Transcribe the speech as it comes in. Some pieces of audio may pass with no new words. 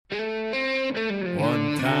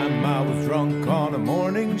One time I was drunk on a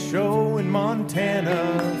morning show in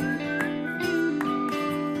Montana.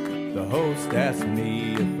 The host asked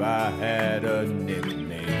me if I had a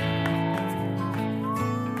nickname.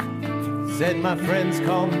 Said my friends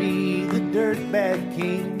call me the Dirtbag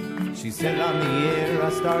King. She said on the air I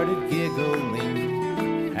started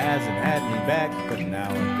giggling. Hasn't had me back, but now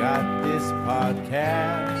I've got this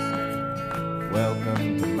podcast.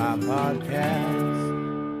 Welcome to my podcast.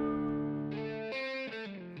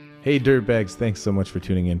 Hey Dirtbags, thanks so much for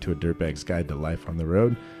tuning in to A Dirtbag's Guide to Life on the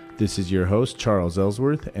Road. This is your host, Charles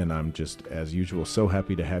Ellsworth, and I'm just, as usual, so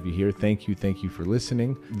happy to have you here. Thank you for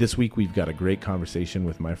listening. This week, we've got a great conversation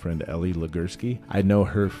with my friend Elli Legerski. I know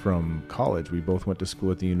her from college. We both went to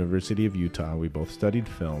school at the University of Utah. We both studied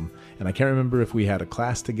film, and I can't remember if we had a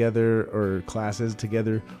class together or classes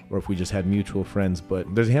together, or if we just had mutual friends,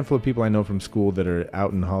 but there's a handful of people I know from school that are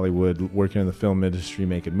out in Hollywood working in the film industry,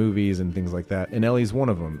 making movies and things like that, and Ellie's one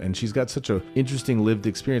of them, and she's got such an interesting lived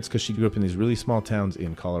experience because she grew up in these really small towns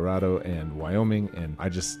in Colorado and Wyoming, and I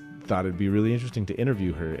just thought it'd be really interesting to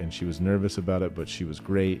interview her, and she was nervous about it, but she was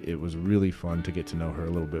great. It was really fun to get to know her a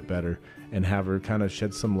little bit better and have her kind of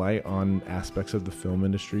shed some light on aspects of the film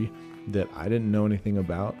industry that I didn't know anything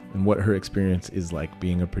about, and what her experience is like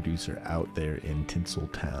being a producer out there in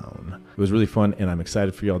Tinseltown. It was really fun, and I'm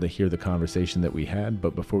excited for y'all to hear the conversation that we had,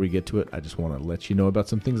 but before we get to it, I just want to let you know about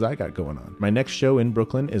some things I got going on. My next show in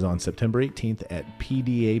Brooklyn is on September 18th at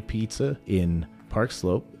PDA Pizza in Park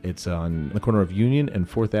Slope. It's on the corner of Union and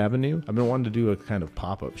 4th Avenue. I've been wanting to do a kind of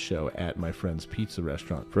pop-up show at my friend's pizza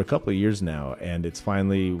restaurant for a couple of years now, and it's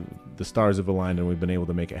finally, the stars have aligned and we've been able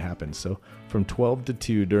to make it happen. So from 12 to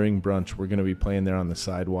 2 during brunch, we're going to be playing there on the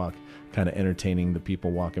sidewalk, kind of entertaining the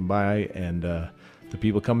people walking by and the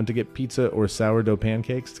people coming to get pizza or sourdough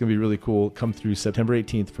pancakes. It's going to be really cool. Come through September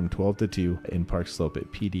 18th from 12 to 2 in Park Slope at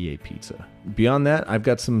PDA Pizza. Beyond that, I've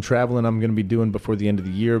got some traveling I'm going to be doing before the end of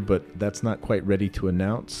the year, but that's not quite ready to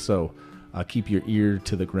announce, so keep your ear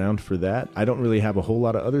to the ground for that. I don't really have a whole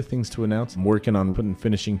lot of other things to announce. I'm working on putting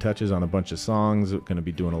finishing touches on a bunch of songs. I'm going to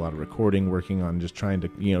be doing a lot of recording, working on just trying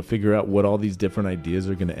to, figure out what all these different ideas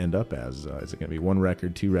are going to end up as. Is it going to be one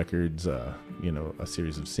record, 2 records, a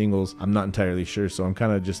series of singles? I'm not entirely sure, so I'm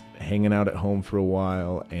kind of just hanging out at home for a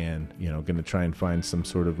while and, going to try and find some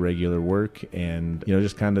sort of regular work and,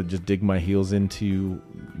 just kind of just dig my heels into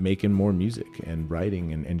making more music and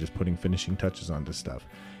writing and just putting finishing touches onto stuff.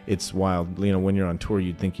 It's wild, when you're on tour,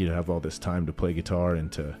 you'd think you'd have all this time to play guitar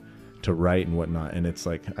and to write and whatnot, and it's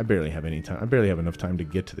like I barely have any time. I barely have enough time to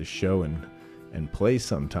get to the show and play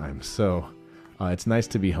sometimes. So it's nice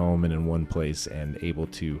to be home and in one place and able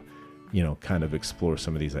to, kind of explore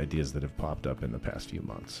some of these ideas that have popped up in the past few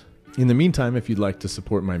months. In the meantime, if you'd like to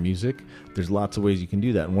support my music, there's lots of ways you can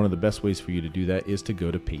do that. And one of the best ways for you to do that is to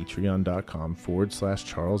go to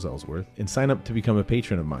patreon.com/Charles Ellsworth and sign up to become a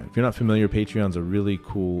patron of mine. If you're not familiar, Patreon's a really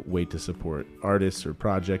cool way to support artists or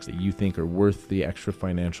projects that you think are worth the extra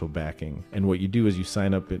financial backing. And what you do is you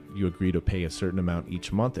sign up, you agree to pay a certain amount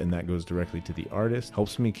each month, and that goes directly to the artist.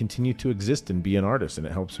 Helps me continue to exist and be an artist, and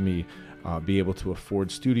it helps me be able to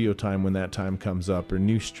afford studio time when that time comes up, or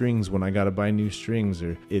new strings when I gotta buy new strings,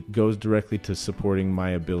 or it goes directly to supporting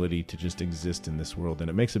my ability to just exist in this world,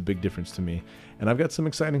 and it makes a big difference to me. And I've got some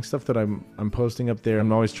exciting stuff that I'm posting up there.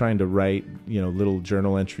 I'm always trying to write, little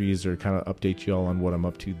journal entries or kind of update you all on what I'm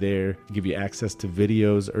up to there, give you access to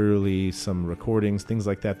videos early, some recordings, things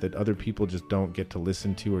like that other people just don't get to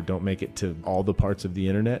listen to or don't make it to all the parts of the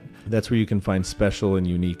internet. That's where you can find special and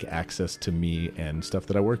unique access to me and stuff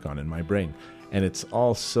that I work on in my brain. And it's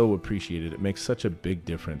all so appreciated. It makes such a big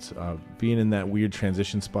difference. Being in that weird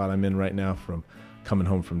transition spot I'm in right now from coming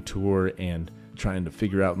home from tour and trying to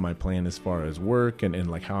figure out my plan as far as work and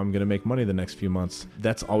like how I'm going to make money the next few months.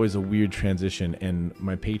 That's always a weird transition, and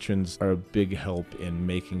my patrons are a big help in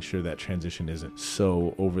making sure that transition isn't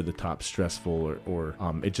so over the top stressful or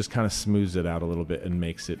it just kind of smooths it out a little bit and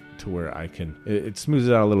makes it to where I can, it smooths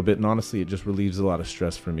it out a little bit, and honestly it just relieves a lot of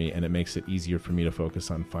stress for me, and it makes it easier for me to focus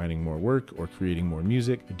on finding more work or creating more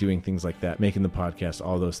music, doing things like that, making the podcast,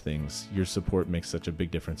 all those things. Your support makes such a big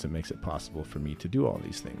difference. It makes it possible for me to do all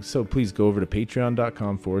these things. So please go over to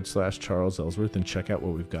patreon.com/Charles Ellsworth and check out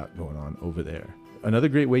what we've got going on over there. Another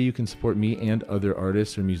great way you can support me and other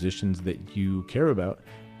artists or musicians that you care about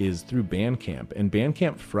is through Bandcamp. And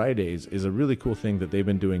Bandcamp Fridays is a really cool thing that they've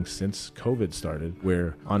been doing since COVID started,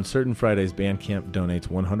 where on certain Fridays, Bandcamp donates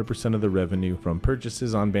 100% of the revenue from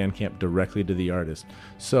purchases on Bandcamp directly to the artist.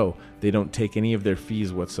 So they don't take any of their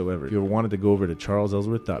fees whatsoever. If you ever wanted to go over to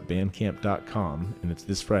charlesellsworth.bandcamp.com, and it's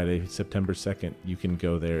this Friday, September 2nd, you can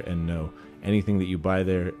go there and know anything that you buy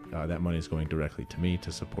there, that money is going directly to me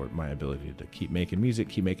to support my ability to keep making music,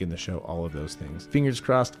 keep making the show, all of those things. Fingers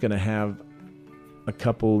crossed, gonna have a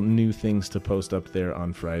couple new things to post up there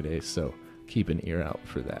on Friday, so keep an ear out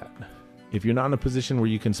for that. If you're not in a position where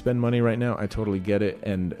you can spend money right now, I totally get it,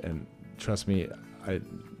 and trust me,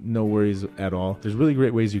 no worries at all. There's really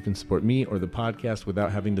great ways you can support me or the podcast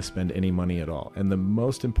without having to spend any money at all. And the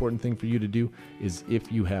most important thing for you to do is,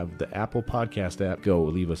 if you have the Apple Podcast app, go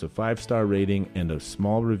leave us a 5-star rating and a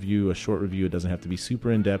small review, a short review. It doesn't have to be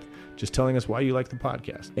super in-depth, just telling us why you like the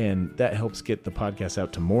podcast. And that helps get the podcast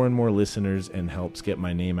out to more and more listeners and helps get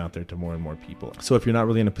my name out there to more and more people. So if you're not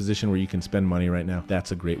really in a position where you can spend money right now,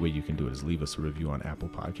 that's a great way you can do it, is leave us a review on Apple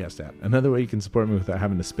Podcast app. Another way you can support me without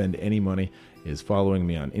having to spend any money is following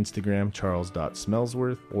me on Instagram,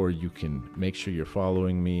 charles.smellsworth, or you can make sure you're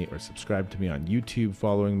following me or subscribe to me on YouTube,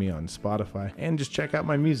 following me on Spotify, and just check out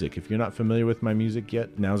my music. If you're not familiar with my music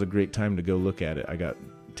yet, now's a great time to go look at it. I got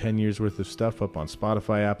 10 years worth of stuff up on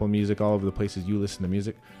Spotify, Apple Music, all over the places you listen to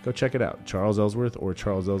music. Go check it out, Charles Ellsworth or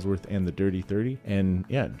Charles Ellsworth and the Dirty 30, and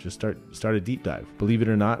yeah, just start a deep dive. Believe it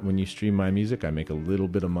or not, when you stream my music, I make a little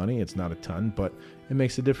bit of money. It's not a ton, but it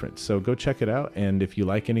makes a difference. So go check it out, and if you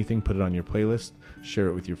like anything, put it on your playlist, share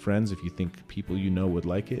it with your friends if you think people you know would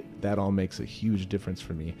like it. That all makes a huge difference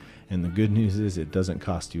for me, and the good news is it doesn't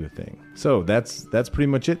cost you a thing. So that's pretty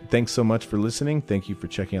much it. Thanks so much for listening. Thank you for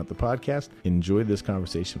checking out the podcast. Enjoy this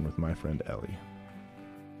conversation with my friend Elli.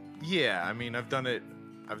 Yeah, I mean, I've done it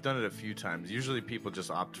a few times. Usually people just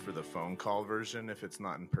opt for the phone call version if it's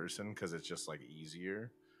not in person, because it's just like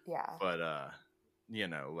easier. Yeah. But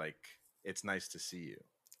like, it's nice to see you.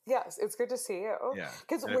 Yes, it's good to see you. Yeah,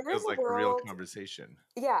 because it feels like a real conversation.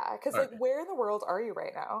 Yeah, because where in the world are you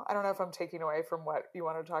right now? I don't know if I'm taking away from what you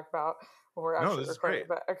want to talk about when we're actually recording.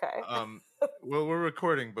 But okay. Well, we're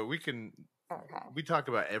recording, but we can. Okay. We talk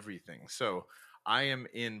about everything. So I am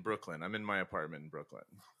in Brooklyn. I'm in my apartment in Brooklyn.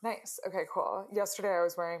 Nice. Okay, cool. Yesterday I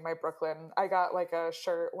was wearing my Brooklyn. I got like a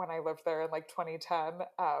shirt when I lived there in like 2010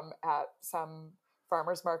 at some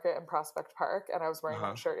farmer's market in Prospect Park, and I was wearing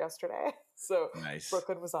that shirt yesterday. So nice.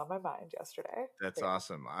 Brooklyn was on my mind yesterday. That's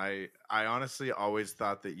awesome. I honestly always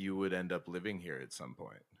thought that you would end up living here at some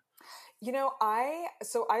point. You know, I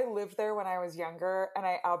lived there when I was younger, and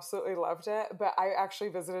I absolutely loved it. But I actually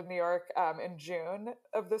visited New York in June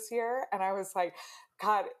of this year, and I was like,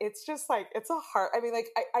 God, it's just like, it's a hard, I mean, like,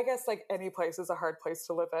 I guess like any place is a hard place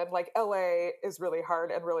to live in. Like LA is really hard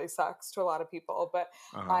and really sucks to a lot of people. But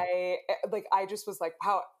I just was like,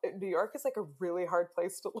 wow, New York is like a really hard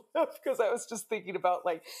place to live. Because I was just thinking about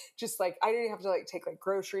like, just like, I didn't have to like take like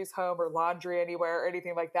groceries home or laundry anywhere or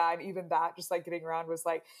anything like that. And even that, just like getting around was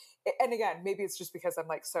like, and again, maybe it's just because I'm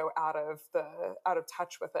like so out of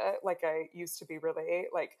touch with it. Like I used to be really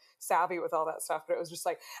like savvy with all that stuff, but it was just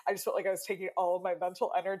like, I just felt like I was taking all of my mental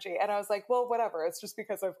energy, and I was like, well, whatever. It's just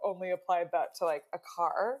because I've only applied that to like a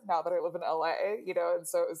car now that I live in LA, you know? And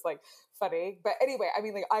so it was like funny, but anyway, I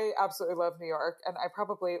mean, like I absolutely love New York, and I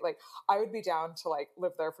probably like, I would be down to like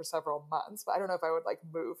live there for several months, but I don't know if I would like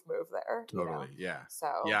move there. Totally. You know? Yeah. So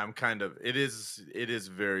yeah, I'm kind of, it is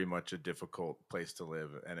very much a difficult place to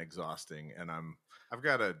live and exhausting. And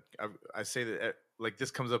I say that like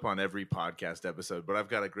this comes up on every podcast episode, but I've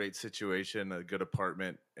got a great situation, a good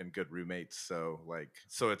apartment, and good roommates. So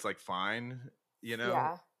it's like fine, you know,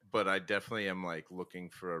 yeah. But I definitely am like looking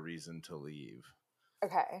for a reason to leave.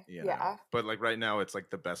 Okay. You know? But like right now it's like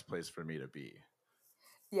the best place for me to be.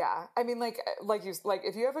 Yeah. I mean, like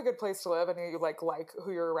if you have a good place to live and you like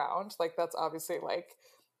who you're around, like that's obviously like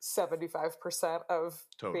 75% of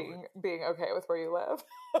totally. being okay with where you live,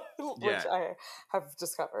 which I have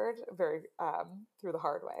discovered very through the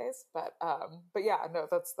hard ways. But yeah, no,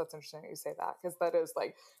 that's interesting that you say that, because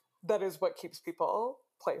that is what keeps people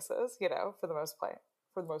places, you know, for the most part.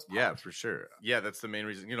 Yeah, for sure. Yeah, that's the main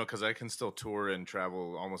reason, you know, because I can still tour and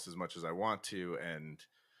travel almost as much as I want to. And,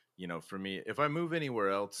 you know, for me, if I move anywhere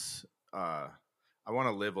else, I want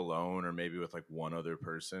to live alone or maybe with like one other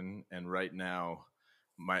person. And right now,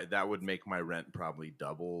 that would make my rent probably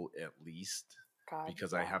double at least. God,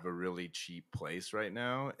 because I have a really cheap place right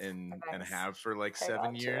now and have for like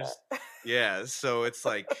 7 years. Yeah, so it's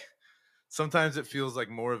like sometimes it feels like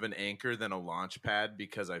more of an anchor than a launch pad,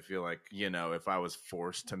 because I feel like, if I was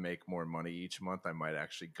forced to make more money each month, I might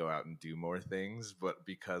actually go out and do more things. But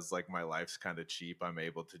because like my life's kind of cheap, I'm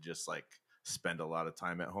able to just like spend a lot of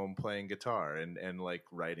time at home playing guitar and like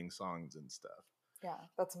writing songs and stuff. Yeah,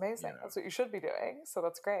 that's amazing. That's what you should be doing. So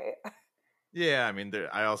that's great. Yeah, I mean,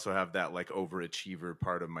 I also have that like overachiever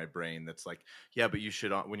part of my brain that's like, yeah, but you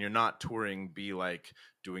should, when you're not touring, be like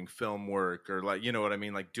doing film work, or like, you know what I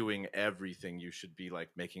mean? Like doing everything. You should be like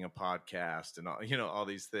making a podcast and all, all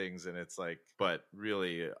these things. And it's like, but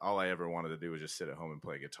really all I ever wanted to do was just sit at home and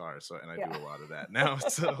play guitar. So, and I do a lot of that now.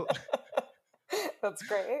 So that's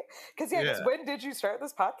great. Because when did you start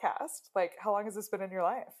this podcast? Like, how long has this been in your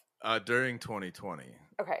life? During 2020.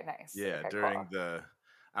 Okay, nice. Yeah, okay, during cool.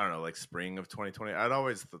 I don't know, like spring of 2020. I'd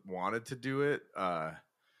always wanted to do it,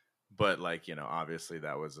 but like, obviously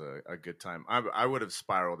that was a good time. I would have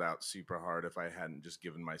spiraled out super hard if I hadn't just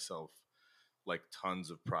given myself like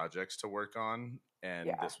tons of projects to work on, and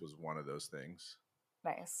this was one of those things.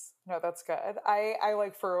 Nice. No, that's good. I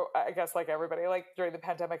I guess like everybody, like during the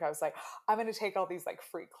pandemic, I was like, I'm going to take all these like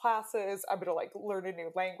free classes. I'm going to like learn a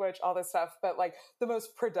new language, all this stuff. But like the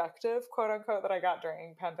most productive, quote unquote, that I got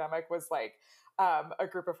during pandemic was like a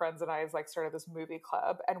group of friends and I like started this movie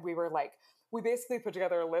club, and we basically put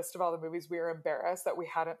together a list of all the movies we were embarrassed that we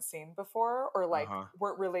hadn't seen before, or like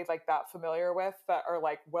weren't really like that familiar with, that are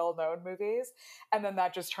like well-known movies. And then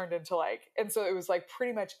that just turned into like, and so it was like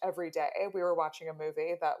pretty much every day we were watching a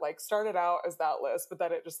movie that like started out as that list, but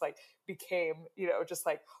then it just like became, just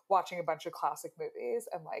like watching a bunch of classic movies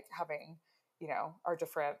and like having, our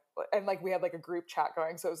different, and like we had like a group chat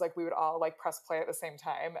going. So it was like, we would all like press play at the same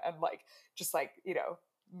time and like, just like,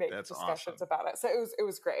 make discussions about it. So it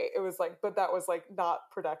was great. It was like, but that was like not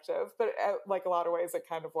productive, but like a lot of ways it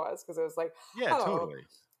kind of was, because it was like, totally.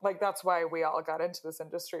 Like that's why we all got into this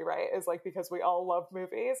industry, right? Is like because we all love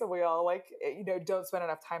movies and we all like, don't spend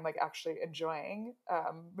enough time like actually enjoying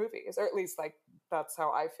movies, or at least like that's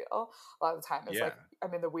how I feel a lot of the time. Is like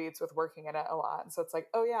I'm in the weeds with working in it a lot, and so it's like,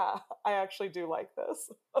 oh yeah, I actually do like this.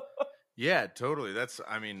 Yeah, totally.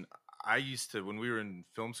 I used to, when we were in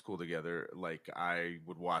film school together, like I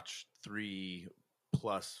would watch 3+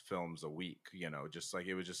 films a week, just like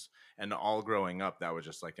it was just, and all growing up, that was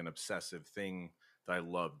just like an obsessive thing that I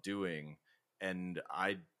loved doing. And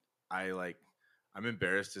I'm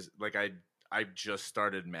embarrassed to, like, I just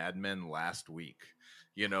started Mad Men last week,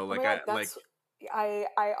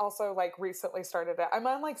 I also like recently started it. I'm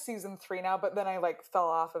on like season 3 now, but then I like fell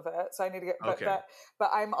off of it, so I need to get. But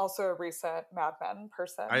I'm also a recent Mad Men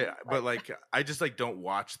person. But I just like don't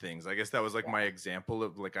watch things. I guess that was like my example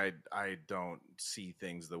of like I don't see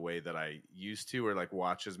things the way that I used to, or like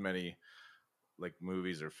watch as many like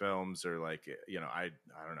movies or films, or like I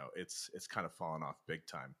don't know. It's kind of fallen off big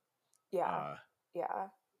time. Yeah.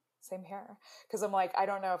 Same here. Because I'm like, I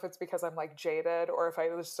don't know if it's because I'm like jaded, or if I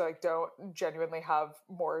just like don't genuinely have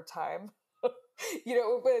more time, but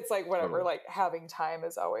it's like whatever, totally. Like having time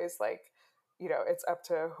is always like, it's up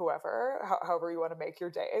to whoever, however you want to make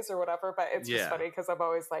your days or whatever. But it's just funny because I'm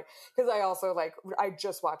always like, because I also like, I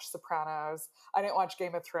just watched Sopranos. I didn't watch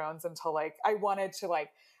Game of Thrones until like, I wanted to like,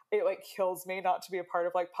 it like kills me not to be a part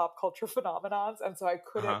of like pop culture phenomenons. And so I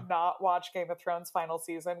couldn't not watch Game of Thrones final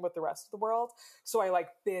season with the rest of the world. So I like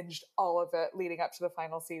binged all of it leading up to the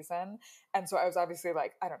final season. And so I was obviously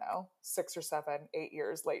like, I don't know, 6 or 7, 8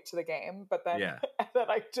 years late to the game. But then, and then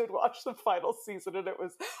I did watch the final season and it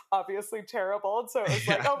was obviously terrible. And so it was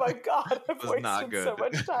like, oh my God, I've wasted so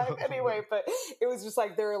much time. Anyway, but it was just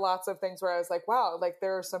like, there are lots of things where I was like, wow, like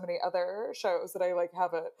there are so many other shows that I like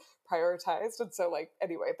haven't prioritized. And so like,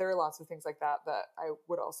 anyway, there are lots of things like that I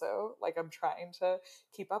would also like, I'm trying to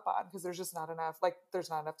keep up on, because there's just not enough, like there's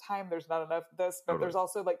not enough time, there's not enough this, but there's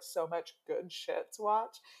also like so much good shit to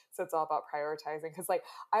watch. So it's all about prioritizing. Because like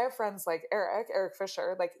I have friends like Eric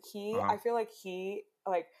Fisher, like I feel like he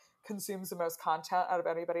like consumes the most content out of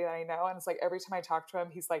anybody that I know. And it's like every time I talk to him,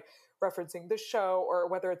 he's like referencing the show, or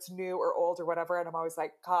whether it's new or old or whatever. And I'm always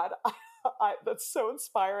like, God, that's so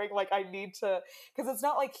inspiring. Like I need to, because it's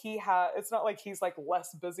not like he's like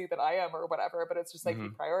less busy than I am or whatever, but it's just like he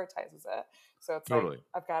prioritizes it. So it's like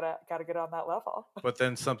I've gotta get on that level. But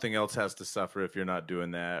then something else has to suffer if you're not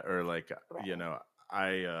doing that, or like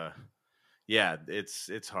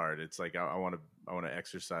it's hard. It's like I want to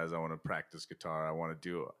exercise, I want to practice guitar, I want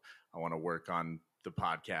to work on the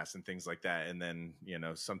podcast and things like that. And then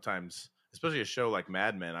sometimes, especially a show like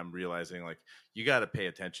Mad Men, I'm realizing like you got to pay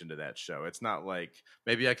attention to that show. It's not like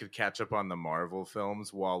maybe I could catch up on the Marvel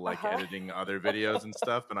films while like editing other videos and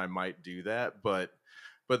stuff, and I might do that. But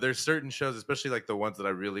there's certain shows, especially like the ones that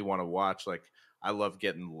I really want to watch. Like I love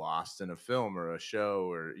getting lost in a film or a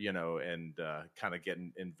show, or and kind of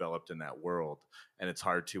getting enveloped in that world. And it's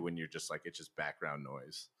hard to when you're just like, it's just background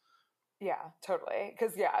noise. Yeah, totally.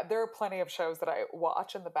 Because there are plenty of shows that I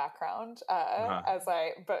watch in the background Uh-huh.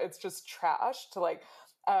 but it's just trash to like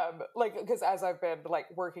because as I've been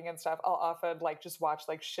like working and stuff, I'll often like just watch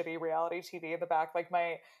like shitty reality TV in the back. Like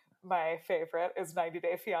my favorite is 90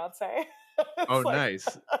 Day Fiance. Oh, It's like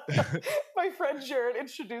nice. my friend Jared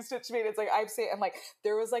introduced it to me, and it's like I've seen, and like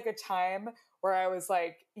there was like a time where I was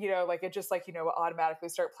like, like it just like would automatically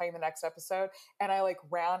start playing the next episode, and I like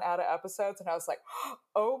ran out of episodes, and I was like,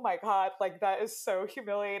 oh my god, like that is so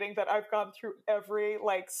humiliating that I've gone through every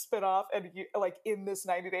like spinoff and like in this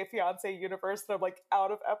 90 Day Fiance universe that I'm like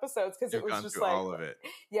out of episodes because it You've was gone just through like, all of it.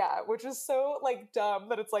 yeah, which is so like dumb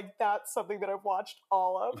that it's like that's something that I've watched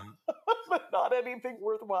all of, Mhm. but not anything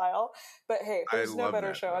worthwhile. But hey, I there's no love better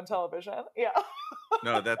that show though. on television. Yeah.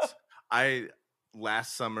 No, I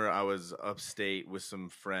last summer I was upstate with some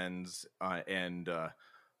friends, and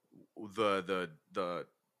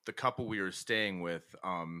the couple we were staying with,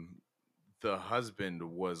 the husband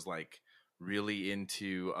was like really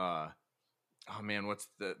into oh man, what's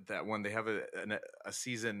that one? They have a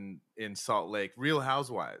season in Salt Lake, Real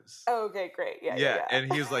Housewives. Okay, great. Yeah, yeah, Yeah, yeah.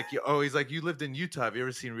 and he was like, he's like, you lived in Utah. Have you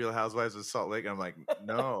ever seen Real Housewives of Salt Lake? And I'm like,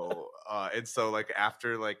 no. And so like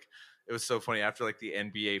after like it was so funny after like the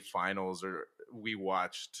NBA finals, or we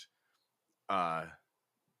watched uh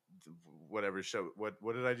whatever show. What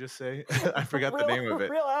did I just say? I forgot the name of it.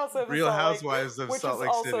 Real Housewives of Real Salt Lake, Housewives of which Salt is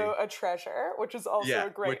Lake City. also a treasure, which is also Yeah, a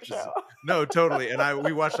great which is show. no, totally. And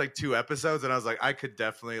we watched like 2 episodes, and I was like, I could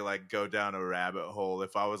definitely like go down a rabbit hole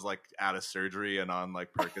if I was like out of surgery and on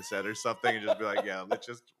like Percocet or something, and just be like, yeah, let's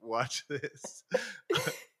just watch this.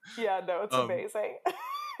 Yeah, no, it's um, amazing.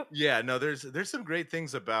 yeah, no, there's some great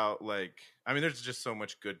things about like, I mean, there's just so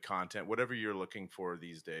much good content. Whatever you're looking for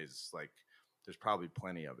these days, like, there's probably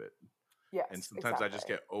plenty of it. And Yes, sometimes I just exactly.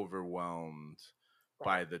 get overwhelmed Right.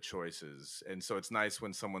 by the choices. And so it's nice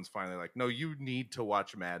when someone's finally like, no, you need to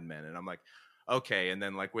watch Mad Men. And I'm like, okay. And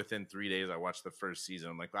then like within 3 days, I watched the first season.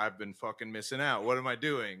 I'm like, I've been fucking missing out. What am I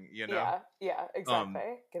doing? Yeah, yeah, exactly. Um,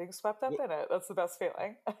 Getting swept up in it. That's the best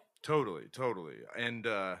feeling. totally. And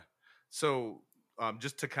so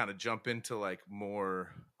just to kind of jump into like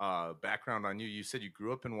more background on you, you said you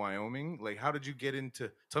grew up in Wyoming. Like, how did you get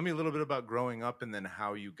into, tell me a little bit about growing up and then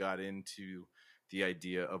how you got into the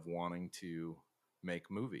idea of wanting to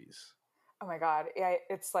make movies. Oh my God. Yeah,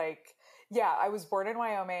 it's like, yeah, I was born in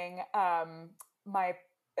Wyoming. My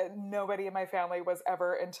Nobody in my family was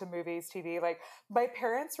ever into movies, TV. Like my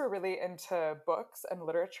parents were really into books and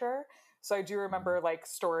literature. So I do Mhm. remember like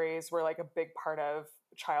stories were like a big part of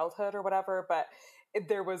childhood or whatever, but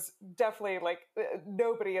there was definitely like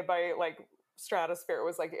nobody in my like stratosphere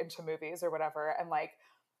was like into movies or whatever. And like,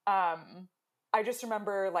 um, I just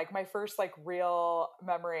remember like my first like real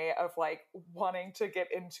memory of like wanting to get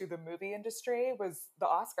into the movie industry was the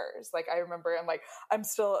Oscars. Like I remember, and like I'm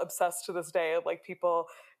still obsessed to this day. Like people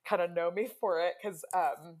kind of know me for it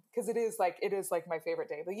because it is like my favorite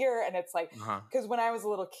day of the year, and it's like Uh-huh. because when I was a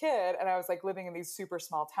little kid and I was like living in these super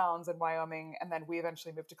small towns in Wyoming, and then we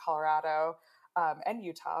eventually moved to Colorado and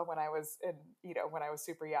Utah when I was when I was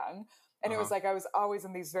super young. And it Uh-huh. was like I was always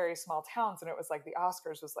in these very small towns, and it was like the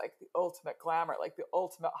Oscars was like the ultimate glamour, like the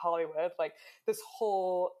ultimate Hollywood, like this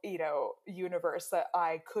whole universe that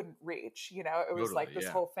I couldn't reach. It was like Totally. this Yeah.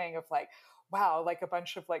 whole thing of like, wow, like a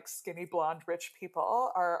bunch of like skinny blonde rich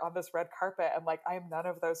people are on this red carpet, and like I am none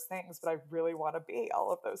of those things, but I really want to be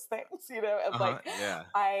all of those things. And Uh-huh. like Yeah.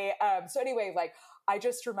 I so anyway, like I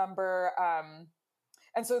just remember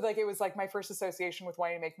and so like it was like my first association with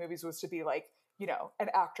wanting to make movies was to be like an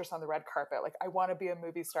actress on the red carpet. Like I want to be a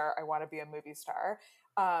movie star, I want to be a movie star.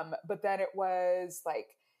 But then it was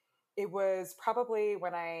probably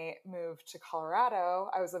when I moved to Colorado.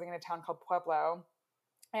 I was living in a town called Pueblo,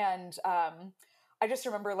 and I just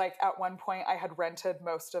remember like at one point I had rented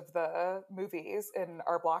most of the movies in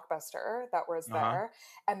our Blockbuster that was Uh-huh. there,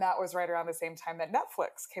 and that was right around the same time that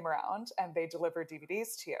Netflix came around and they delivered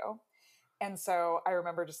DVDs to you. And so I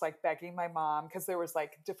remember just like begging my mom, because there was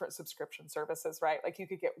like different subscription services, right? Like you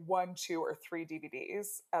could get 1, 2, or 3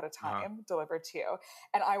 DVDs at a Uh-huh. time delivered to you.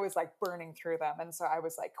 And I was like burning through them. And so I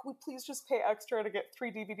was like, can we please just pay extra to get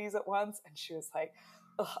 3 DVDs at once? And she was like,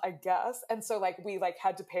 ugh, I guess. And so like we like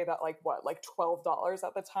had to pay that like what, like $12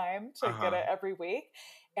 at the time to get Uh-huh. it every week.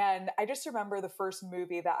 And I just remember the first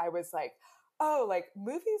movie that I was like, oh, like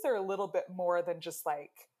movies are a little bit more than just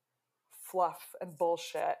like fluff and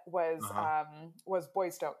bullshit was Uh-huh.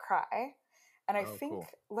 Boys Don't Cry. And I Oh, think, cool.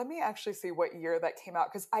 let me actually see what year that came out.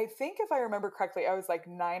 Because I think if I remember correctly, I was like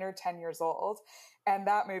 9 or 10 years old. And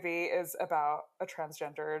that movie is about a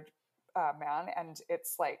transgendered man. And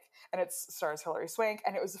it's like, and it stars Hilary Swank.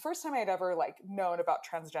 And it was the first time I'd ever like known about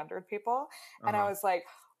transgendered people. And I Uh-huh. was like,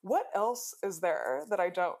 what else is there that I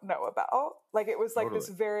don't know about? Like, it was like this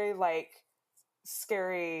Totally. very like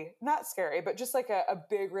scary, not scary, but just like a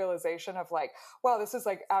big realization of like, wow, this is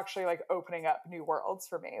like actually like opening up new worlds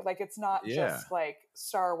for me. Like, it's not Yeah. just like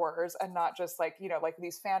Star Wars and not just like, you know, like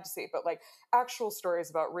these fantasy, but like actual stories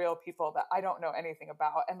about real people that I don't know anything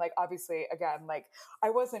about. And like, obviously, again, like I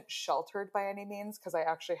wasn't sheltered by any means because I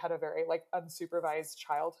actually had a very like unsupervised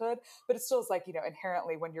childhood, but it still is like, you know,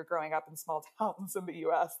 inherently when you're growing up in small towns in the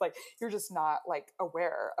US, like you're just not like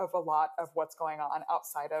aware of a lot of what's going on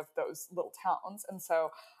outside of those little towns. And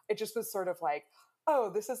so it just was sort of like, oh,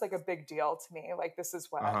 this is like a big deal to me. Like, this is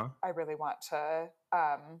what Uh-huh. I really want to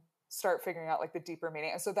start figuring out like the deeper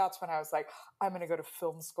meaning. And so that's when I was like, I'm going to go to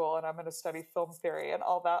film school and I'm going to study film theory and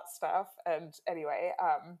all that stuff. And anyway,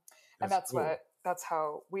 and That's cool. that's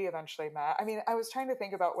how we eventually met. I mean, I was trying to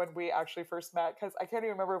think about when we actually first met because I can't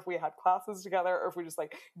even remember if we had classes together or if we just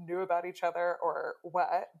like knew about each other or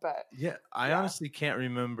what. But Yeah, I yeah, honestly can't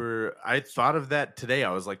remember. I thought of that today.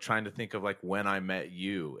 I was like trying to think of like when I met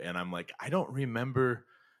you, and I'm like, I don't remember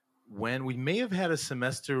when. We may have had a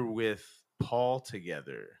semester with Paul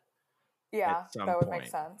together at yeah, some that would make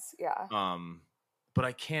point. sense. Yeah. Um, but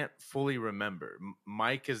I can't fully remember.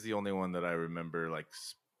 Mike is the only one that I remember. Like,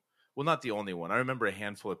 well, not the only one. I remember a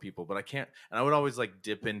handful of people, but I can't. And I would always like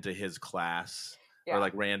dip into his class or Yeah.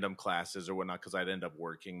 like random classes or whatnot because I'd end up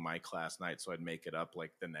working my class night, so I'd make it up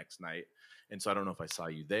like the next night. And so I don't know if I saw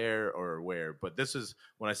you there or where. But this is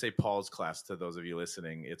when I say Paul's class to those of you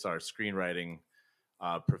listening. It's our screenwriting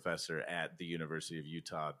professor at the University of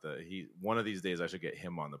Utah. One of these days I should get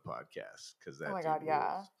him on the podcast because Oh that my dude God,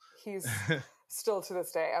 yeah. rules. He's still to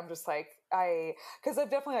this day. I'm just like, because I've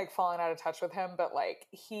definitely like fallen out of touch with him, but like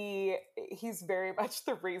he's very much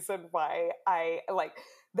the reason why I like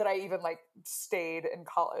that I even like stayed in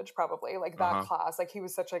college, probably like that Uh-huh. class. Like, he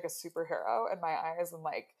was such like a superhero in my eyes, and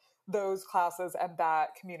like those classes and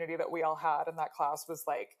that community that we all had in that class was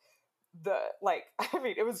like the like I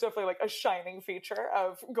mean, it was definitely like a shining feature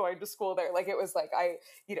of going to school there. Like, it was like I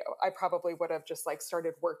probably would have just like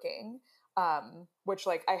started working, which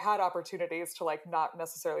like I had opportunities to like not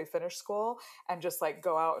necessarily finish school and just like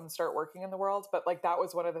go out and start working in the world, but like that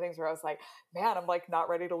was one of the things where I was like, man, I'm like not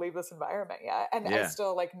ready to leave this environment yet. And I Yeah.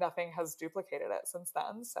 still like nothing has duplicated it since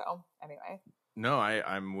then. So anyway. No,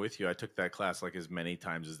 I'm with you. I took that class like as many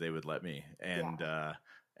times as they would let me, Yeah.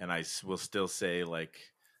 and will still say like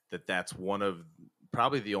that's one of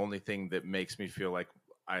probably the only thing that makes me feel like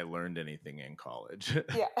I learned anything in college.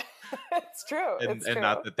 Yeah. It's true. and It's and true.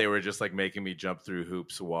 not that they were just like making me jump through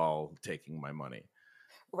hoops while taking my money.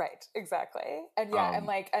 Right, exactly. And yeah, and Um,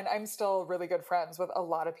 like, and I'm still really good friends with a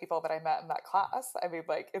lot of people that I met in that class. I mean,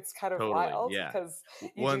 like, it's kind of totally, wild yeah. because you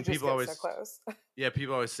do One just people get so always close. Yeah,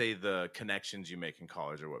 people always say the connections you make in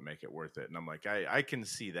college are what make it worth it. And I'm like, I can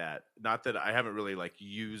see that. Not that I haven't really like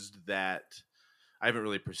used that. I haven't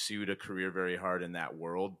really pursued a career very hard in that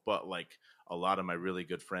world, but like a lot of my really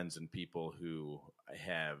good friends and people who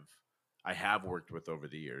I have worked with over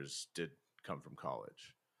the years did come from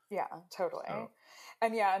college. Yeah, totally. So,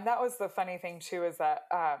 And yeah, and that was the funny thing too, is that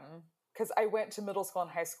because I went to middle school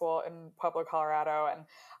and high school in Pueblo, Colorado, and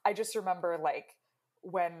I just remember like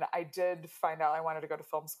when I did find out I wanted to go to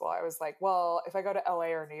film school, I was like, well, if I go to LA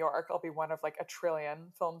or New York, I'll be one of like a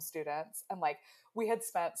trillion film students. And like we had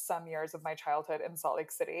spent some years of my childhood in Salt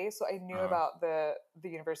Lake City, so I knew uh, about the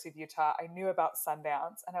University of Utah. I knew about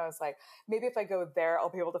Sundance, and I was like, maybe if I go there, I'll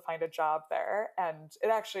be able to find a job there. And it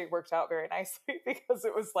actually worked out very nicely because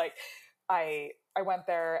it was like I went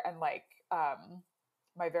there and like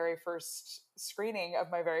my very first screening of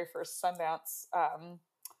my very first Sundance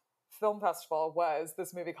film festival was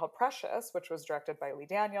this movie called Precious, which was directed by Lee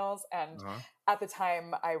Daniels. And uh, at the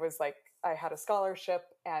time, I was like, I had a scholarship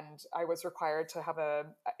and I was required to have an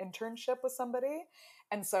internship with somebody.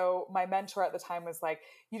 And so my mentor at the time was like,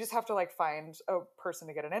 you just have to like find a person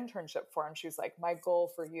to get an internship for. And she was like, my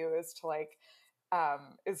goal for you is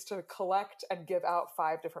to collect and give out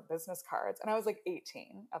 5 different business cards. And I was like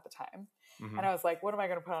 18 at the time. mm-hmm. And I was like, what am I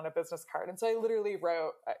going to put on a business card? And so I literally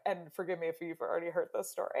wrote, and forgive me if you've already heard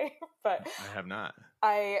this story, but I have not.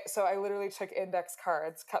 I literally took index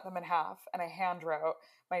cards, cut them in half, and I hand wrote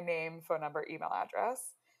my name, phone number, email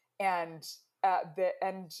address. And at the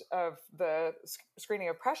end of the screening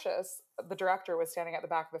of Precious, the director was standing at the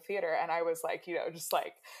back of the theater, and I was like, just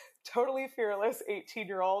like totally fearless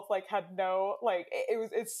 18-year-old, like had no, like,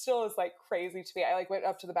 it still is like crazy to me. I like went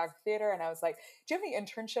up to the back of the theater and I was like, do you have any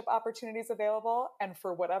internship opportunities available? And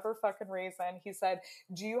for whatever fucking reason, he said,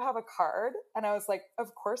 do you have a card? And I was like,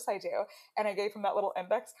 of course I do. And I gave him that little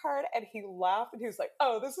index card and he laughed and he was like,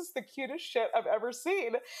 oh, this is the cutest shit I've ever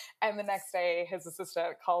seen. And the next day his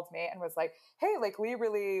assistant called me and was like, hey, like Lee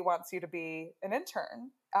really wants you to be an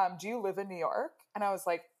intern. Do you live in New York? And I was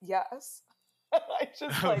like, yes. I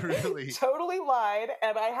just like really? totally lied.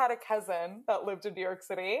 And I had a cousin that lived in New York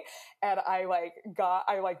City and I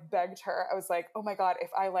begged her. I was like, oh my God,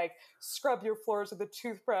 if I like scrub your floors with a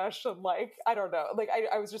toothbrush and like, I don't know, like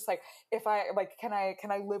I was just like, if I like, can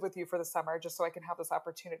I live with you for the summer just so I can have this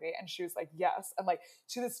opportunity? And she was like, yes. And like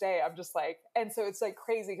to this day, I'm just like, and so it's like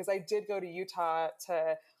crazy because I did go to Utah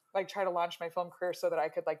to like try to launch my film career so that I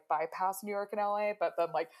could like bypass New York and LA. But then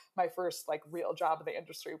like my first like real job in the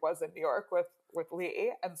industry was in New York with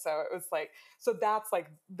Lee. And so it was like, so that's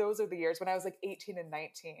like, those are the years when I was like 18 and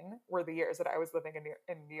 19 were the years that I was living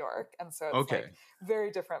in New York. And so it's like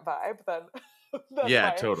very different vibe than,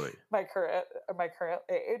 totally my current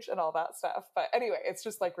age and all that stuff. But anyway, it's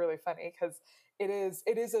just like really funny because it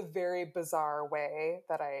is a very bizarre way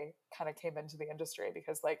that I kind of came into the industry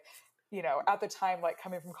because like, you know, at the time, like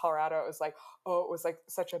coming from Colorado, it was like, oh, it was like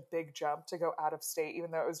such a big jump to go out of state,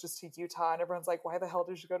 even though it was just to Utah. And everyone's like, why the hell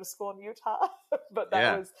did you go to school in Utah? But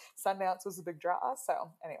Sundance was a big draw.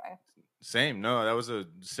 So anyway. Same. No, that was a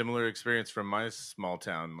similar experience from my small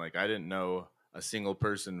town. Like I didn't know a single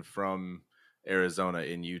person from Arizona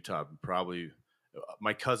in Utah. Probably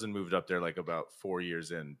my cousin moved up there like about 4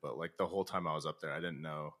 years in, but like the whole time I was up there, I didn't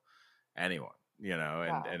know anyone, you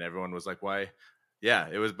know, and everyone was like, why? Yeah,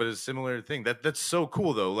 it was, but it's a similar thing. That's so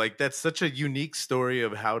cool though. Like that's such a unique story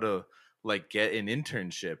of how to like get an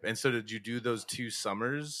internship. And so did you do those 2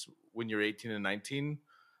 summers when you're 18 and 19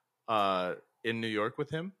 in New York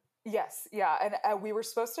with him? Yes. Yeah. And we were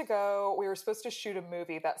supposed to shoot a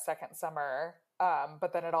movie that second summer.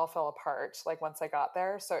 But then it all fell apart like once I got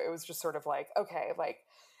there. So it was just sort of like, okay, like,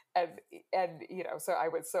 and you know, so I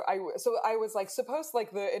was like supposed,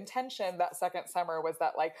 like the intention that second summer was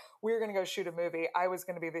that like we were going to go shoot a movie. I was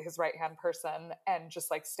going to be his right hand person and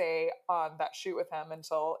just like stay on that shoot with him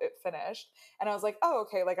until it finished. And I was like, oh,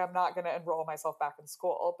 okay, like I'm not going to enroll myself back in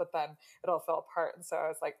school. But then it all fell apart, and so I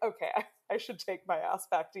was like, okay, I should take my ass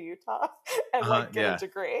back to Utah and like get a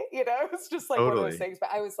degree. You know, it was just like one of those things. But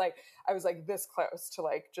I was like this close to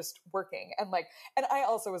like just working and like, and I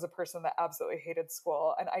also was a person that absolutely hated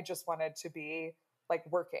school, and I just wanted to be like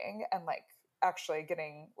working and like actually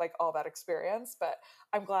getting like all that experience. But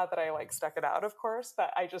I'm glad that I like stuck it out, of course.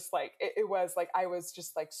 But I just like it was like I was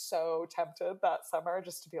just like so tempted that summer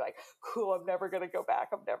just to be like, cool, I'm never gonna go back,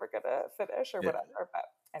 I'm never gonna finish or whatever. But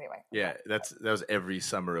anyway. Yeah, that was every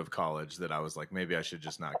summer of college that I was like, maybe I should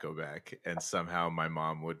just not go back. And somehow my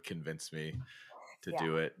mom would convince me to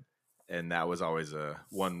do it. And that was always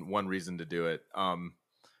one reason to do it.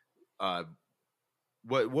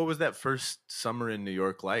 What was that first summer in New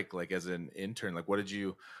York like as an intern? Like what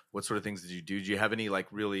sort of things did you do? Did you have any like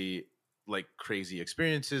really like crazy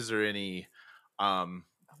experiences or any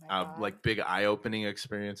like big eye-opening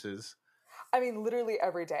experiences? I mean, literally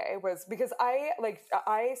every day was because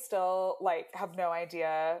I still like have no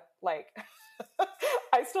idea, like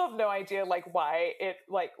I still have no idea like why it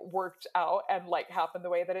like worked out and like happened the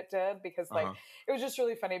way that it did, because like it was just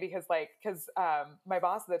really funny because my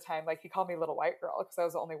boss at the time, like he called me little white girl because I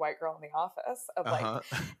was the only white girl in the office of like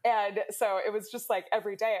and so it was just like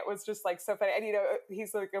every day it was just like so funny. And you know,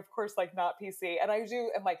 he's like, of course, like not PC, and I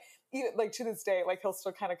do, and like even like to this day, like he'll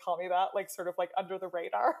still kind of call me that, like sort of like under the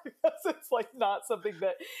radar, because it's like not something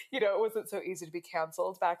that, you know, it wasn't so easy to be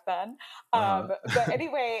canceled back then. But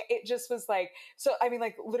anyway, it just was like, so I mean,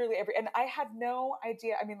 like literally and I had no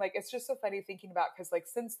idea. I mean, like it's just so funny thinking about, because like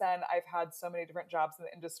since then I've had so many different jobs in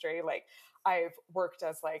the industry. Like I've worked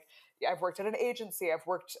at an agency, I've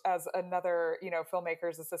worked as another, you know,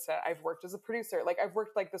 filmmaker's assistant, I've worked as a producer, like I've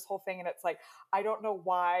worked like this whole thing. And it's like, I don't know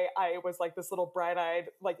why I was like this little bright-eyed,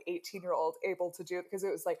 like 18-year-old able to do it, because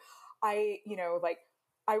it was like, I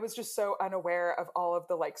was just so unaware of all of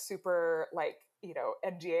the like super like, you know,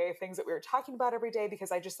 NDA things that we were talking about every day,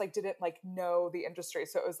 because I just like didn't like know the industry.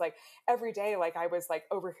 So it was like every day, like I was like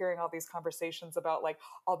overhearing all these conversations about like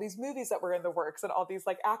all these movies that were in the works and all these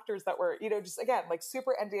like actors that were, you know, just again, like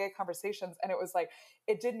super NDA conversations. And it was like,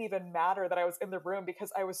 it didn't even matter that I was in the room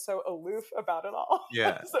because I was so aloof about it all.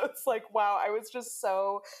 Yeah. So it's like, wow, I was just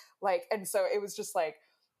so like, and so it was just like,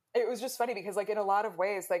 it was just funny because like in a lot of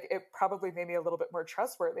ways, like it probably made me a little bit more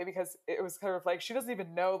trustworthy because it was kind of like she doesn't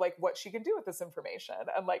even know like what she can do with this information.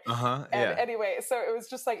 And like and Yeah. anyway, so it was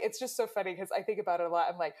just like it's just so funny because I think about it a lot.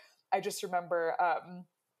 And like I just remember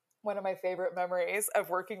one of my favorite memories of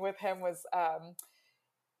working with him was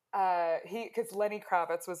he because Lenny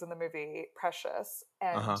Kravitz was in the movie Precious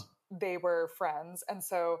and they were friends. And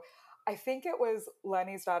so I think it was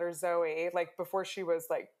Lenny's daughter Zoe, like before she was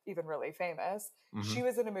like even really famous. She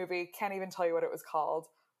was in a movie, can't even tell you what it was called.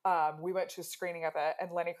 We went to a screening of it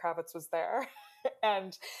and Lenny Kravitz was there.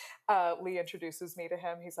 And Lee introduces me to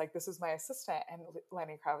him. He's like, "This is my assistant." And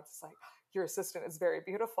Lenny Kravitz is like, "Your assistant is very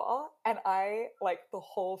beautiful." And I, like, the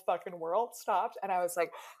whole fucking world stopped. And I was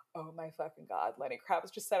like, oh my fucking God, Lenny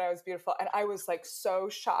Kravitz just said I was beautiful. And I was like so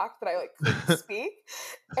shocked that I like couldn't speak.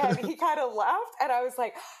 And he kind of laughed. And I was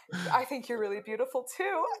like, "I think you're really beautiful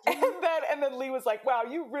too." And then Lee was like, "Wow,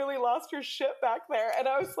 you really lost your shit back there." And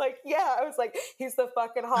I was like, yeah, I was like, he's the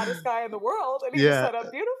fucking hottest guy in the world. And he just said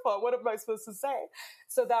I'm beautiful. What am I supposed to say?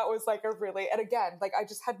 So that was like a really, and again, like I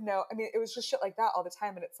just had no, I mean, it was just shit like that all the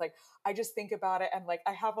time. And it's like, I just think about it and like,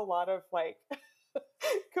 I have a lot of like,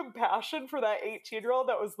 compassion for that 18-year-old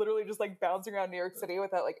that was literally just like bouncing around New York City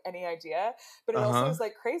without like any idea. But it also was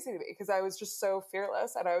like crazy to me because I was just so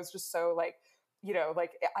fearless and I was just so like, you know,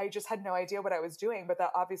 like I just had no idea what I was doing. But that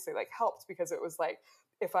obviously like helped because it was like,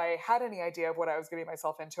 if I had any idea of what I was getting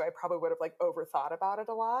myself into, I probably would have like overthought about it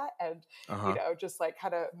a lot and, you know, just like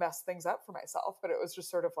kind of messed things up for myself. But it was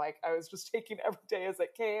just sort of like, I was just taking every day as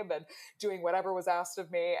it came and doing whatever was asked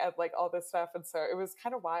of me and like all this stuff. And so it was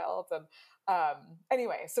kind of wild. And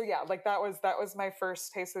anyway, so yeah, like that was my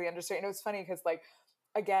first taste of the industry. And it was funny because like,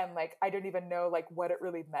 again, like I didn't even know like what it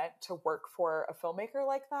really meant to work for a filmmaker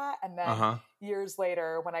like that. And then years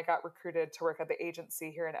later, when I got recruited to work at the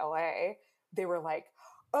agency here in LA, they were like,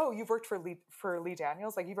 "Oh, you've worked for Lee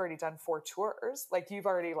Daniels, like you've already done 4 tours, like you've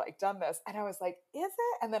already like done this." And I was like, "Is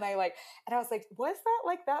it?" And then I was like, "Was that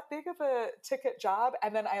like that big of a ticket job?"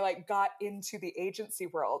 And then I like got into the agency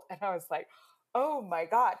world and I was like, oh my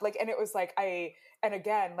God. Like, and it was like, and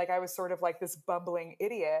again, like I was sort of like this bumbling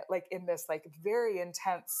idiot, like in this like very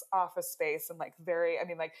intense office space and like very, I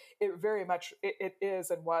mean, like it very much, it is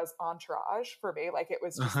and was Entourage for me. Like it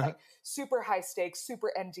was just like super high stakes,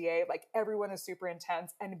 super NDA, like everyone is super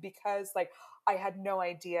intense. And because like I had no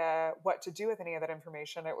idea what to do with any of that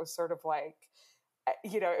information, it was sort of like,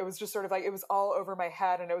 you know, it was just sort of like, it was all over my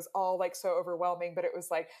head and it was all like so overwhelming, but it was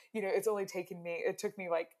like, you know, it took me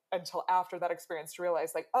like until after that experience to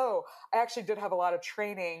realize like, oh, I actually did have a lot of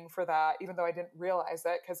training for that, even though I didn't realize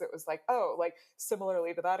it. Cause it was like, oh, like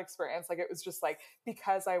similarly to that experience, like it was just like,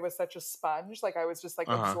 because I was such a sponge, like I was just like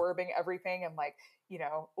absorbing everything and like, you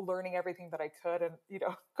know, learning everything that I could and, you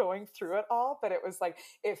know, going through it all. But it was like,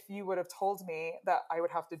 if you would have told me that I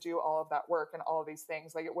would have to do all of that work and all of these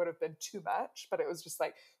things, like it would have been too much. But it was just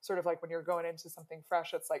like, sort of like when you're going into something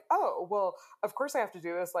fresh, it's like, oh, well, of course I have to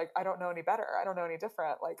do this. Like, I don't know any better. I don't know any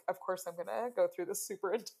different. Like, of course I'm going to go through this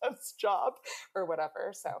super intense job or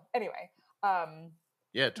whatever. So anyway.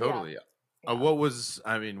 Yeah, totally. Yeah. What was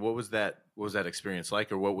that experience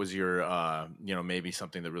like, or what was your, you know, maybe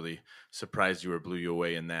something that really surprised you or blew you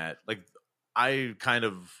away in that? Like, I kind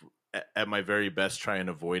of, at my very best, try and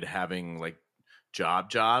avoid having like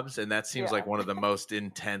jobs, and that seems like one of the most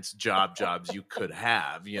intense jobs you could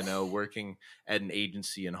have, you know, working at an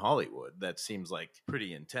agency in Hollywood. That seems like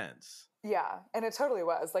pretty intense. Yeah, and it totally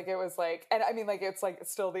was. Like, it was like, and I mean, like, it's like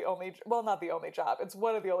still the only, well, not the only job. It's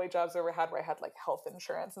one of the only jobs I ever had where I had like health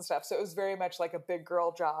insurance and stuff. So it was very much like a big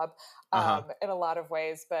girl job in a lot of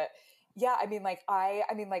ways. But yeah, I mean, like, I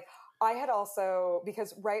had also,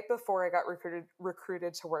 because right before I got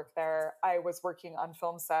recruited to work there, I was working on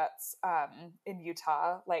film sets in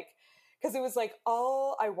Utah, like, because it was like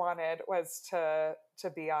all I wanted was to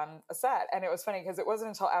be on a set. And it was funny because it wasn't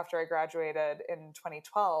until after I graduated in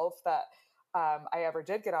 2012 that I ever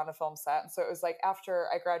did get on a film set. And so it was like after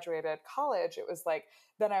I graduated college, it was like,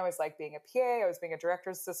 then I was like being a PA, I was being a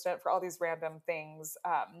director's assistant for all these random things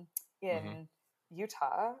in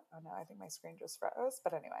Utah. Oh no, I think my screen just froze.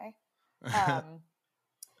 But anyway, I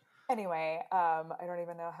don't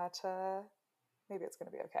even know how to, maybe it's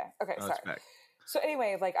going to be okay. Okay, sorry. So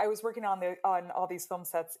anyway, like I was working on all these film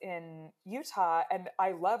sets in Utah, and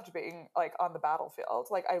I loved being like on the battlefield.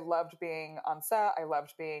 Like I loved being on set. I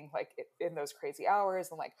loved being like in those crazy hours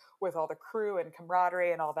and like with all the crew and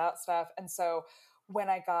camaraderie and all that stuff. And so when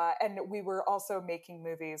I got, and we were also making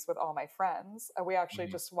movies with all my friends. We actually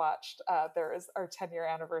just watched, there is our 10-year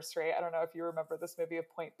anniversary. I don't know if you remember this movie of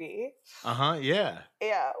Point B. Yeah.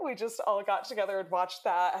 Yeah, we just all got together and watched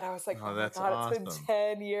that. And I was like, Oh, oh my that's God, it's been awesome.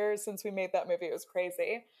 10 years since we made that movie. It was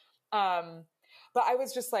crazy. But I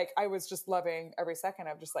was just loving every second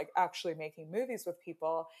of just like actually making movies with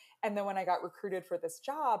people. And then when I got recruited for this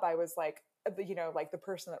job, I was like, like the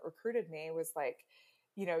person that recruited me was like,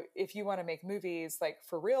 if you want to make movies like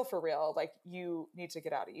for real, like you need to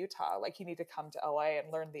get out of Utah. Like you need to come to LA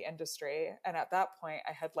and learn the industry. And at that point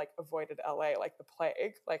I had like avoided LA like the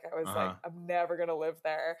plague. Like I was like, I'm never going to live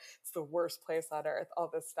there. It's the worst place on earth,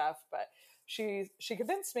 all this stuff. But she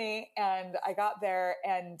convinced me, and I got there,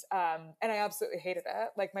 and I absolutely hated it.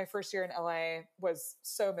 Like my first year in LA was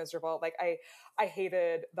so miserable. Like I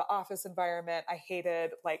hated the office environment. I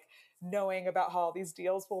hated like knowing about how all these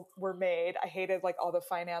deals were made. I hated like all the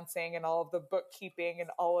financing and all of the bookkeeping and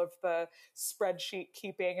all of the spreadsheet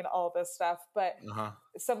keeping and all this stuff. But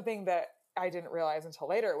something that I didn't realize until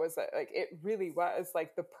later was that like it really was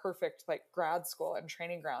like the perfect like grad school and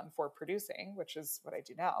training ground for producing, which is what I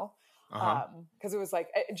do now. Because it was like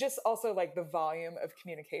just also like the volume of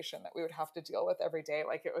communication that we would have to deal with every day.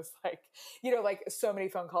 Like it was like, like so many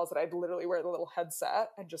phone calls that I'd literally wear the little headset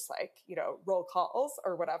and just like, roll calls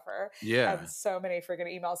or whatever. Yeah. And so many friggin'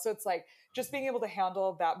 emails. So it's like just being able to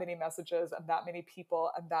handle that many messages and that many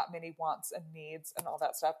people and that many wants and needs and all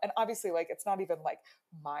that stuff. And obviously like it's not even like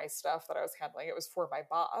my stuff that I was handling. It was for my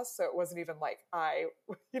boss. So it wasn't even like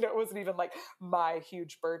it wasn't even like my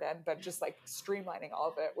huge burden, but just like streamlining all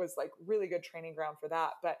of it was like really good training ground for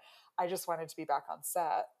that. But I just wanted to be back on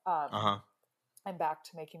set and back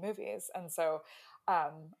to making movies. And so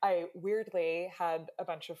I weirdly had a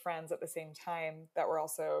bunch of friends at the same time that were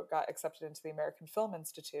also got accepted into the American Film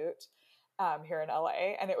Institute here in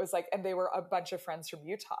LA. And it was like, and they were a bunch of friends from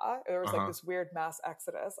Utah. There was like this weird mass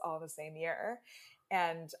exodus all in the same year.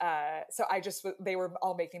 And so they were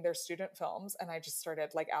all making their student films, and I just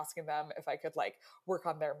started like asking them if I could like work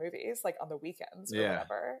on their movies like on the weekends or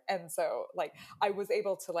whatever. And so like I was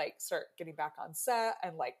able to like start getting back on set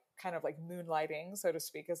and like kind of like moonlighting, so to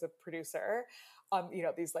speak, as a producer on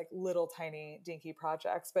these like little tiny dinky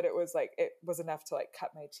projects. But it was enough to like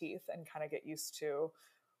cut my teeth and kind of get used to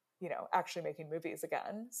actually making movies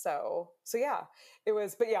again. So yeah, it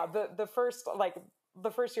was. But yeah, the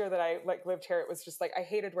first year that I like lived here, it was just like I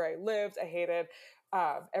hated where I lived. I hated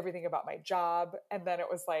everything about my job. And then it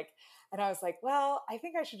was like, and I was like, well, I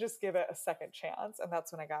think I should just give it a second chance. And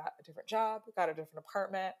that's when I got a different job, got a different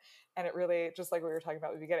apartment. And it really, just like we were talking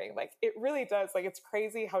about at the beginning, like it really does, like it's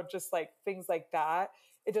crazy how just like things like that,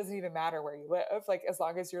 it doesn't even matter where you live. Like as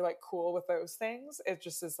long as you're like cool with those things, it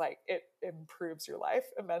just is like, it improves your life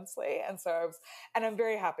immensely. And so I'm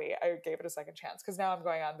very happy I gave it a second chance, because now I'm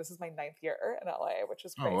going on, this is my 9th year in LA, which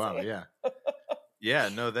is crazy. Oh, wow. Yeah. Yeah,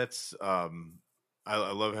 no, that's, I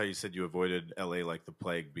love how you said you avoided LA like the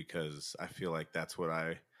plague, because I feel like that's what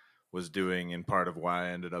I was doing, and part of why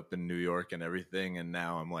I ended up in New York and everything. And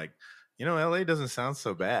now I'm like, LA doesn't sound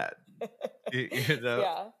so bad.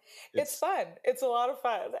 Yeah, it's fun. It's a lot of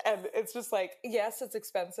fun. And it's just like, yes, it's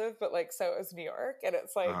expensive, but like, so is New York. And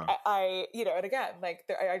it's like, I and again, like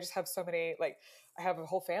I just have so many, like I have a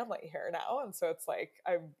whole family here now. And so it's like,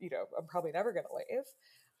 I'm probably never going to leave.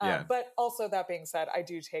 But also that being said, I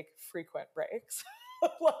do take frequent breaks.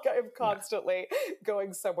 Like I'm constantly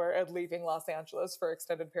going somewhere and leaving Los Angeles for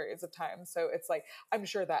extended periods of time. So it's like, I'm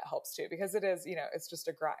sure that helps too, because it is, it's just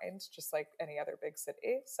a grind, just like any other big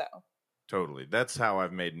city. So totally. That's how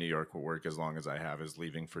I've made New York work as long as I have, is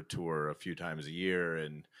leaving for tour a few times a year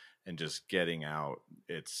and just getting out.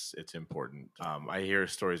 It's important. I hear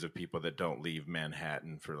stories of people that don't leave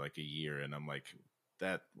Manhattan for like a year, and I'm like,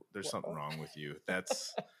 there's something wrong with you.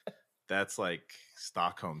 That's like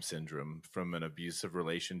Stockholm syndrome from an abusive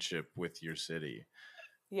relationship with your city.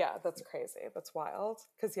 Yeah, that's crazy. That's wild.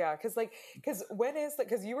 Because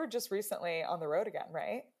you were just recently on the road again,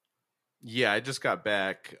 right? Yeah, I just got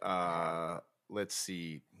back, let's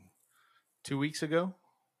see, 2 weeks ago.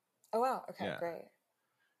 Oh, wow. Okay, yeah. Great.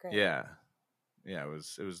 Yeah. Yeah, it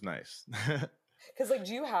was nice. Because like,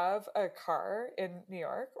 do you have a car in New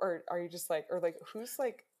York, or are you just like, or like,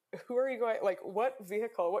 who are you going, like what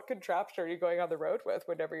vehicle, what contraption are you going on the road with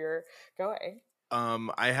whenever you're going?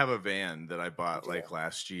 I have a van that I bought like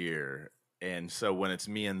last year. And so when it's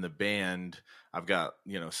me and the band, I've got,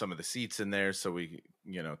 some of the seats in there, so we,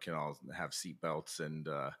 can all have seat belts and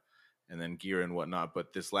then gear and whatnot.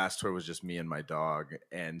 But this last tour was just me and my dog.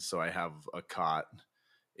 And so I have a cot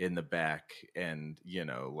in the back and,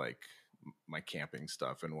 like my camping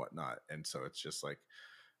stuff and whatnot. And so it's just like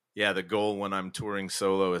Yeah, the goal when I'm touring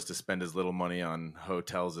solo is to spend as little money on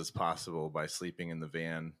hotels as possible by sleeping in the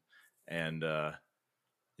van. And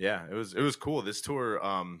yeah, it was cool. This tour,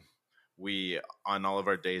 we on all of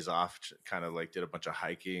our days off kind of like did a bunch of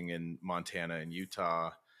hiking in Montana and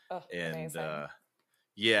Utah. Oh, And amazing.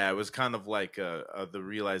 yeah, it was kind of like the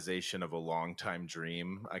realization of a long time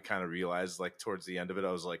dream. I kind of realized like towards the end of it,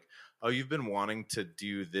 I was like, oh, you've been wanting to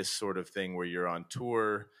do this sort of thing where you're on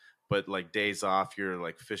tour, but like days off, you're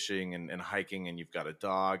like fishing and hiking and you've got a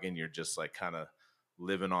dog and you're just like kind of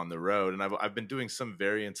living on the road. And I've been doing some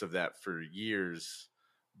variants of that for years,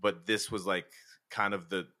 but this was like kind of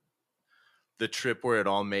the trip where it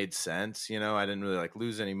all made sense. I didn't really like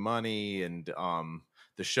lose any money, and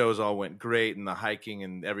the shows all went great, and the hiking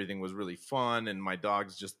and everything was really fun, and my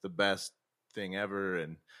dog's just the best thing ever.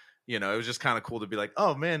 And it was just kind of cool to be like,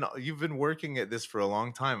 oh man, you've been working at this for a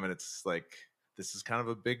long time, and it's like this is kind of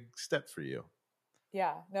a big step for you.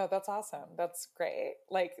 Yeah, no, that's awesome. That's great.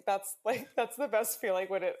 That's the best feeling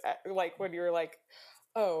when it like when you're like,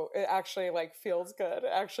 oh, it actually like feels good.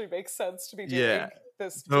 It actually makes sense to be Yeah, doing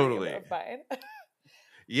this dream totally. of mine.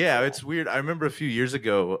 Yeah, Yeah. it's weird. I remember a few years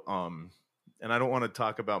ago, and I don't want to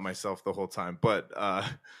talk about myself the whole time, but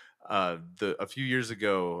a few years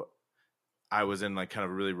ago, I was in like kind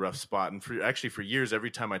of a really rough spot. And for years,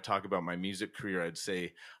 every time I talk about my music career, I'd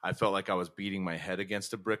say I felt like I was beating my head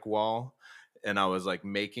against a brick wall, and I was like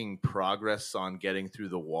making progress on getting through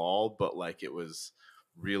the wall, but like it was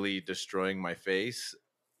really destroying my face,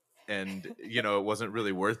 and it wasn't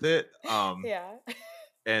really worth it. Yeah.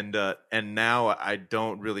 And now I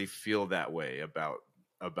don't really feel that way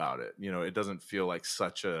about it. It doesn't feel like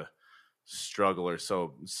such a struggle or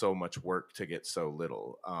so much work to get so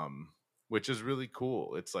little, which is really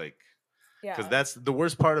cool. It's like, because Yeah. that's the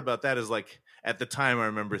worst part about that is like at the time I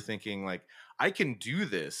remember thinking like I can do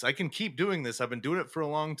this, I can keep doing this, I've been doing it for a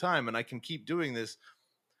long time and I can keep doing this.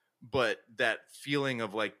 But that feeling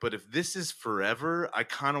of like, but if this is forever, I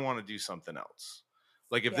kind of want to do something else.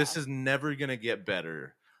 Like if Yeah. this is never gonna get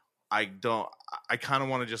better, I don't. I kind of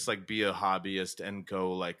want to just like be a hobbyist and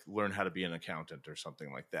go like learn how to be an accountant or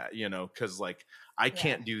something like that, because like I Yeah.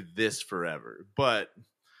 can't do this forever. But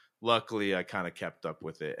luckily, I kind of kept up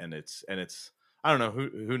with it, and it's I don't know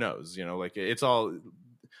who knows, like it's all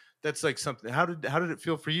that's like something. How did it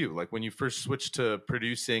feel for you? Like when you first switched to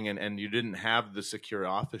producing and you didn't have the secure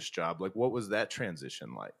office job, like what was that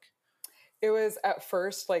transition like? It was at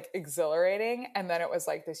first like exhilarating, and then it was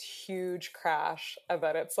like this huge crash, and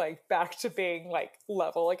then it's like back to being like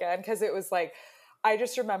level again. Because it was like, I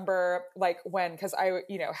just remember like when, because I,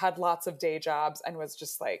 had lots of day jobs and was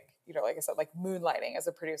just like, like I said, like moonlighting as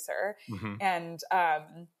a producer. Hmm. And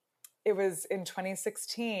it was in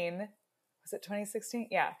 2016. Was it 2016?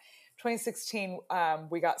 Yeah. 2016,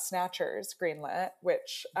 we got Snatchers greenlit,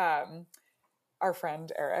 which our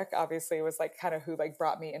friend Eric obviously was like kind of who like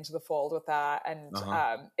brought me into the fold with that. And Uh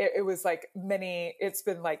huh. it was like it's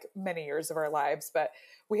been like many years of our lives, but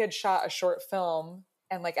we had shot a short film.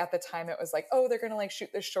 And like at the time it was like, oh, they're going to like shoot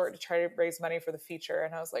this short to try to raise money for the feature.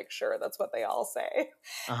 And I was like, sure, that's what they all say.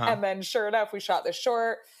 Uh huh. And then sure enough, we shot this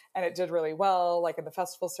short and it did really well, like in the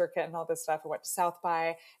festival circuit and all this stuff. It went to South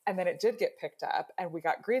by, and then it did get picked up and we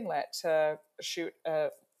got greenlit to shoot a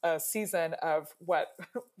season of what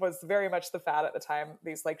was very much the fad at the time,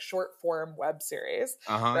 these like short form web series,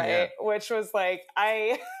 Uh huh. Yeah. right? Which was like,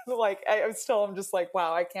 I like, I still am just like,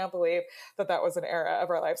 wow, I can't believe that was an era of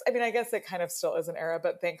our lives. I mean, I guess it kind of still is an era,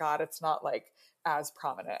 but thank God it's not like as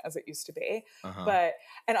prominent as it used to be. Uh huh. But,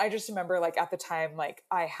 and I just remember like at the time, like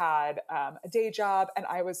I had a day job and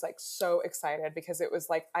I was like so excited because it was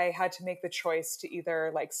like I had to make the choice to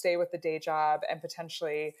either like stay with the day job and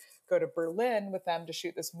potentially go to Berlin with them to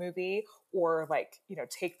shoot this movie, or like,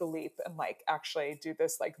 take the leap and like actually do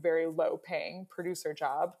this like very low paying producer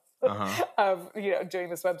job Uh huh. of, doing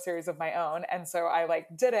this web series of my own. And so I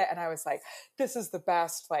like did it and I was like, this is the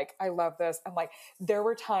best. Like, I love this. And like, there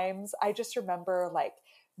were times I just remember like,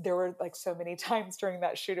 there were like so many times during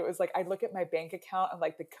that shoot, it was like I'd look at my bank account and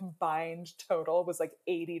like the combined total was like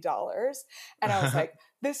 $80. And I was like,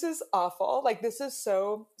 this is awful. Like, this is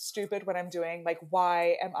so stupid what I'm doing. Like,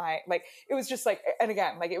 why am I like, it was just like, and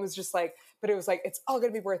again, like, it was just like, but it was like, it's all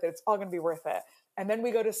going to be worth it. It's all going to be worth it. And then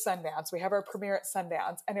we go to Sundance. We have our premiere at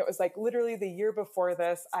Sundance. And it was like literally the year before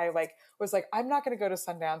this, I like was like, I'm not going to go to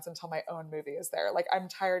Sundance until my own movie is there. Like, I'm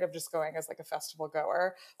tired of just going as like a festival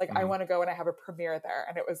goer. Like, I Mhm. want to go and I have a premiere there.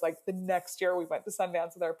 And it was like the next year we went to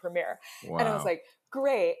Sundance with our premiere. And I was Wow. like,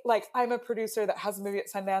 great. Like, I'm a producer that has a movie at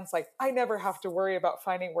Sundance. Like, I never have to worry about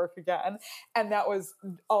finding work again. And that was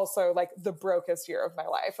also like the brokest year of my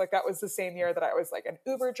life. Like, that was the same year that I was like an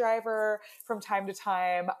Uber driver. from time to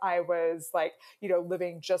time, I was like,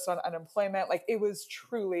 living just on unemployment. Like it was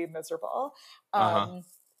truly miserable. Uh-huh.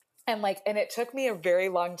 And it took me a very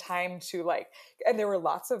long time to like, and there were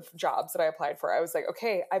lots of jobs that I applied for. I was like,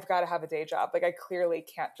 okay, I've got to have a day job. Like I clearly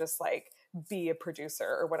can't just like be a producer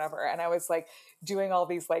or whatever. And I was like doing all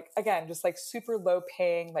these, like, again, just like super low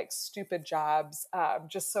paying, like stupid jobs,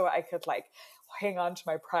 just so I could like hang on to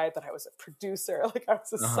my pride that I was a producer, like I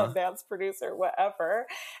was a Uh-huh. Sundance producer, whatever.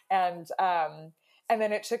 And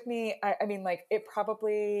then it took me, I mean, like, it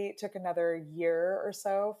probably took another year or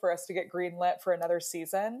so for us to get greenlit for another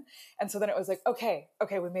season. And so then it was like, okay,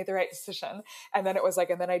 we made the right decision. And then it was like,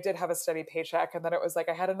 and then I did have a steady paycheck. And then it was like,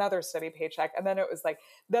 I had another steady paycheck. And then it was like,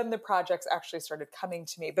 then the projects actually started coming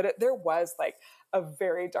to me. But there was like a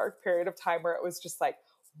very dark period of time where it was just like,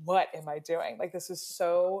 what am I doing? Like, this is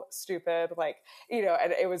so stupid. Like,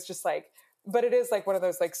 and it was just like, but it is like one of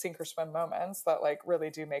those like sink or swim moments that like really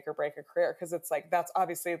do make or break a career. Cause it's like, that's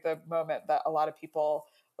obviously the moment that a lot of people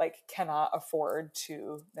like cannot afford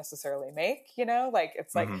to necessarily make, like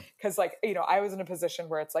it's like, Mm-hmm. cause like, I was in a position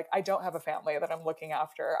where it's like, I don't have a family that I'm looking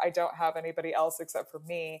after. I don't have anybody else except for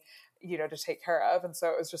me, to take care of. And so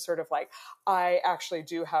it was just sort of like, I actually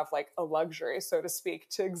do have like a luxury, so to speak,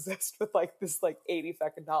 to exist with like this like $80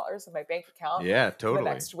 fucking in my bank account Yeah, for totally. the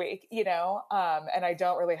next week, and I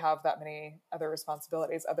don't really have that many other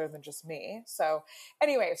responsibilities other than just me. So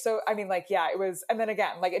anyway, so I mean, like, yeah, it was, and then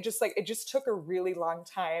again, like it just took a really long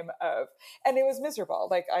time and it was miserable.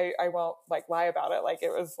 Like I won't like lie about it. Like it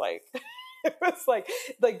was like it was like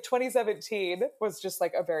 2017 was just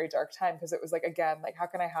like a very dark time because it was like, again, like how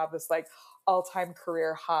can I have this like all-time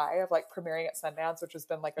career high of like premiering at Sundance, which has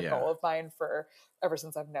been like a goal of mine for ever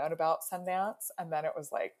since I've known about Sundance. And then it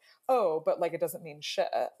was like, oh, but like it doesn't mean shit.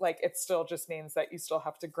 Like it still just means that you still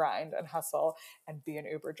have to grind and hustle and be an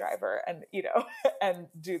Uber driver and and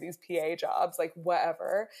do these PA jobs, like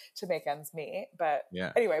whatever, to make ends meet. But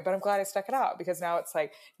anyway, but I'm glad I stuck it out because now it's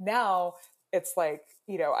like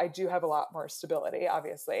I do have a lot more stability,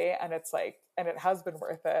 obviously, and it's like, and it has been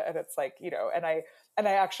worth it, and it's like, and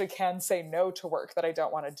I actually can say no to work that I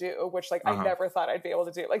don't want to do, which like I never thought I'd be able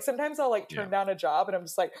to do. Like sometimes I'll like turn down a job, and I'm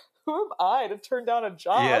just like, who am I to turn down a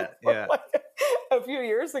job? Yeah. Like, a few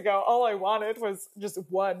years ago, all I wanted was just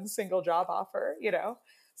one single job offer, So,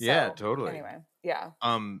 yeah, totally. Anyway, yeah.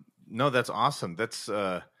 No, that's awesome. That's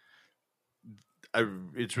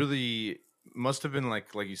it's really must have been like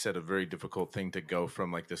you said, a very difficult thing to go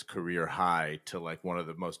from like this career high to like one of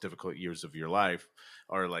the most difficult years of your life,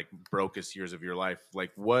 or like brokest years of your life.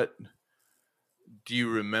 Like, what do you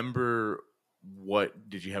remember? What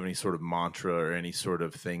did you have any sort of mantra or any sort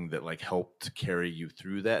of thing that like helped carry you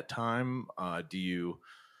through that time? Do you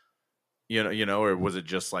or was it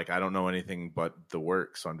just like, I don't know anything but the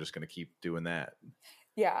work, so I'm just going to keep doing that?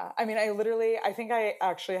 Yeah. I mean, I think I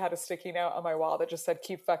actually had a sticky note on my wall that just said,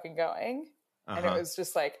 keep fucking going. And it was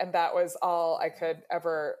just like, and that was all I could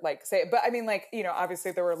ever like say. But I mean, like,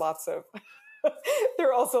 obviously there were lots of, there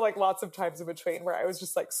were also like lots of times in between where I was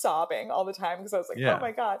just like sobbing all the time because I was like, oh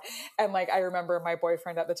my God. And like, I remember my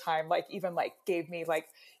boyfriend at the time, like even like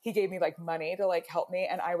he gave me like money to like help me.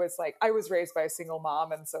 And I was raised by a single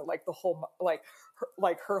mom. And so like the whole,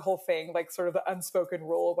 her whole thing, like sort of the unspoken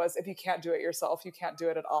rule was, if you can't do it yourself, you can't do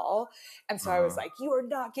it at all. And so I was like, you are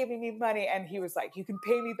not giving me money. And he was like, you can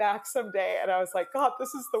pay me back someday. And I was like, God,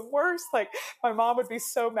 this is the worst. Like my mom would be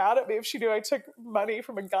so mad at me if she knew I took money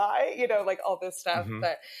from a guy, like all this stuff.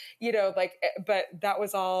 But, but that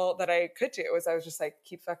was all that I could do, was I was just like,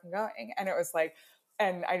 keep fucking going. And it was like,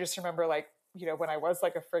 and I just remember like, when I was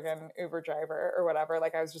like a friggin' Uber driver or whatever,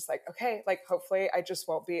 like I was just like, okay, like hopefully I just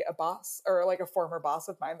won't be a boss or like a former boss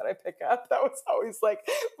of mine that I pick up. That was always like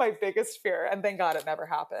my biggest fear. And thank God it never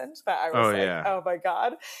happened. But I was oh my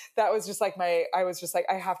God, that was just like I was just like,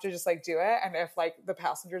 I have to just like do it. And if like the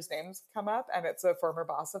passenger's names come up and it's a former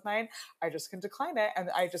boss of mine, I just can decline it. And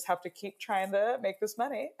I just have to keep trying to make this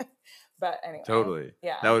money. But anyway, totally.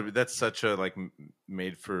 Yeah. That's such a like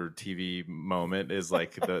made for TV moment, is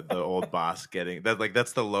like the old boss getting that, like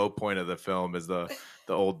that's the low point of the film, is the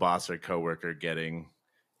old boss or coworker getting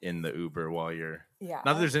in the Uber while you're not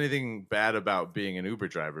that there's anything bad about being an Uber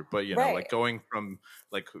driver, but like going from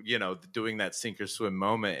like doing that sink or swim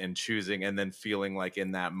moment and choosing, and then feeling like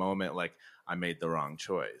in that moment like I made the wrong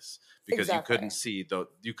choice because you couldn't see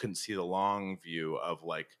the long view of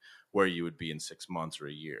like where you would be in 6 months or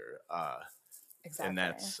a year. And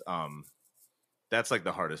that's like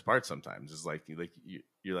the hardest part sometimes, is like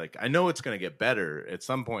you're like, I know it's going to get better at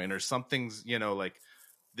some point, or something's, like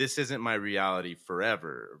this isn't my reality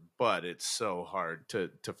forever, but it's so hard to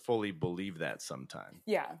fully believe that sometimes.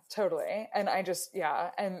 Yeah, totally. And I just,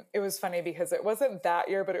 yeah. And it was funny because it wasn't that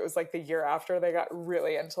year, but it was like the year after they got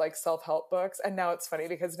really into like self-help books. And now it's funny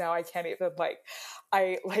because now I can't even like,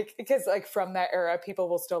 I like, because like from that era, people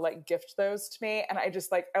will still like gift those to me. And I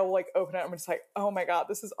just like, I will like open it. And I'm just like, oh my God,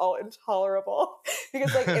 this is all intolerable.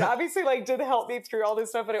 Because like, it obviously like did help me through all this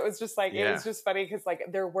stuff, but it was just like, it was just funny because like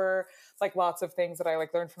there were like lots of things that I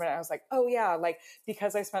like learned from it. And I was like, oh yeah, like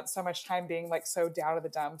because I spent so much time being like so down in the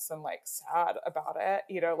dumps and like sad about it,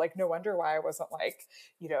 you know, like no wonder why I wasn't like,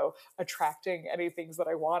 you know, attracting any things that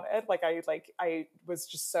I wanted. Like I was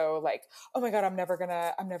just so like, oh my God, I'm never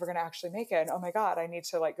gonna actually make it. And oh my God, I need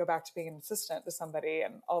to like go back to being an assistant to somebody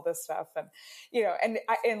and all this stuff. And, you know,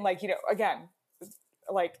 and like, you know, again,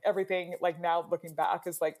 like everything like now looking back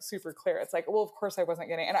is like super clear. It's like, well, of course I wasn't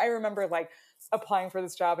getting, and I remember like applying for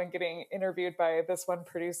this job and getting interviewed by this one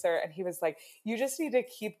producer, and he was like, you just need to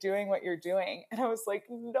keep doing what you're doing. And I was like,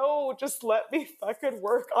 no, just let me fucking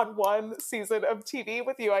work on one season of TV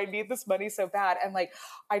with you. I need this money so bad. And like,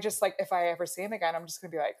 I just like, if I ever see him again, I'm just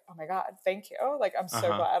gonna be like, oh my God, thank you. Like, I'm so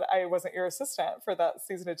glad I wasn't your assistant for that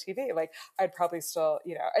season of TV. Like, I'd probably still,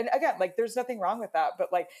 you know, and again, like there's nothing wrong with that,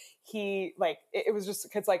 but like he, like, it was just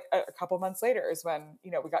because like a couple months later is when, you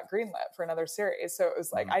know, we got greenlit for another series. So it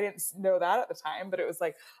was like, I didn't know that at the time, but it was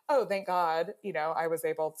like, oh, thank God, you know, I was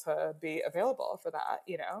able to be available for that,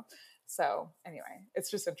 you know? So anyway, it's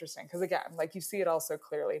just interesting. Cause again, like you see it all so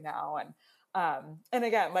clearly now. And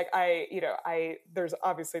again, like there's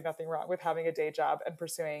obviously nothing wrong with having a day job and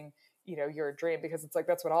pursuing, you know, your dream, because it's like,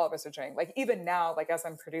 that's what all of us are doing. Like even now, like as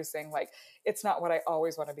I'm producing, like it's not what I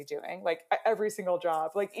always want to be doing. Like every single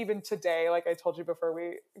job, like even today, like I told you before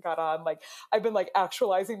we got on, like I've been like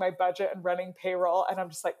actualizing my budget and running payroll. And I'm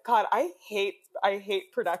just like, God, I hate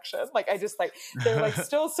production. Like I just like, there are like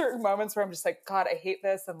still certain moments where I'm just like, God, I hate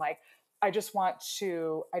this. And like, I just want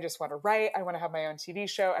to write. I want to have my own TV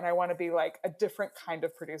show, and I want to be like a different kind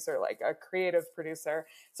of producer, like a creative producer.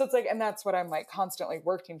 So it's like, and that's what I'm like constantly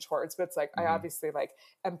working towards. But it's like, I obviously like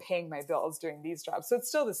am paying my bills doing these jobs. So it's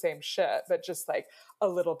still the same shit, but just like a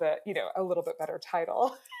little bit, you know, a little bit better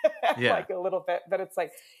title, like a little bit. But it's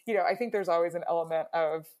like, you know, I think there's always an element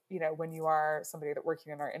of, you know, when you are somebody that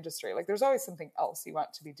working in our industry, like there's always something else you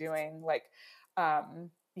want to be doing. Like,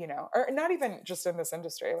 you know, or not even just in this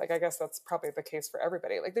industry. Like, I guess that's probably the case for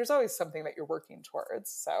everybody. Like, there's always something that you're working towards.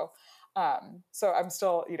 So, so I'm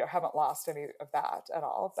still, you know, haven't lost any of that at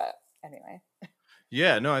all. But anyway.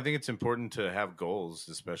 Yeah, no, I think it's important to have goals,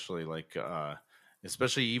 especially like,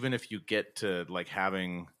 especially even if you get to like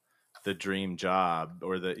having the dream job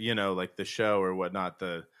or the, you know, like the show or whatnot,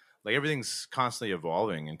 like everything's constantly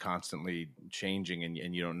evolving and constantly changing, and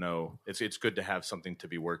you don't know. It's good to have something to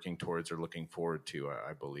be working towards or looking forward to,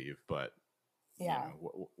 I believe. But yeah, you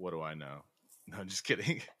know, what do I know? No, I'm just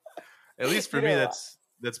kidding. At least for me,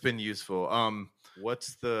 that's been useful.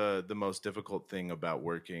 What's the most difficult thing about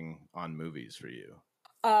working on movies for you?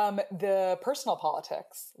 The personal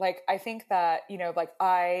politics. Like, I think that, you know, like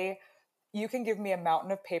you can give me a mountain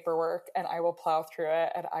of paperwork and I will plow through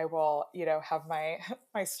it, and I will, you know, have my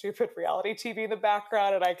stupid reality TV in the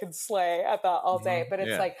background, and I can slay at that all day. But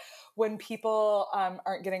it's like when people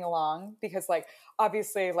aren't getting along, because like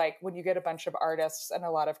obviously like when you get a bunch of artists and a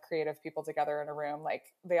lot of creative people together in a room, like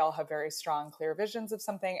they all have very strong, clear visions of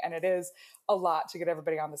something, and it is a lot to get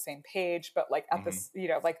everybody on the same page. But like at this, you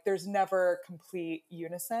know, like there's never complete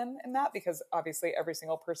unison in that, because obviously every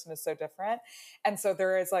single person is so different. And so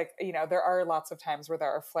there is like, you know, there are lots of times where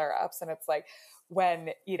there are flare-ups, and it's like when,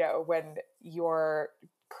 you know, when your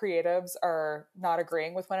creatives are not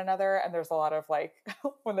agreeing with one another, and there's a lot of like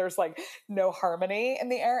when there's like no harmony in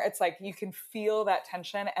the air, it's like you can feel that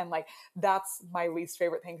tension. And like that's my least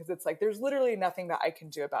favorite thing, because it's like there's literally nothing that I can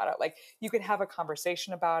do about it. Like you can have a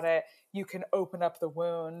conversation about it, you can open up the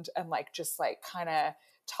wound and like just like kind of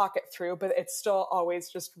talk it through, but it's still always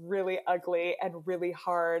just really ugly and really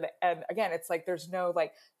hard. And again, it's like there's no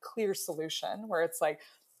like clear solution, where it's like,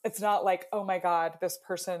 it's not like, oh my God, this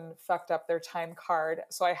person fucked up their time card,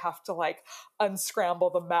 so I have to like unscramble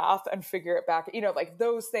the math and figure it back. You know, like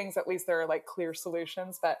those things, at least there are like clear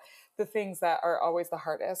solutions. But the things that are always the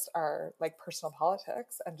hardest are like personal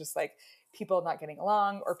politics and just like people not getting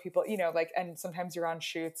along, or people, you know, like, and sometimes you're on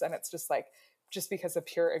shoots and it's just like, just because of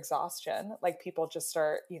pure exhaustion, like people just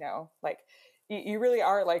start, you know, like you really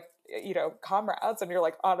are like, you know, comrades, and you're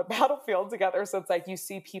like on a battlefield together. So it's like you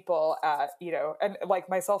see people at, you know, and like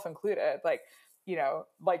myself included, like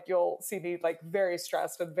like you'll see me like very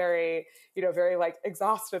stressed and very, very like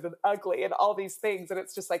exhausted and ugly and all these things. And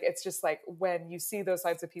it's just like when you see those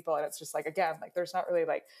sides of people, and it's just like, again, like there's not really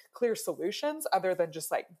like clear solutions other than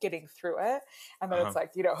just like getting through it. And then it's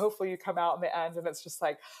like, hopefully you come out in the end and it's just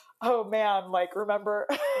like, oh man, like remember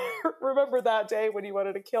remember that day when you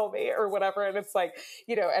wanted to kill me or whatever. And it's like,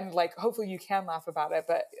 and like hopefully you can laugh about it,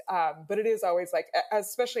 but it is always like,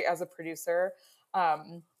 especially as a producer,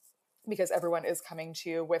 because everyone is coming to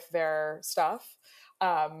you with their stuff,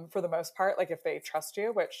 for the most part, like if they trust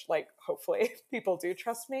you, which like hopefully people do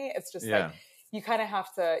trust me. It's just like you kind of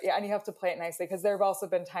have to, and you have to play it nicely, because there have also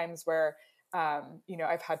been times where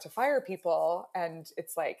I've had to fire people, and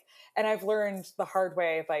it's like, and I've learned the hard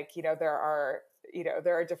way, like, there are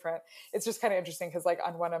different, it's just kind of interesting because like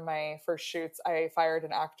on one of my first shoots, I fired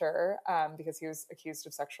an actor because he was accused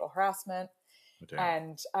of sexual harassment.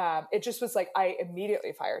 And it just was like, I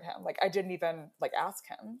immediately fired him. Like I didn't even like ask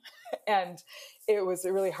him. And it was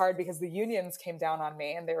really hard because the unions came down on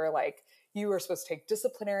me and they were like, you were supposed to take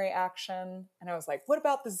disciplinary action. And I was like, what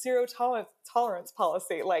about the zero tolerance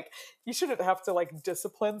policy? Like you shouldn't have to like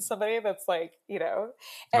discipline somebody that's like, And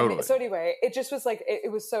totally. So anyway, it just was like, it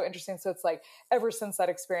was so interesting. So it's like, ever since that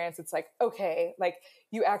experience, it's like, okay, like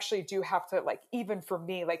you actually do have to, like, even for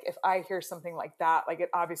me, like if I hear something like that, like it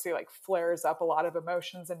obviously like flares up a lot of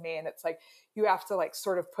emotions in me. And it's like, you have to like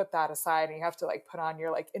sort of put that aside and you have to like put on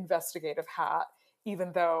your like investigative hat,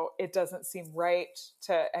 even though it doesn't seem right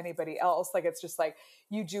to anybody else. Like, it's just like,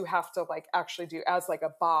 you do have to like actually do, as like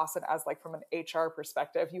a boss and as like from an HR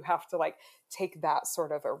perspective, you have to like take that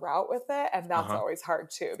sort of a route with it. And that's always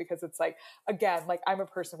hard too, because it's like, again, like I'm a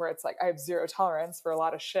person where it's like, I have zero tolerance for a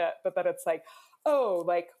lot of shit, but then it's like, oh,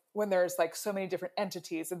 like when there's like so many different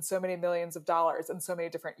entities and so many millions of dollars and so many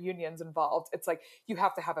different unions involved, it's like you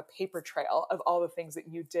have to have a paper trail of all the things that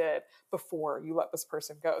you did before you let this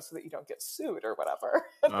person go so that you don't get sued or whatever.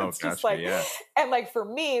 And it's just like, and like for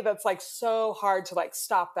me, that's like so hard to like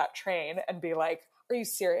stop that train and be like, are you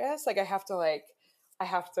serious? Like I have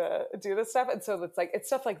to do this stuff. And so it's like, it's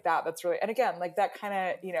stuff like that that's really, and again, like that kind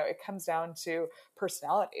of, it comes down to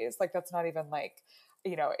personalities. Like that's not even like,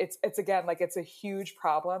 it's again, like it's a huge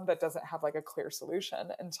problem that doesn't have like a clear solution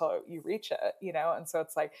until you reach it, and so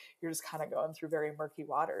it's like, you're just kind of going through very murky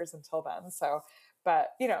waters until then. So, but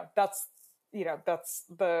that's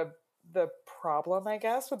the problem, I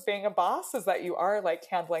guess, with being a boss, is that you are like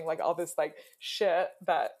handling like all this like shit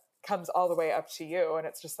that comes all the way up to you, and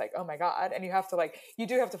it's just like, oh my God. And you have to like, you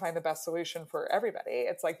do have to find the best solution for everybody.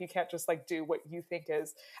 It's like, you can't just like do what you think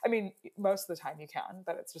is, I mean, most of the time you can,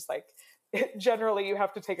 but it's just like, generally you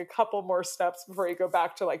have to take a couple more steps before you go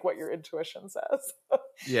back to like what your intuition says.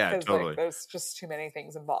 Yeah, totally. Like, there's just too many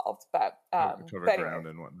things involved, but cover ground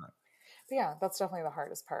and whatnot. But yeah, that's definitely the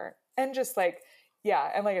hardest part. And just like,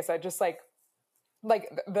 and like I said, just like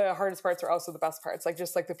the hardest parts are also the best parts, like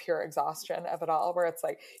just like the pure exhaustion of it all, where it's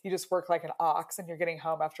like you just work like an ox and you're getting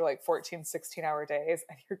home after like 14-16 hour days,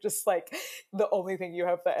 and you're just like, the only thing you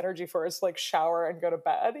have the energy for is to like shower and go to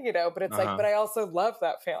bed, but it's like, but I also love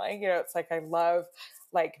that feeling, it's like, I love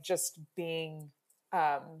like just being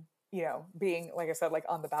being, like I said, like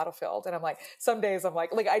on the battlefield. And I'm like, some days I'm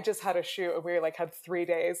like I just had a shoot and we like had 3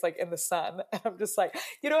 days like in the sun, and I'm just like,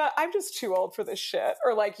 you know what, I'm just too old for this shit.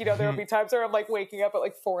 Or like, there'll be times where I'm like waking up at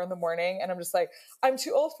like 4 a.m. and I'm just like, I'm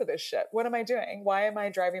too old for this shit. What am I doing? Why am I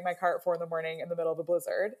driving my car at 4 a.m. in the middle of a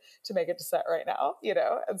blizzard to make it to set right now?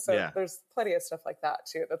 And so there's plenty of stuff like that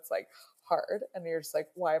too that's like hard, and you're just like,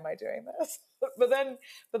 why am I doing this? but then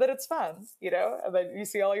it's fun, and then you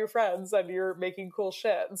see all your friends and you're making cool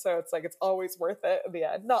shit, and so it's like, it's always worth it in the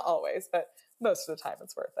end. Not always, but most of the time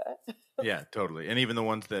it's worth it. Yeah, totally. And even the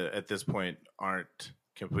ones that at this point aren't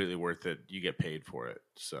completely worth it, you get paid for it.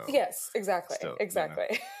 So yes, exactly.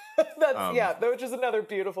 That's which is another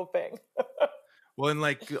beautiful thing. Well, and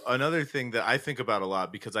like another thing that I think about a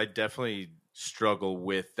lot, because I definitely struggle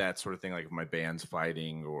with that sort of thing, like if my band's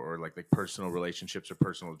fighting, or like personal relationships or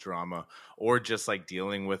personal drama, or just like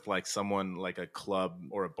dealing with like someone like a club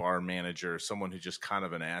or a bar manager, someone who's just kind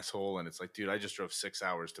of an asshole. And it's like, dude, I just drove 6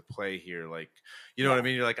 hours to play here. Like, you know what I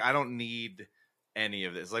mean? You're like, I don't need any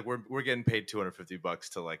of this. Like we're getting paid $250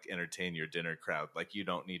 to like entertain your dinner crowd. Like, you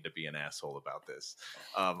don't need to be an asshole about this.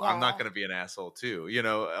 I'm not going to be an asshole too,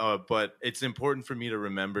 but it's important for me to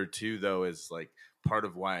remember too, though, is like part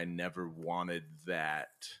of why I never wanted that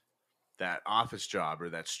office job or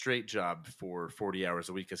that straight job for 40 hours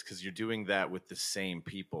a week is because you're doing that with the same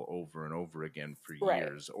people over and over again for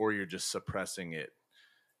years, or you're just suppressing it,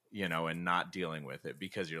 and not dealing with it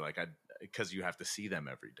because you're like, because you have to see them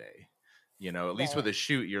every day. At least with a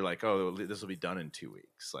shoot, you're like, oh, this will be done in 2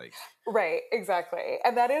 weeks. Like, right, exactly.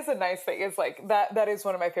 And that is a nice thing. Is like that is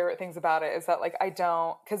one of my favorite things about it, is that like I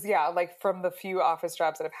don't, because yeah, like from the few office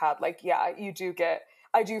jobs that I've had, like yeah,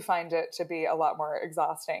 I do find it to be a lot more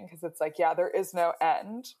exhausting, because it's like, yeah, there is no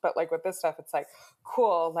end. But like with this stuff, it's like,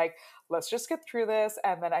 cool, like let's just get through this,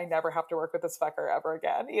 and then I never have to work with this fucker ever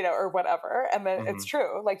again, or whatever. And then it's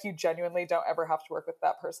true, like you genuinely don't ever have to work with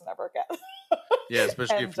that person ever again. yeah,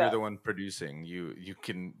 especially And if you're the one producing, you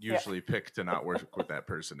can usually pick to not work with that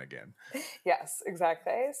person again. yes,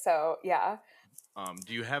 exactly. So yeah.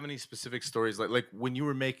 Do you have any specific stories like when you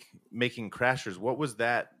were making Crashers? What was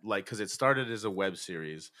that like? Because it started as a web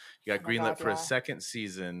series. You got greenlit for a second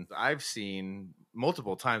season. I've seen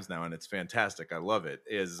multiple times now, and it's fantastic. I love it.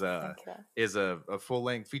 Is a full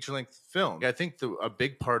length, feature length film. I think a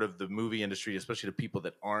big part of the movie industry, especially to people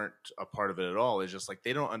that aren't a part of it at all, is just like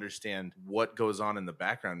they don't understand what goes on in the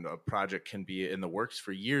background. A project can be in the works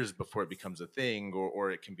for years before it becomes a thing,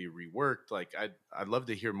 or it can be reworked. Like I'd love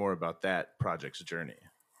to hear more about that project's journey.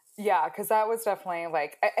 Yeah, because that was definitely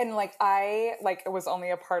like, and like I like it was only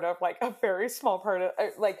a part of like a very small part of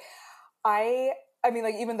like I mean,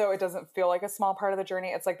 like, even though it doesn't feel like a small part of the journey,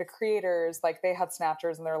 it's like the creators, like they had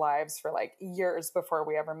Snatchers in their lives for like years before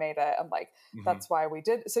we ever made it. And like, that's why we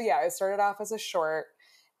did. So yeah, it started off as a short,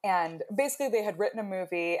 and basically they had written a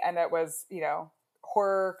movie, and it was,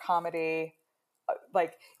 horror comedy.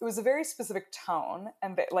 Like it was a very specific tone,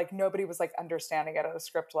 and like nobody was like understanding it at a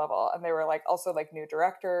script level. And they were like also like new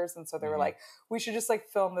directors. And so they were like, we should just like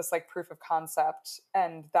film this like proof of concept.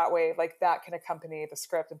 And that way, like that can accompany the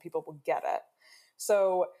script and people will get it.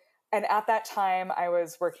 So, and at that time I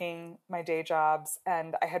was working my day jobs,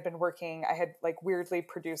 and I had like weirdly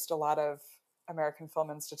produced a lot of American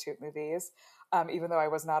Film Institute movies. Even though I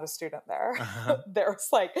was not a student there, there was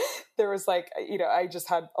like, I just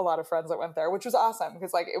had a lot of friends that went there, which was awesome,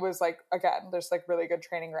 because like, it was like, again, there's like really good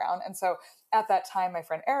training ground. And so at that time, our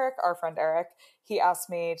friend Eric, he asked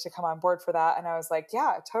me to come on board for that. And I was like,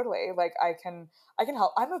 yeah, totally. Like I can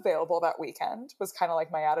help. I'm available that weekend, was kind of like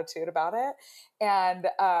my attitude about it. And,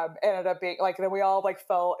 ended up being like, then we all like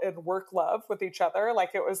fell in work love with each other.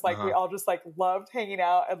 Like it was like, we all just like loved hanging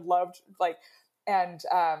out and loved like, and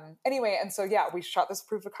anyway, and so yeah, we shot this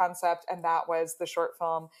proof of concept, and that was the short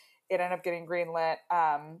film. It ended up getting greenlit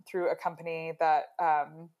through a company that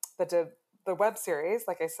did the web series,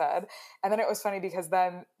 like I said. And then it was funny because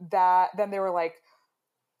then they were like,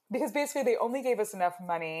 because basically they only gave us enough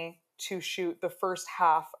money to shoot the first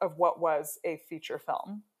half of what was a feature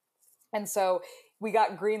film. And so we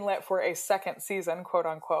got greenlit for a second season, quote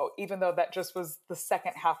unquote, even though that just was the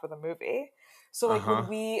second half of the movie. So like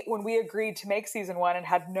when we agreed to make season 1 and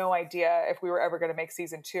had no idea if we were ever going to make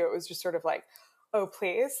season 2, it was just sort of like, oh,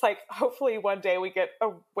 please, like hopefully one day we get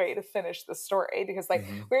a way to finish the story, because like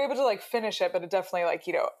we were able to like finish it, but it definitely like,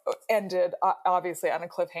 ended obviously on a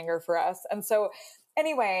cliffhanger for us. And so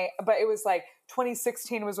anyway, but it was like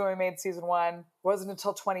 2016 was when we made season 1. It wasn't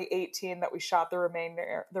until 2018 that we shot the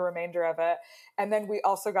remainder of it. And then we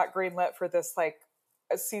also got greenlit for this like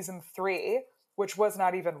a season 3, which was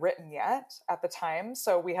not even written yet at the time.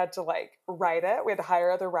 So we had to like write it. We had to hire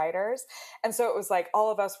other writers. And so it was like, all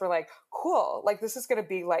of us were like, cool, like this is going to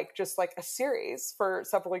be like, just like a series for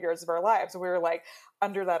several years of our lives. And we were like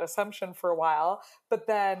under that assumption for a while, but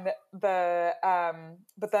then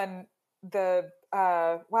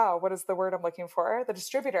wow, what is the word I'm looking for? The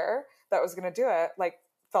distributor that was going to do it, like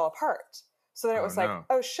fell apart. So then it was like,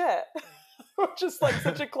 oh shit. Just like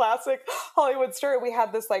such a classic Hollywood story. We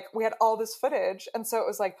had all this footage. And so it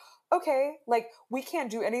was like, okay, like we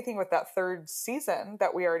can't do anything with that third season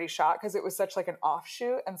that we already shot, because it was such like an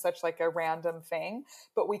offshoot and such like a random thing.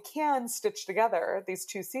 But we can stitch together these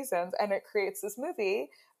 2 seasons, and it creates this movie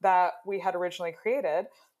that we had originally created.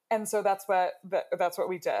 And so that's what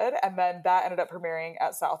we did. And then that ended up premiering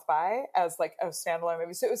at South by as like a standalone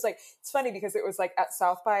movie. So it was like, it's funny because it was like at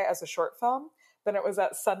South by as a short film. Then it was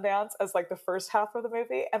at Sundance as like the first half of the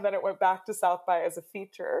movie. And then it went back to South by as a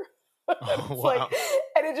feature. Oh, wow. Like,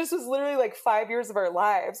 and it just was literally like 5 years of our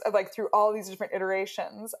lives of like through all these different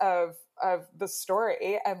iterations of the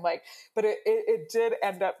story. And like, but it did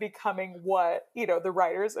end up becoming what, the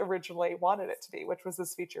writers originally wanted it to be, which was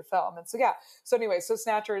this feature film. And so, yeah. So anyway, so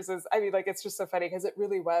Snatchers is, I mean, like, it's just so funny because it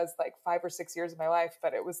really was like 5 or 6 years of my life,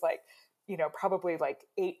 but it was like, probably like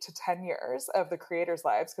 8 to 10 years of the creators'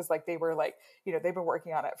 lives. Cause like, they were like, they've been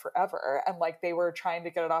working on it forever. And like, they were trying to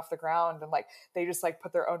get it off the ground, and like, they just like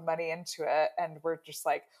put their own money into it. And we're just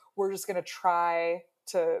going to try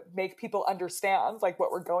to make people understand like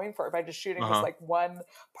what we're going for by just shooting this like one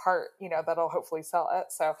part, you know, that'll hopefully sell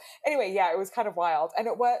it. So anyway, yeah, it was kind of wild. And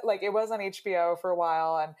it was on HBO for a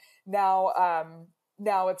while, and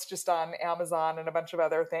now it's just on Amazon and a bunch of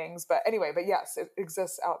other things. But anyway, but yes, it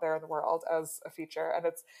exists out there in the world as a feature, and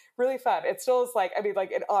it's really fun. It still is like, I mean,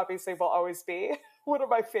 like, it obviously will always be one of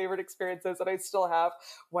my favorite experiences, and I still have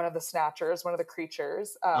one of the snatchers, one of the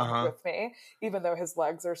creatures with me, even though his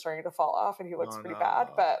legs are starting to fall off and he looks pretty bad,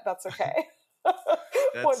 but that's okay.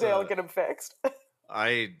 One day I'll get him fixed.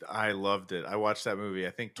 I loved it. I watched that movie,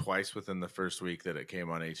 I think, twice within the first week that it came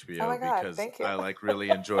on HBO because I like really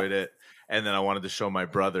enjoyed it. And then I wanted to show my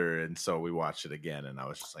brother, and so we watched it again. And I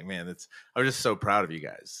was just like, man, I was just so proud of you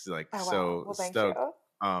guys. Like, so stoked.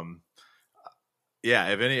 Yeah,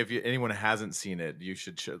 if anyone hasn't seen it, you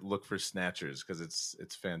should look for Snatchers because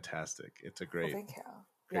it's fantastic. It's a great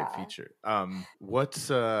feature.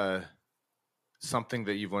 What's something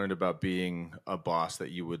that you've learned about being a boss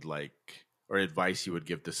that you would like, or advice you would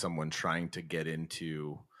give to someone trying to get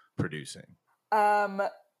into producing?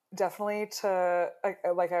 Definitely to,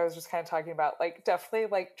 like I was just kind of talking about, like, definitely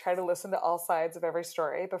like try to listen to all sides of every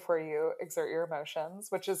story before you exert your emotions,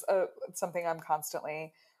 which is something I'm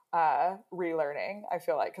constantly relearning, I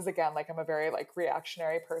feel like, because again, like, I'm a very like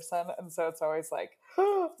reactionary person, and so it's always like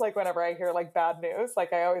like whenever I hear like bad news,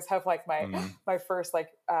 like I always have like my first like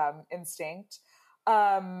instinct.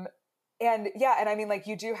 And I mean, like,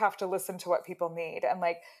 you do have to listen to what people need, and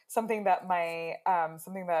like something that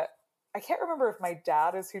I can't remember if my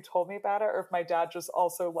dad is who told me about it or if my dad just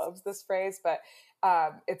also loves this phrase, but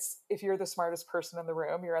it's, if you're the smartest person in the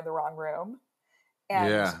room, you're in the wrong room.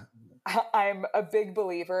 And I'm a big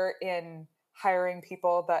believer in hiring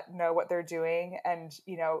people that know what they're doing and,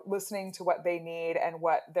 you know, listening to what they need and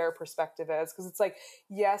what their perspective is. Because it's like,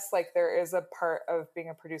 yes, like there is a part of being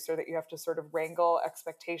a producer that you have to sort of wrangle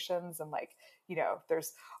expectations, and like, you know,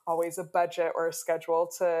 there's always a budget or a schedule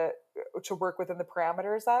to work within the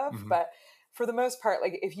parameters of. Mm-hmm. But for the most part,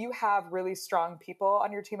 like, if you have really strong people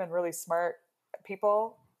on your team and really smart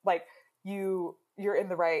people, like, you're in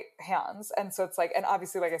the right hands. And so it's like, and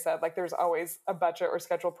obviously, like I said, like there's always a budget or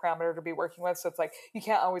schedule parameter to be working with. So it's like, you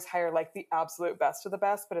can't always hire like the absolute best of the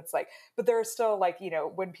best, but it's like, but there are still like, you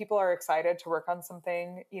know, when people are excited to work on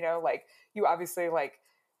something, you know, like you obviously like,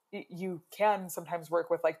 you can sometimes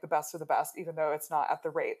work with like the best of the best, even though it's not at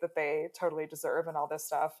the rate that they totally deserve and all this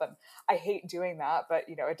stuff. And I hate doing that, but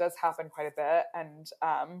you know, it does happen quite a bit.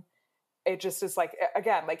 And, it just is like,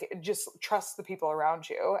 again, like just trust the people around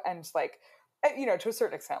you, and like, you know, to a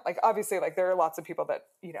certain extent, like obviously like there are lots of people that,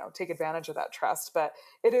 you know, take advantage of that trust, but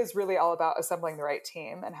it is really all about assembling the right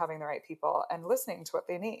team and having the right people and listening to what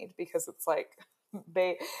they need, because it's like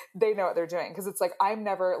they know what they're doing. Because it's like, I'm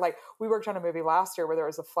never, like, we worked on a movie last year where there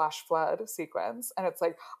was a flash flood sequence, and it's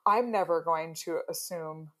like, I'm never going to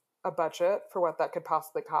assume a budget for what that could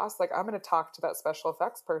possibly cost. Like, I'm going to talk to that special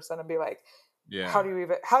effects person and be like, how do you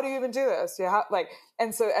even do this? Yeah. Like,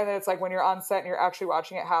 and then it's like, when you're on set and you're actually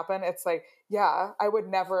watching it happen, it's like, yeah, Elli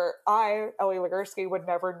Legerski would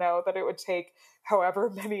never know that it would take however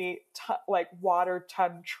many water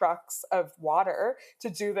ton trucks of water to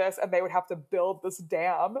do this. And they would have to build this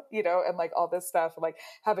dam, you know, and like all this stuff, and like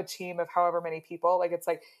have a team of however many people. Like, it's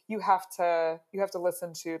like, you have to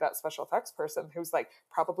listen to that special effects person who's like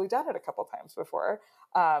probably done it a couple times before.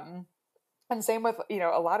 And same with, you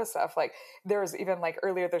know, a lot of stuff. Like, there was even like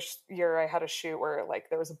earlier this year, I had a shoot where like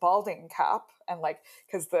there was a balding cap, and like,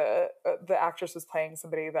 because the actress was playing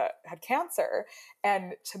somebody that had cancer,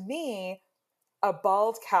 and to me, a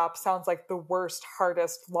bald cap sounds like the worst,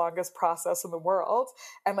 hardest, longest process in the world.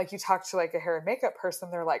 And like, you talk to like a hair and makeup person,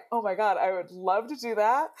 they're like, oh my God, I would love to do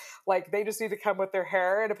that. Like, they just need to come with their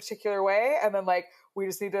hair in a particular way, and then like, we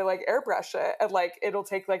just need to like airbrush it, and like, it'll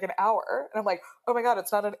take like an hour. And I'm like, oh my God,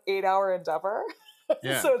 it's not an 8-hour endeavor.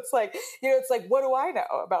 Yeah. So it's like, you know, it's like, what do I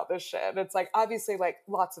know about this shit? And it's like, obviously, like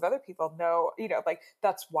lots of other people know, you know, like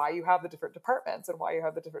that's why you have the different departments and why you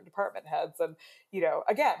have the different department heads. And, you know,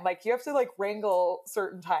 again, like you have to like wrangle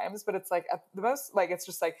certain times, but it's like at the most, like, it's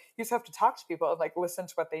just like, you just have to talk to people and like listen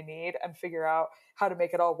to what they need and figure out how to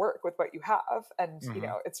make it all work with what you have. And, you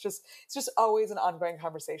know, it's just always an ongoing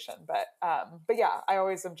conversation. But yeah,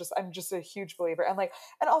 I'm just a huge believer. And like,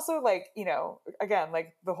 and also like, you know, again,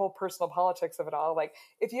 like the whole personal politics of it all, like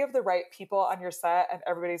if you have the right people on your set and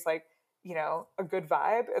everybody's like, you know, a good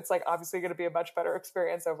vibe, it's like obviously going to be a much better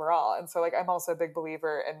experience overall. And so like, I'm also a big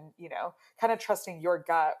believer in, you know, kind of trusting your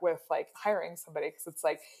gut with like hiring somebody. Because it's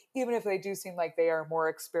like, even if they do seem like they are more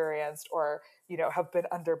experienced or, you know, have been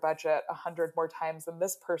under budget 100 more times than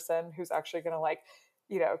this person who's actually going to like,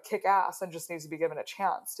 kick ass and just needs to be given a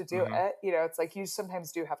chance to do it. It's like you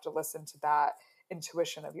sometimes do have to listen to that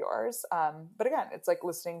intuition of yours. But again, it's like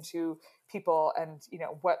listening to people and,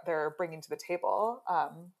 what they're bringing to the table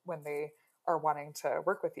when they are wanting to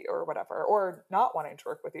work with you or whatever, or not wanting to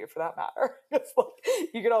work with you for that matter. It's like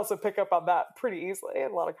you can also pick up on that pretty easily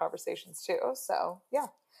in a lot of conversations too. So yeah,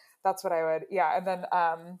 that's what I would, and then,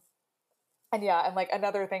 and like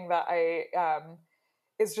another thing that I,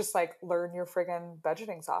 is just like learn your friggin'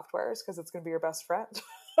 budgeting softwares because it's going to be your best friend.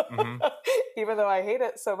 Even though I hate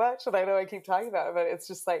it so much and I know I keep talking about it, but it's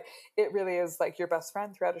just like, it really is like your best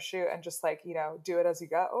friend throughout a shoot, and just like, do it as you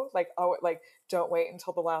go. Like, don't wait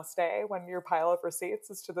until the last day when your pile of receipts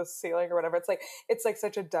is to the ceiling or whatever. It's like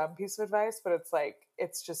such a dumb piece of advice, but it's like,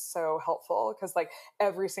 it's just so helpful because like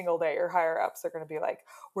every single day your higher ups are going to be like,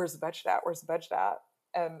 where's the budget at? Where's the budget at?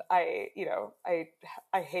 And I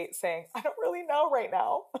hate saying, I don't really know right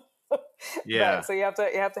now. Yeah. But, so you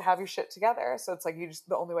have to have your shit together. So it's like,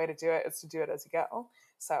 the only way to do it is to do it as you go.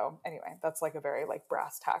 So anyway, that's like a very like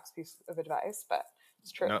brass tacks piece of advice, but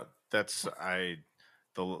it's true. No,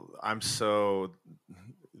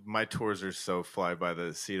 my tours are so fly by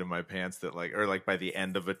the seat of my pants that like by the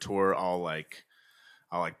end of a tour,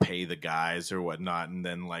 I'll pay the guys or whatnot, and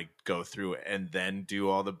then like go through and then do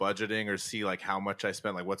all the budgeting or see like how much I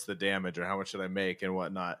spent, like what's the damage or how much did I make and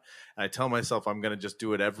whatnot. And I tell myself I'm going to just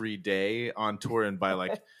do it every day on tour. And by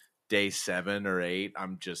like day 7 or 8, I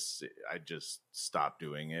just stop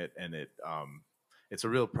doing it. And it's a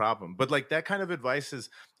real problem. But like that kind of advice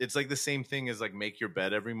it's like the same thing as like make your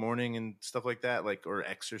bed every morning and stuff like that, like, or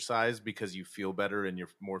exercise because you feel better and you're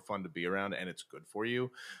more fun to be around and it's good for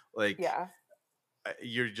you. Like, yeah.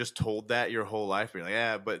 You're just told that your whole life. You're like,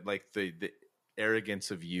 yeah, but like the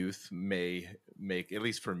arrogance of youth may make, at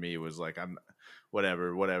least for me, was like, I'm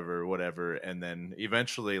whatever. And then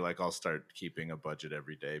eventually like I'll start keeping a budget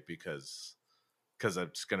every day because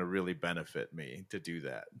it's going to really benefit me to do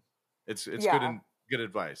that. It's good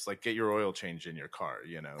advice. Like get your oil change in your car,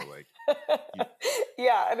 like.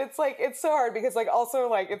 Yeah, and it's like, it's so hard because like also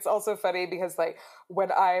like it's also funny because like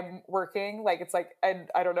when I'm working, like it's like, and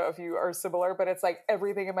I don't know if you are similar, but it's like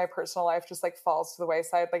everything in my personal life just like falls to the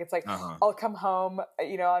wayside. Like it's like I'll come home,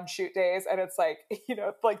 on shoot days, and it's like,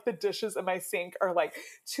 like the dishes in my sink are like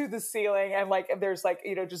to the ceiling, and like there's like,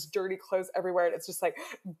 just dirty clothes everywhere, and it's just like,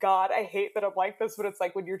 God, I hate that I'm like this, but it's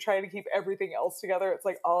like when you're trying to keep everything else together, it's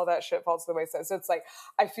like all of that shit falls to the wayside. So it's like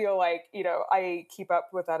I feel like, I keep up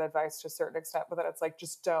with that advice to a certain extent, but then it's like,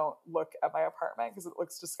 just don't look at my apartment because it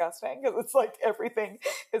looks disgusting, because it's like everything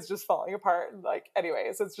is just falling apart. And like,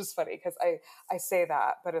 anyways, it's just funny because I say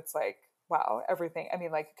that, but it's like, wow, everything. I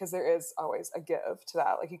mean, like, because there is always a give to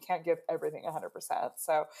that. Like you can't give everything 100%.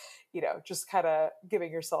 So, just kind of giving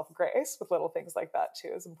yourself grace with little things like that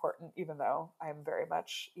too is important, even though I'm very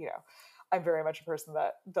much a person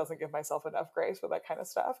that doesn't give myself enough grace with that kind of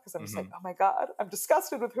stuff because I'm just like, oh my God, I'm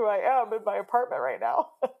disgusted with who I am in my apartment right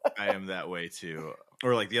now. I am that way too.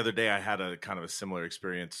 Or like the other day I had a kind of a similar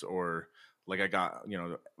experience, or like I got,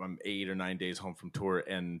 I'm 8 or 9 days home from tour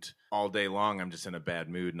and all day long I'm just in a bad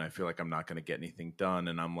mood and I feel like I'm not going to get anything done.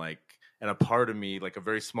 And I'm like, and a part of me, like a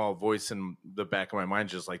very small voice in the back of my mind,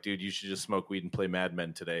 just like, dude, you should just smoke weed and play Mad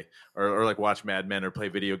Men today, or like watch Mad Men or play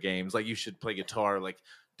video games. Like you should play guitar. Like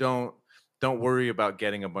don't worry about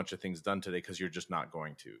getting a bunch of things done today because you're just not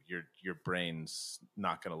going to. Your brain's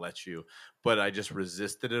not going to let you. But I just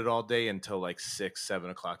resisted it all day until like 6, 7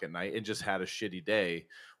 o'clock at night and just had a shitty day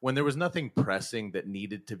when there was nothing pressing that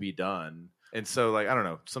needed to be done. And so like, I don't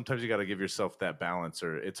know, sometimes you got to give yourself that balance,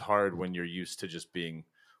 or it's hard when you're used to just being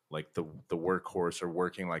like the workhorse or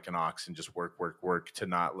working like an ox and just work to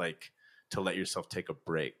not like to let yourself take a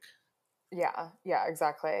break. Yeah,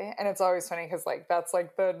 exactly. And it's always funny because like that's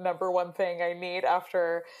like the number one thing I need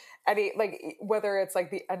after any, like whether it's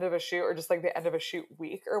like the end of a shoot or just like the end of a shoot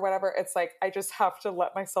week or whatever, it's like I just have to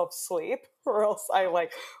let myself sleep or else I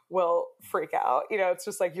like will freak out. It's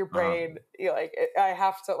just like your brain, I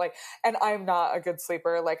have to like, and I'm not a good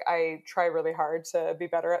sleeper. Like I try really hard to be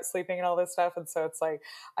better at sleeping and all this stuff. And so it's like,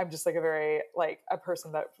 I'm just like a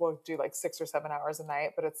person that will do like 6 or 7 hours a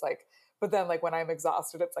night, but it's like, but then like when I'm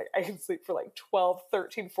exhausted, it's like I can sleep for like 12,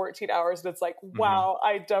 13, 14 hours. And it's like, wow,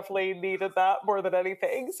 I definitely needed that more than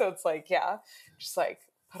anything. So it's like, yeah, just like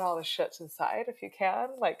put all this shit to the side if you can.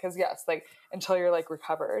 Like, cause yes, like until you're like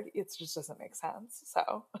recovered, it just doesn't make sense.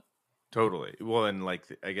 So. Totally. Well, and like,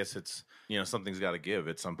 I guess it's, something's got to give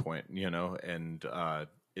at some point, and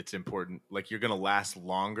it's important. Like you're going to last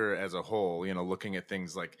longer as a whole, looking at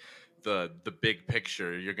things like the big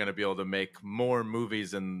picture, you're going to be able to make more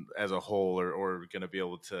movies as a whole, or going to be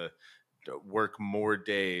able to work more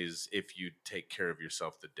days if you take care of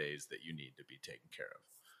yourself the days that you need to be taken care of.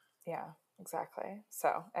 Yeah, exactly.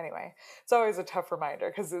 So anyway, it's always a tough reminder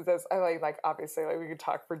because I like obviously like we could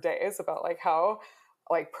talk for days about like how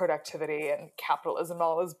like productivity and capitalism and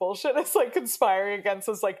all this bullshit is like conspiring against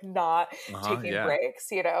us like not taking Yeah.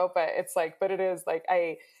 breaks, you know, but it's like, but it is like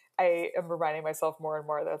I am reminding myself more and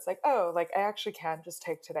more that it's like, oh, like I actually can just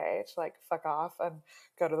take today to like fuck off and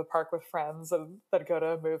go to the park with friends and then go to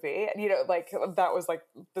a movie. And, you know, like that was like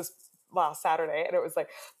this last Saturday. And it was like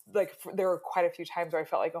there were quite a few times where I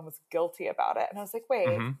felt like almost guilty about it. And I was like, wait,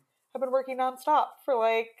 I've been working nonstop for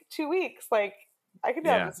like 2 weeks. Like I can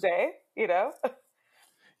have this day, you know?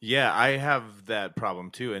 Yeah, I have that problem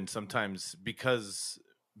too. And sometimes because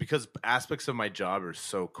aspects of my job are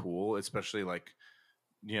so cool, especially like,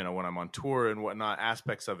 you know, when I'm on tour and whatnot,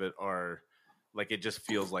 aspects of it are like, it just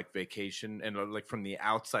feels like vacation. And like from the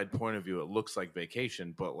outside point of view, it looks like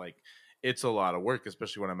vacation, but like it's a lot of work,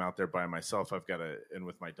 especially when I'm out there by myself. And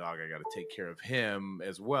with my dog, I got to take care of him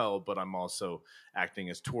as well. But I'm also acting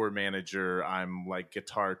as tour manager. I'm like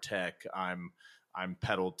guitar tech. I'm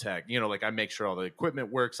pedal tech, you know, like I make sure all the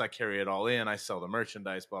equipment works. I carry it all in. I sell the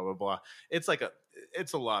merchandise, blah, blah, blah. It's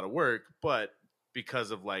a lot of work, but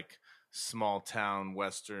because of like small town,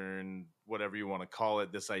 Western, whatever you want to call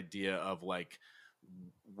it, this idea of like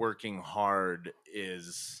working hard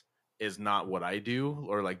is not what I do,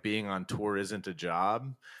 or like being on tour isn't a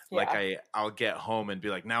job. Yeah. Like I'll get home and be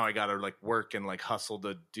like, now I gotta like work and like hustle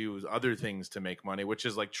to do other things to make money, which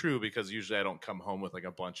is like true because usually I don't come home with like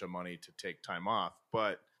a bunch of money to take time off,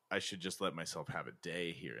 but I should just let myself have a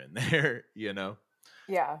day here and there, you know?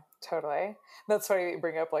 Yeah, totally. That's why you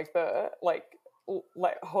bring up like the like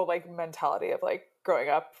whole like mentality of like growing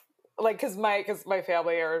up, like because my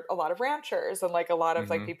family are a lot of ranchers and like a lot of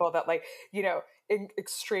like people that like, you know,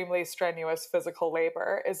 extremely strenuous physical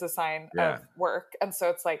labor is a sign of work. And so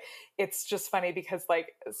it's like it's just funny because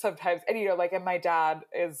like sometimes, and you know, like, and my dad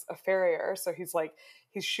is a farrier, so he's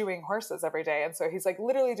shoeing horses every day, and so he's like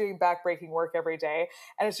literally doing backbreaking work every day.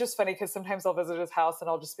 And it's just funny because sometimes I'll visit his house and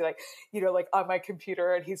I'll just be like, you know, like on my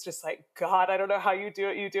computer, and he's just like, God, I don't know how you do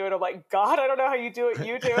it, you do it. I'm like, God, I don't know how you do it,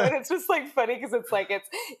 you do it. And it's just like funny because it's like it's,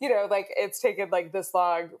 you know, like it's taken like this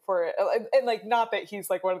long for it, and like not that he's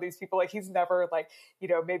like one of these people, like he's never like, you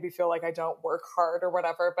know, made me feel like I don't work hard or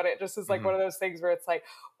whatever, but it just is like one of those things where it's like,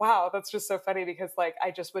 wow, that's just so funny because like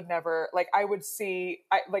I just would never, like I would see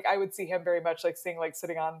him very much like seeing like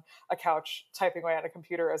sitting on a couch typing away on a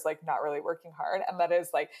computer as like not really working hard. And that is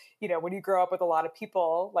like, you know, when you grow up with a lot of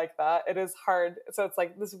people like that, it is hard. So it's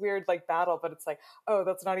like this weird like battle, but it's like, oh,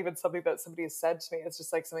 that's not even something that somebody has said to me. It's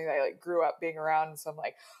just like something that I like grew up being around. And so I'm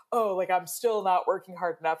like, oh, like I'm still not working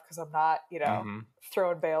hard enough because I'm not, you know,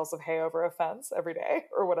 throwing bales of hay over a fence every day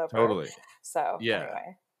or whatever. Totally. So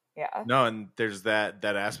anyway. Yeah. No, and there's that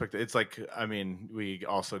aspect. It's like, I mean, we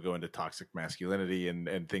also go into toxic masculinity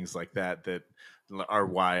and things like that are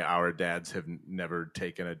why our dads have never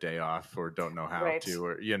taken a day off or don't know how to,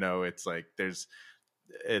 or, you know, it's like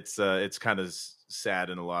it's kind of sad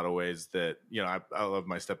in a lot of ways that, you know, I love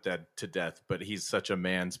my stepdad to death, but he's such a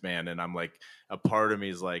man's man. And I'm like, a part of me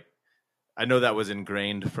is like, I know that was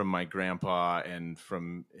ingrained from my grandpa and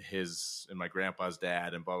from my grandpa's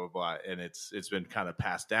dad and blah, blah, blah. And it's been kind of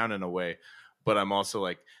passed down in a way, but I'm also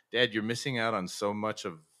like, Dad, you're missing out on so much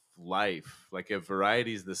of life. Like if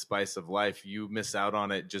variety is the spice of life, you miss out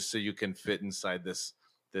on it just so you can fit inside this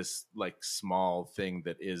like small thing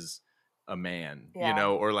that is a man, you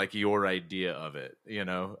know, or like your idea of it, you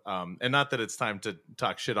know, and not that it's time to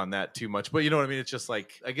talk shit on that too much, but you know what I mean? It's just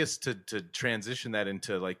like, I guess to transition that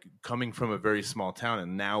into like coming from a very small town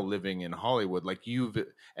and now living in Hollywood, like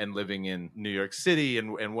and living in New York City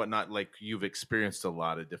and whatnot, like you've experienced a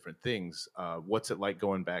lot of different things. What's it like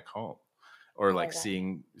going back home? Or like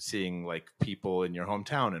seeing like people in your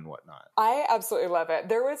hometown and whatnot? I absolutely love it.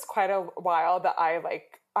 There was quite a while that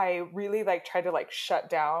I really like tried to like shut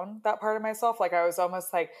down that part of myself. Like I was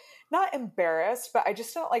almost like not embarrassed, but I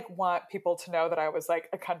just don't like want people to know that I was like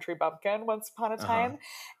a country bumpkin once upon a time.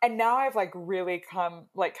 And now I've like really come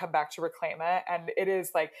back to reclaim it. And it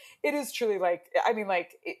is truly like, I mean,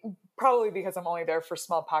 like probably because I'm only there for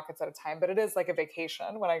small pockets at a time, but it is like a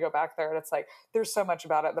vacation when I go back there. And it's like, there's so much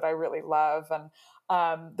about it that I really love. And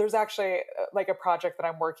there's actually like a project that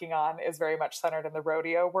I'm working on is very much centered in the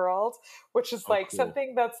rodeo world, which is like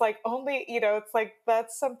something that's like only, you know, it's like,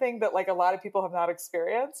 that's something that like a lot of people have not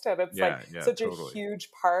experienced. And it's such a huge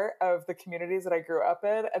part of the communities that I grew up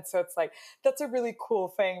in. And so it's like, that's a really cool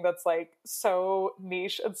thing that's like so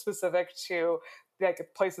niche and specific to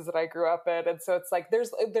like places that I grew up in. And so it's like,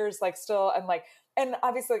 there's like still, and like, and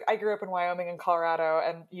obviously I grew up in Wyoming and Colorado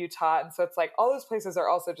and Utah. And so it's like all those places are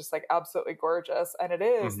also just like absolutely gorgeous. And it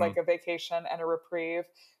is Mm-hmm. like a vacation and a reprieve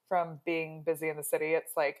from being busy in the city.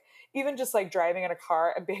 It's like even just like driving in a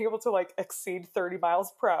car and being able to like exceed 30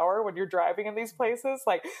 miles per hour when you're driving in these places,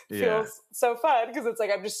 like feels so fun because it's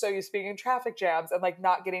like I'm just so used to being in traffic jams and like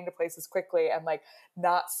not getting to places quickly and like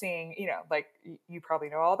not seeing, like you probably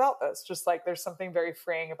know all about this. Just like there's something very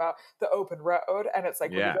freeing about the open road. And it's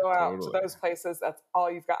like when you go out to those places, that's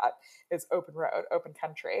all you've got is open road, open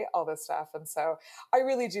country, all this stuff. And so I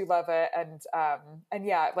really do love it. And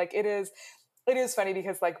yeah, like it is funny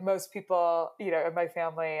because like most people, in my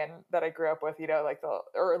family and that I grew up with, like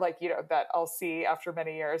that I'll see after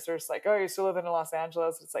many years, there's like, oh, you're still living in Los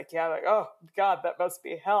Angeles. It's like, yeah, like, oh God, that must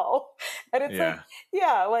be hell. And it's like,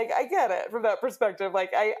 yeah, like I get it from that perspective.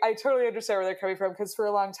 Like I totally understand where they're coming from. Cause for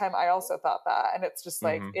a long time I also thought that. And it's just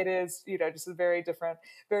like, it is, just a very different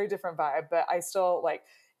vibe, but I still like,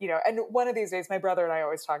 and one of these days, my brother and I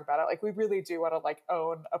always talk about it. Like, we really do want to like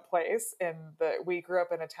own a place we grew up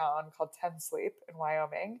in a town called Ten Sleep in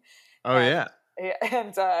Wyoming. Oh, and,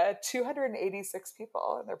 And 286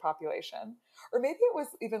 people in their population. Or maybe it was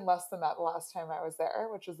even less than that the last time I was there,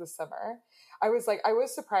 which was this summer. I was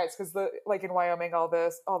surprised because like in Wyoming, all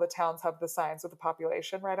the towns have the signs with the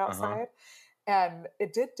population right outside. And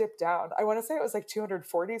it did dip down. I want to say it was like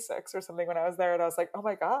 246 or something when I was there. And I was like, oh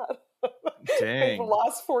my God, they've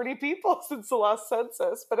lost 40 people since the last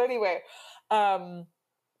census. But anyway, but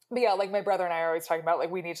yeah, like my brother and I are always talking about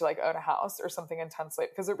like, we need to like own a house or something in Ten Sleep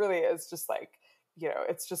because it really is just like,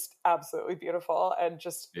 it's just absolutely beautiful and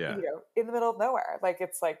just, in the middle of nowhere. Like,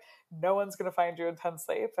 it's like, no one's going to find you in Ten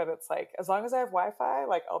Sleep. And it's like, as long as I have Wi-Fi,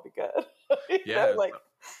 like I'll be good. Like,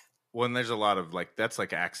 well, and there's a lot of like that's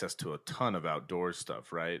like access to a ton of outdoor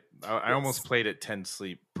stuff, right? I almost played at Ten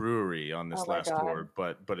Sleep Brewery on this last tour,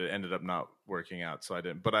 but it ended up not working out, so I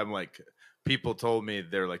didn't. But I'm like, people told me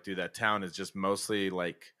they're like, dude, that town is just mostly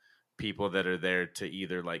like people that are there to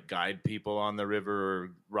either like guide people on the river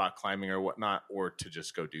or rock climbing or whatnot, or to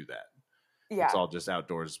just go do that. Yeah, it's all just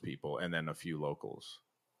outdoors people, and then a few locals.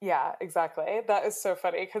 Yeah, exactly. That is so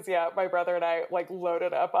funny because my brother and I like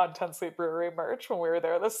loaded up on Ten Sleep Brewery merch when we were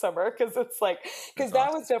there this summer because it's like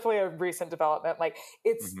that was definitely a recent development. Like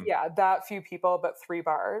it's that few people but 3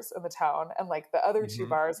 bars in the town, and like the other 2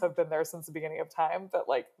 bars have been there since the beginning of time, but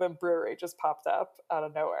like the brewery just popped up out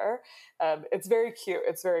of nowhere, and it's very cute.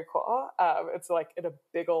 It's very cool. It's like in a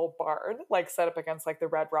big old barn, like set up against like the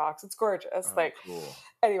red rocks. It's gorgeous. Cool.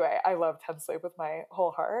 Anyway, I love Ten Sleep with my whole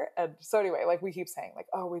heart, and so anyway, like we keep saying like,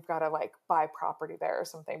 oh, we've got to like buy property there or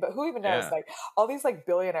something. But who even knows? Like all these like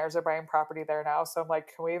billionaires are buying property there now. So I'm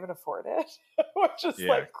like, can we even afford it? Which is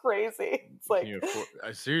like crazy. It's like,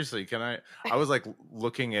 seriously, can I was like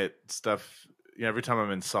looking at stuff. Every time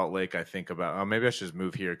I'm in Salt Lake, I think about, oh, maybe I should just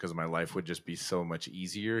move here because my life would just be so much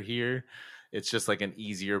easier here. It's just like an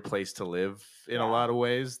easier place to live in a lot of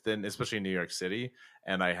ways than, especially in New York City.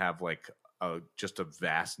 And I have like just a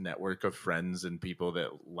vast network of friends and people that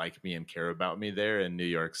like me and care about me there. And New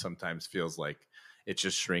York sometimes feels like it's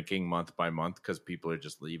just shrinking month by month because people are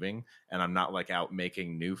just leaving, and I'm not like out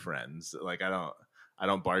making new friends. Like I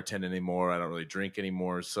don't bartend anymore. I don't really drink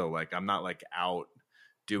anymore. So like I'm not like out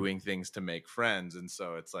doing things to make friends. And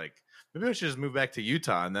so it's like, maybe I should just move back to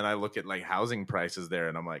Utah. And then I look at like housing prices there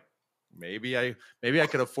and I'm like, maybe I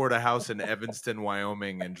could afford a house in Evanston,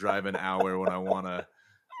 Wyoming, and drive an hour when I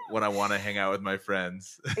want to hang out with my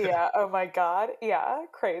friends. Yeah. Oh my God. Yeah.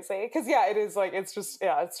 Crazy. Cause it is like, it's just,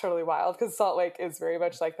 it's totally wild. Cause Salt Lake is very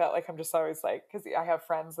much like that. Like, I'm just always like, cause I have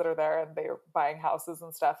friends that are there and they're buying houses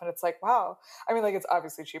and stuff. And it's like, wow. I mean, like, it's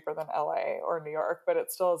obviously cheaper than LA or New York, but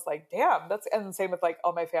it still is like, damn, and same with like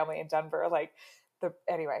all my family in Denver. Like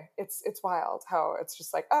anyway, it's wild how it's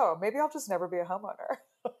just like, oh, maybe I'll just never be a homeowner.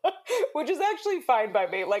 Which is actually fine by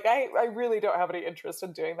me. Like I really don't have any interest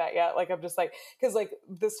in doing that yet. Like I'm just like, because like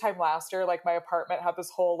this time last year, like my apartment had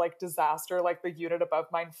this whole like disaster, like the unit above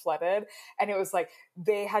mine flooded, and it was like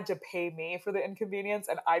they had to pay me for the inconvenience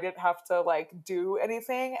and I didn't have to like do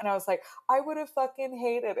anything. And I was like, I would have fucking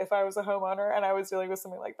hated if I was a homeowner and I was dealing with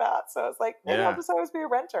something like that. So I was like, maybe I'll just always be a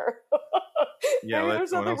renter. Yeah, maybe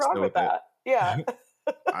there's nothing wrong with that. Yeah.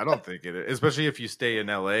 I don't think it is, especially if you stay in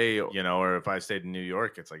LA, or if I stayed in New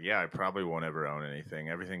York, it's like, I probably won't ever own anything.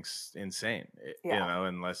 Everything's insane,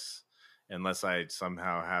 unless I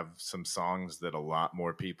somehow have some songs that a lot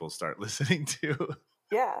more people start listening to.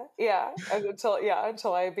 Yeah. And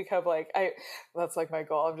until I become like, that's like my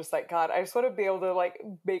goal. I'm just like, God, I just want to be able to like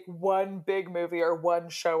make one big movie or one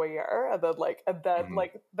show a year.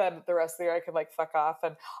 Then the rest of the year I can like fuck off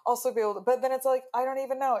and also be able to, but then it's like, I don't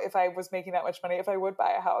even know if I was making that much money, if I would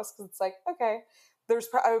buy a house. Cause it's like, okay,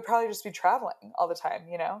 I would probably just be traveling all the time.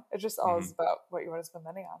 It's just all is about what you want to spend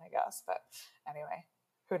money on, I guess. But anyway,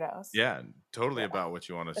 who knows? Yeah, totally about what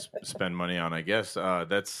you want to spend money on, I guess.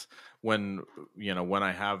 That's when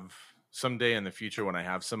I have someday in the future when I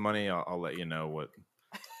have some money, I'll let you know what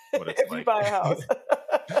it's if like. You buy a house.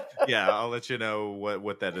 Yeah, I'll let you know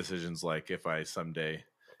what that decision's like if I someday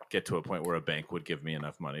get to a point where a bank would give me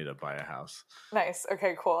enough money to buy a house. Nice.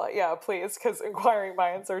 Okay, cool. Yeah, please, because inquiring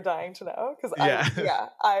minds are dying to know. Because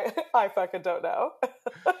I fucking don't know.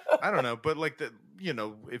 I don't know, but like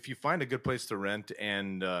if you find a good place to rent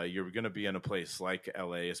and you're going to be in a place like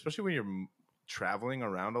LA, especially when you're traveling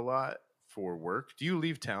around a lot for work. Do you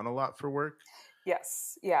leave town a lot for work?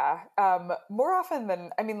 Yes. Yeah. More often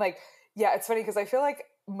than, it's funny because I feel like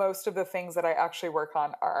most of the things that I actually work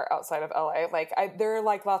on are outside of LA. Like there are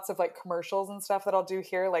like lots of like commercials and stuff that I'll do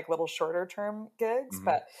here, like little shorter term gigs,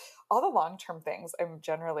 but all the long-term things I'm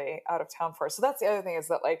generally out of town for. So that's the other thing is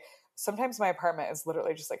that like, sometimes my apartment is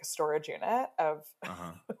literally just like a storage unit of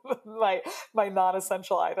my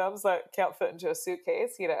non-essential items that can't fit into a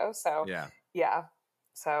suitcase, So yeah.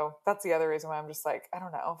 So that's the other reason why I'm just like, I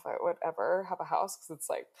don't know if I would ever have a house because it's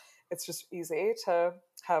like, it's just easy to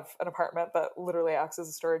have an apartment that literally acts as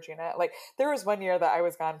a storage unit. Like there was one year that I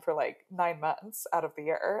was gone for like 9 months out of the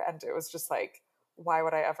year. And it was just like, why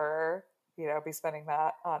would I ever, be spending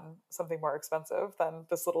that on something more expensive than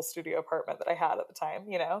this little studio apartment that I had at the time,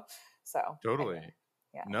 So totally. Anyway,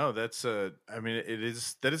 yeah. No, that's that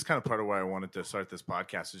is kind of part of why I wanted to start this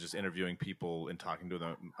podcast, is just interviewing people and talking to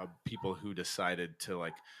them, people who decided to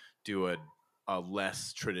like do a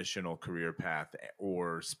less traditional career path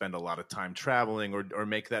or spend a lot of time traveling or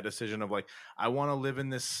make that decision of like, I want to live in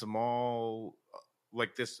this small,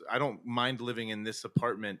 like this, I don't mind living in this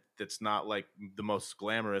apartment that's not like the most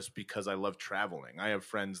glamorous because I love traveling. I have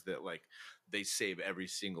friends that like, they save every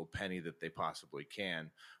single penny that they possibly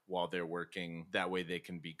can while they're working. That way they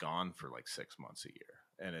can be gone for like 6 months a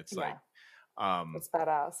year. And it's like, it's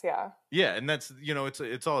badass. Yeah. Yeah. And that's,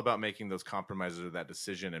 it's all about making those compromises or that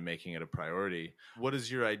decision and making it a priority. What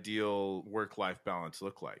does your ideal work-life balance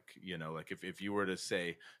look like? Like if you were to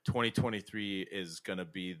say 2023 is going to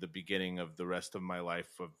be the beginning of the rest of my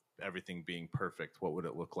life of everything being perfect, what would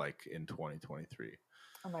it look like in 2023?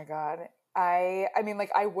 Oh my God. I mean,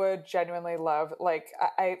 like, I would genuinely love, like,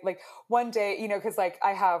 I like one day, because like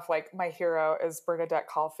I have like my hero is Bernadette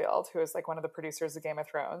Caulfield, who is like one of the producers of Game of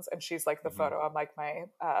Thrones, and she's like the photo on like my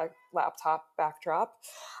laptop backdrop.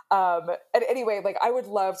 And anyway, like I would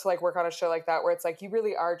love to like work on a show like that where it's like you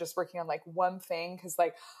really are just working on like one thing, because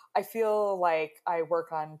like I feel like I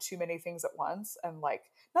work on too many things at once, and like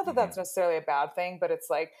not that that's necessarily a bad thing, but it's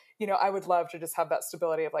like, I would love to just have that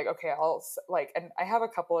stability of like, okay, I'll like, and I have a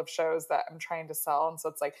couple of shows that I'm trying to sell. And so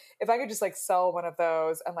it's like, if I could just like sell one of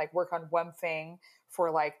those and like work on one thing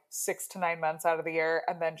for like 6 to 9 months out of the year,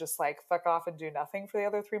 and then just like fuck off and do nothing for the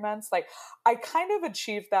other 3 months. Like I kind of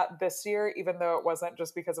achieved that this year, even though it wasn't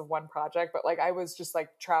just because of one project, but like I was just like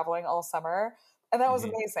traveling all summer. And that was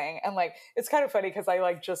amazing. And like, it's kind of funny because I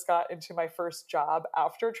like just got into my first job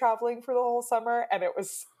after traveling for the whole summer. And it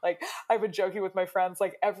was like, I've been joking with my friends,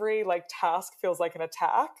 like every like task feels like an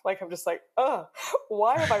attack. Like, I'm just like,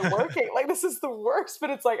 why am I working? Like, this is the worst, but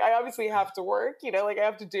it's like, I obviously have to work, like I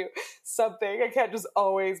have to do something. I can't just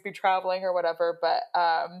always be traveling or whatever. But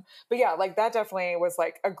yeah, like that definitely was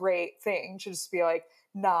like a great thing to just be like,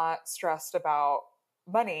 not stressed about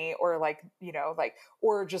money or like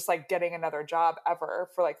or just like getting another job ever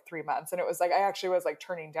for like 3 months. And it was like I actually was like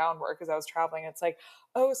turning down work because I was traveling. It's like,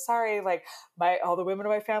 oh sorry, like all the women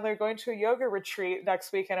in my family are going to a yoga retreat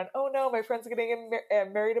next weekend, and oh no, my friend's getting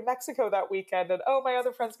married in Mexico that weekend, and oh my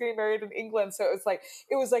other friend's getting married in England. So it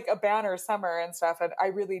was like a banner summer and stuff, and I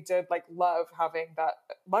really did like love having that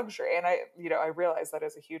luxury. And I realized that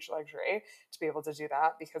is a huge luxury to be able to do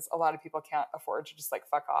that, because a lot of people can't afford to just like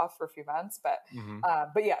fuck off for a few months.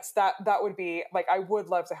 But yes, that would be like, I would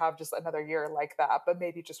love to have just another year like that, but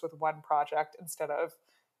maybe just with one project instead of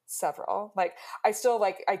several. Like I still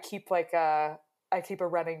like, I keep a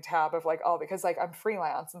running tab of like all, because like I'm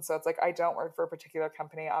freelance. And so it's like, I don't work for a particular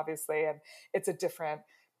company, obviously. And it's a different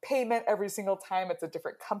payment every single time. It's a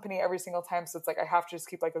different company every single time. So it's like, I have to just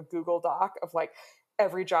keep like a Google Doc of like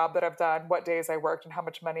every job that I've done, what days I worked, and how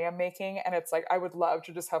much money I'm making. And it's like, I would love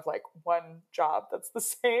to just have like one job that's the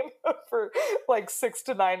same for like 6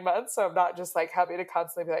 to 9 months. So I'm not just like having to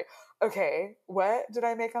constantly be like, okay, what did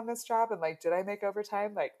I make on this job? And like, did I make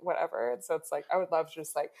overtime? Like whatever. And so it's like, I would love to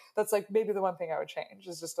just like, that's like maybe the one thing I would change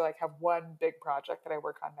is just to like have one big project that I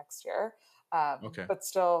work on next year. But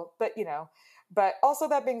still, but but also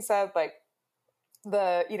that being said, like,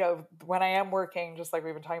 when I am working, just like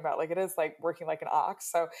we've been talking about, like it is like working like an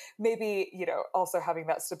ox. So maybe, also having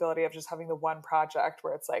that stability of just having the one project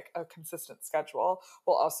where it's like a consistent schedule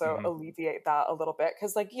will also alleviate that a little bit.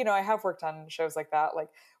 Cause like, I have worked on shows like that, like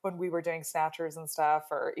when we were doing Snatchers and stuff,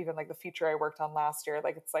 or even like the feature I worked on last year,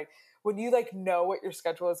 like it's like when you like know what your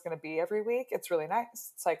schedule is going to be every week, it's really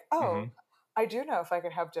nice. It's like, oh, I do know if I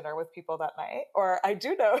can have dinner with people that night, or I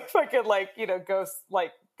do know if I could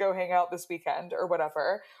go hang out this weekend or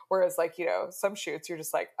whatever. Whereas like, some shoots, you're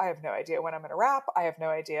just like, I have no idea when I'm going to wrap. I have no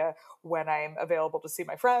idea when I'm available to see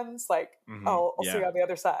my friends. Like I'll see you on the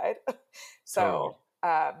other side. So,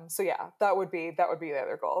 totally. Yeah, that would be the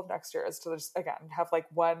other goal of next year, is to just, again, have like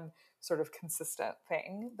one sort of consistent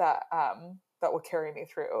thing that will carry me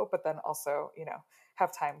through, but then also,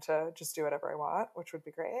 have time to just do whatever I want, which would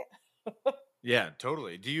be great. Yeah,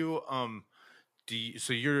 totally. Do you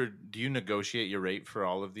negotiate your rate for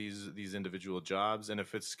all of these individual jobs? And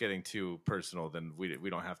if it's getting too personal, then we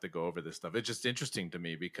don't have to go over this stuff. It's just interesting to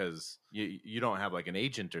me because you don't have like an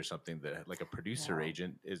agent or something, that like a producer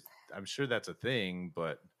agent is. I'm sure that's a thing,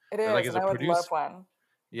 but it is. Like, and I would love one.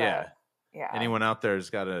 Yeah. Yeah. Anyone out there has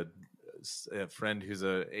got a friend who's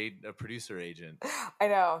a producer agent. I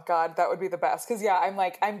know, God, that would be the best. Cause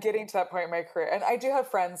I'm getting to that point in my career, and I do have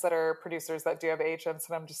friends that are producers that do have agents,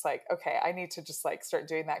 and I'm just like, okay, I need to just like start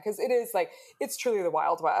doing that. Cause it is like, it's truly the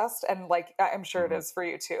Wild West. And like, I'm sure it is for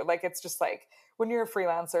you too. Like, it's just like, when you're a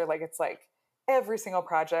freelancer, like, it's like, every single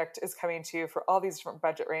project is coming to you for all these different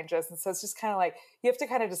budget ranges. And so it's just kind of like, you have to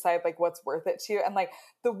kind of decide like what's worth it to you. And like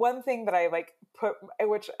the one thing that I like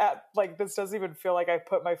this doesn't even feel like I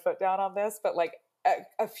put my foot down on this, but like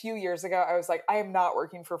a few years ago, I was like, I am not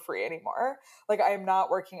working for free anymore. Like I am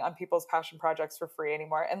not working on people's passion projects for free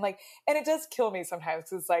anymore. And like, and it does kill me sometimes,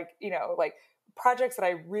 because it's like, like projects that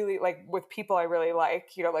I really like with people I really like,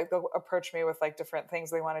 like they'll approach me with like different things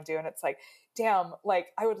they want to do. And it's like, damn, like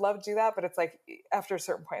I would love to do that. But it's like, after a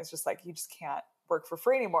certain point, it's just like, you just can't work for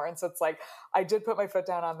free anymore. And so it's like, I did put my foot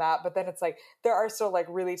down on that. But then it's like, there are still like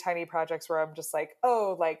really tiny projects where I'm just like,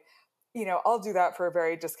 oh, like, I'll do that for a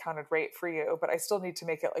very discounted rate for you, but I still need to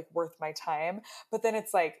make it like worth my time. But then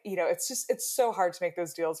it's like, it's so hard to make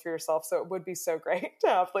those deals for yourself. So it would be so great to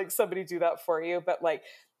have like somebody do that for you. But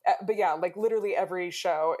yeah, like literally every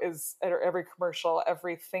show or every commercial,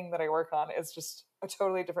 everything that I work on is just a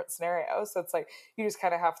totally different scenario. So it's like, you just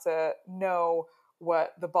kind of have to know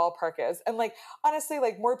what the ballpark is. And like, honestly,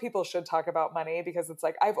 like more people should talk about money, because it's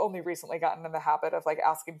like, I've only recently gotten in the habit of like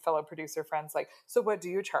asking fellow producer friends, like, so what do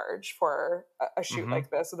you charge for a shoot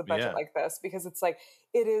like this with a budget like this? Because it's like,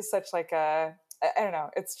 it is such like I don't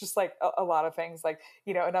know. It's just like a lot of things, like,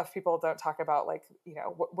 enough people don't talk about like,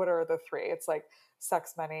 what are the three? It's like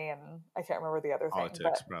sex, money, and I can't remember the other politics, thing.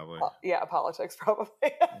 Politics, probably. Yeah, politics, probably.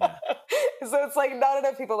 Yeah. So it's like not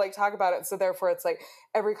enough people like talk about it. So therefore it's like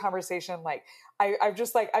every conversation, like I've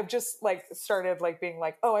just started like being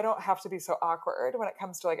like, oh, I don't have to be so awkward when it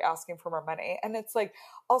comes to like asking for more money. And it's like,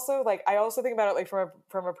 also like, I also think about it like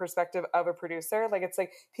from a perspective of a producer. Like, it's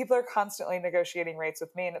like people are constantly negotiating rates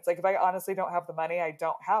with me. And it's like, if I honestly don't have the money, I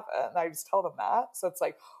don't have it. And I just tell them that. So it's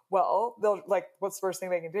like, well, they'll like, what's the worst thing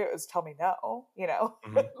they can do is tell me no,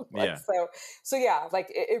 Yeah. So yeah, like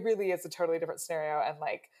it really is a totally different scenario. And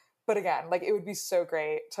like, but again, like it would be so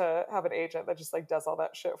great to have an agent that just like does all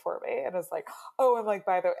that shit for me and is like, oh, and like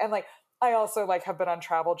and like I also like have been on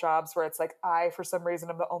travel jobs where it's like I, for some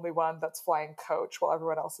reason, am the only one that's flying coach while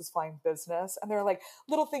everyone else is flying business. And there are like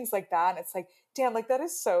little things like that. And it's like, damn, like that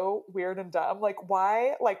is so weird and dumb. Like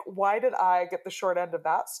why did I get the short end of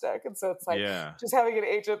that stick? And so it's like, just having an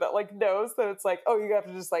agent that like knows that it's like, oh, you have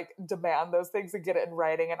to just like demand those things and get it in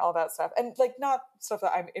writing and all that stuff. And like not stuff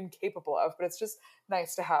that I'm incapable of, but it's just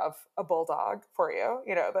nice to have a bulldog for you,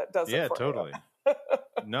 that does it for totally. you.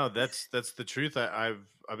 No, that's the truth. I've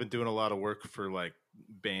been doing a lot of work for like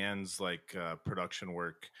bands, like production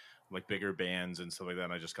work, like bigger bands and stuff like that.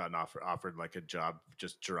 And I just got offered like a job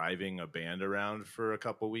just driving a band around for a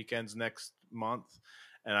couple weekends next month.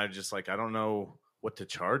 And I just like, I don't know what to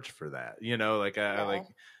charge for that,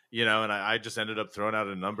 and I just ended up throwing out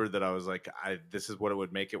a number that I was like, this is what it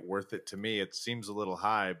would make it worth it to me. It seems a little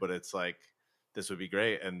high, but it's like, this would be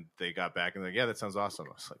great. And they got back and like, yeah, that sounds awesome.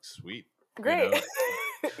 I was like, sweet. Great.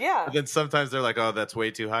 Yeah. But then sometimes they're like, oh, that's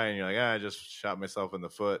way too high. And you're like, I just shot myself in the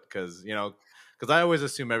foot. Because I always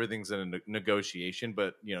assume everything's in a negotiation.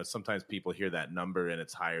 But, sometimes people hear that number and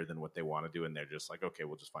it's higher than what they want to do. And they're just like, okay,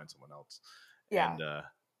 we'll just find someone else. Yeah.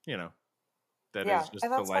 And, that is just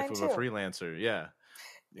the life of a freelancer. Yeah.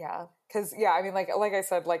 Yeah. Cause I mean, like I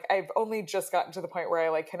said, like I've only just gotten to the point where I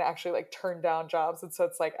like can actually like turn down jobs. And so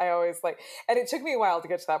it's like, I always like, and it took me a while to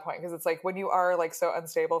get to that point. Cause it's like, when you are like so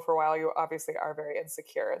unstable for a while, you obviously are very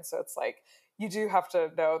insecure. And so it's like, you do have to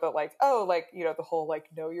know that like, oh, like, the whole, like,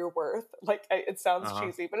 know your worth. Like it sounds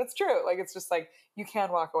cheesy, but it's true. Like, it's just like, you can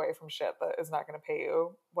walk away from shit that is not going to pay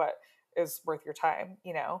you what is worth your time,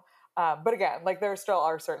 but again, like there still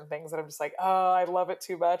are certain things that I'm just like, oh, I love it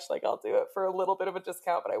too much. Like I'll do it for a little bit of a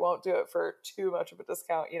discount, but I won't do it for too much of a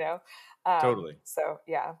discount, Totally. So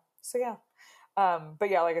yeah. But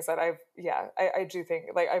yeah, like I said, I do think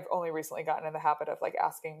like I've only recently gotten in the habit of like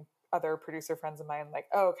asking other producer friends of mine, like,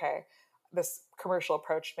 oh, okay, this commercial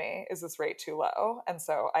approached me. Is this rate too low? And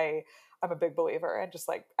so I'm a big believer in just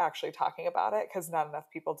like actually talking about it because not enough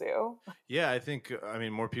people do. Yeah, I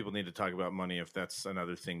mean, more people need to talk about money. If that's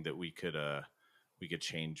another thing that we could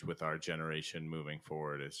change with our generation moving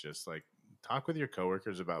forward, it's just like talk with your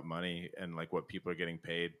coworkers about money and like what people are getting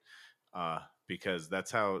paid. Because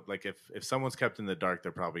that's how, like, if someone's kept in the dark,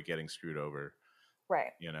 they're probably getting screwed over.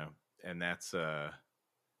 Right. And that's,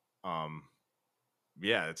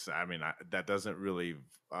 yeah, that doesn't really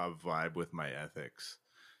vibe with my ethics.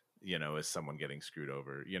 Is someone getting screwed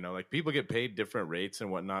over? Like people get paid different rates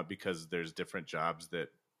and whatnot because there's different jobs that,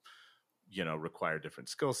 require different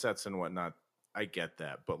skill sets and whatnot. I get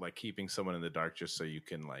that. But like keeping someone in the dark just so you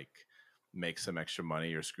can like make some extra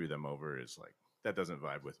money or screw them over is like, that doesn't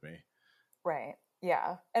vibe with me. Right.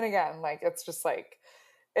 Yeah. And again, like, it's just like,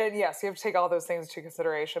 and yes, you have to take all those things into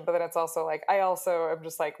consideration, but then it's also like, I also am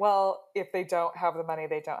just like, well, if they don't have the money,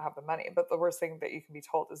 they don't have the money. But the worst thing that you can be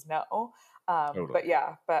told is no. Totally.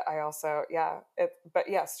 But I also, but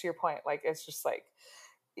yes, to your point, like, it's just like,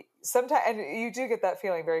 sometimes, and you do get that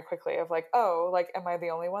feeling very quickly of like, oh, like, am I the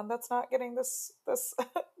only one that's not getting this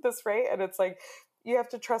this rate? And it's like, you have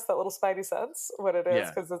to trust that little spidey sense what it is,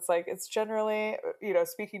 because it's like, it's generally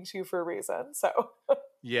speaking to you for a reason. So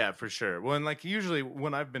yeah, for sure. Well, and like usually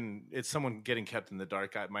when it's someone getting kept in the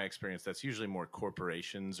dark, my experience, that's usually more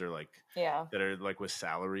corporations or like that are like with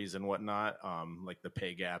salaries and whatnot, like the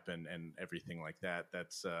pay gap and everything like that.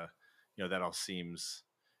 That's that all seems,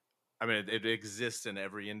 I mean, it exists in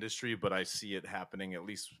every industry, but I see it happening at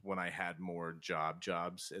least when I had more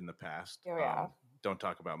jobs in the past. Oh, yeah. Don't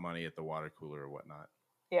talk about money at the water cooler or whatnot.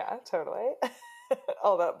 Yeah, totally.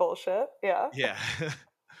 All that bullshit. Yeah. Yeah.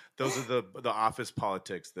 Those are the office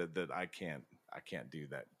politics that I can't do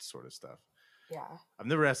that sort of stuff. Yeah. I've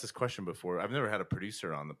never asked this question before. I've never had a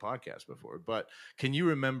producer on the podcast before, but can you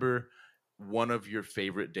remember one of your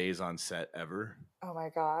favorite days on set ever? Oh my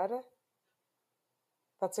God.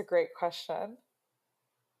 That's a great question.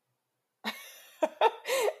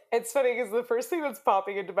 It's funny because the first thing that's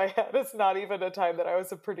popping into my head is not even a time that I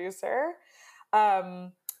was a producer.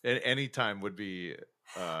 Any time would be...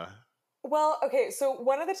 Well, okay, so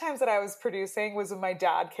one of the times that I was producing was when my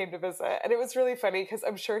dad came to visit, and it was really funny because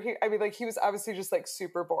I'm sure he was obviously just like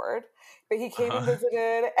super bored, but he came and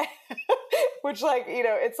visited, which like,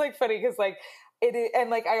 it's like funny because like and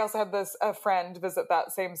like I also had a friend visit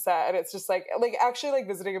that same set, and it's just like actually like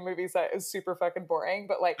visiting a movie set is super fucking boring,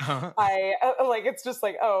 but like I like it's just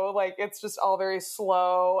like, oh, like it's just all very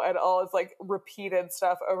slow and all it's like repeated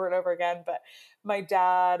stuff over and over again. But my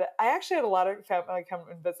dad, I actually had a lot of family come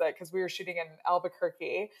and visit because we were shooting in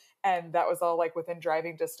Albuquerque, and that was all like within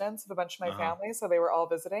driving distance of a bunch of my family, so they were all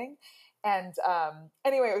visiting. And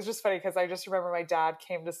anyway, it was just funny because I just remember my dad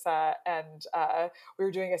came to set, and we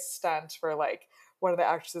were doing a stunt for like one of the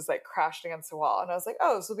actresses like crashed against the wall, and I was like,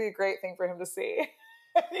 oh, this will be a great thing for him to see.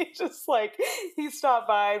 And he stopped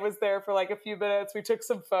by and was there for like a few minutes. We took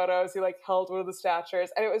some photos. He like held one of the statues,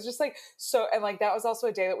 and it was just like so. And like that was also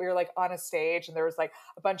a day that we were like on a stage, and there was like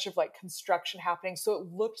a bunch of like construction happening, so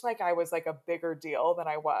it looked like I was like a bigger deal than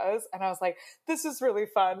I was. And I was like, this is really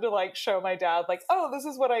fun to like show my dad like, oh, this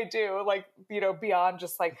is what I do, like beyond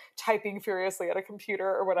just like typing furiously at a computer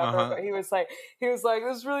or whatever. But he was like,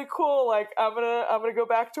 this is really cool. Like I'm gonna go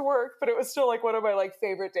back to work. But it was still like one of my like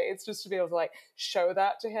favorite days just to be able to like show that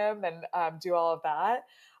to him and do all of that.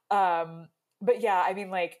 But yeah, I mean,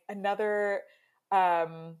 like another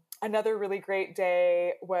really great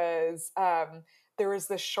day was there was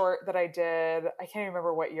this short that I did. I can't even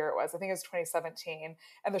remember what year it was. I think it was 2017,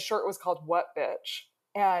 and the short was called "What Bitch,"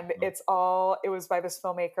 and it was by this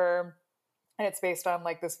filmmaker, and it's based on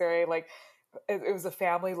like this very like it was a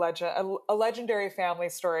family legend, a legendary family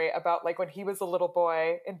story about like when he was a little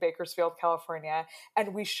boy in Bakersfield, California,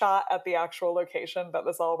 and we shot at the actual location that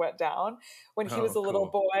this all went down. When he was a little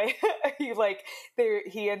boy,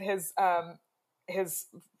 he and his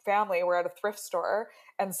family were at a thrift store,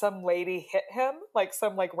 and some lady hit him, like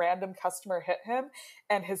some like random customer hit him,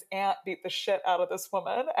 and his aunt beat the shit out of this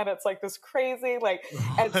woman, and it's like this crazy like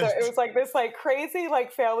and so it was like this like crazy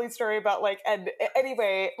like family story about like, and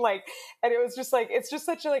anyway like, and it was just like, it's just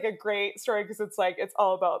such a, like a great story because it's like it's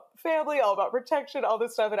all about family, all about protection, all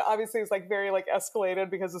this stuff, and obviously it's like very like escalated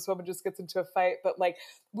because this woman just gets into a fight, but like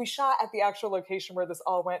we shot at the actual location where this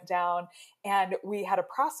all went down, and we had a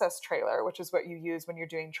process trailer, which is what you use when you're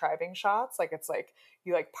doing driving shots. Like it's like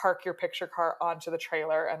you like park your picture car onto the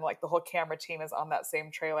trailer, and like the whole camera team is on that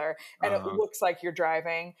same trailer, and it looks like you're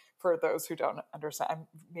driving. For those who don't understand,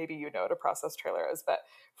 maybe you know what a process trailer is, but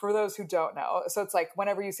for those who don't know, so it's like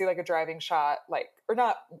whenever you see like a driving shot, like, or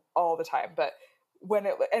not all the time, but when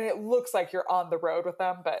it looks like you're on the road with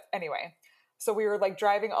them. But anyway, so we were like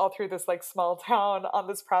driving all through this like small town on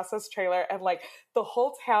this process trailer, and like the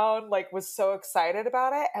whole town like was so excited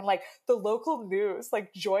about it, and like the local news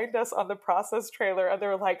like joined us on the process trailer, and they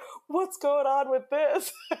were like, what's going on with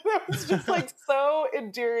this? And it was just like so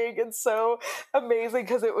endearing and so amazing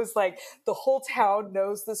because it was like the whole town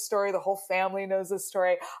knows this story, the whole family knows this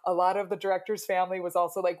story. A lot of the director's family was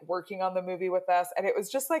also like working on the movie with us, and it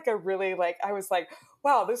was just like a really like, I was like,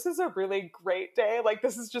 wow, this is a really great day. Like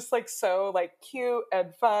this is just like so like cute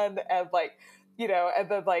and fun, and like, you know,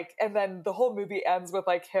 and then the whole movie ends with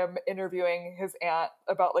like him interviewing his aunt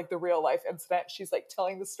about like the real life incident. She's like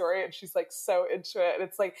telling the story, and she's like so into it, and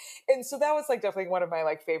it's like, and so that was like definitely one of my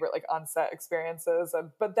like favorite like on-set experiences. And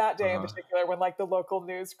but that day in particular, when like the local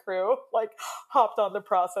news crew like hopped on the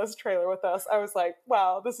process trailer with us, I was like,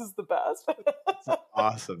 wow, this is the best. That's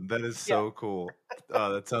awesome. That is so cool.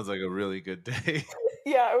 Oh, that sounds like a really good day.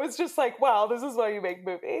 Yeah, it was just like, wow, this is why you make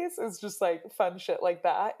movies. It's just like fun shit like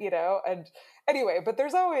that, you know? And anyway, but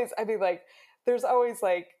there's always, I mean, like, there's always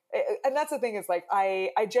like, and that's the thing is like, I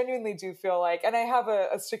genuinely do feel like, and I have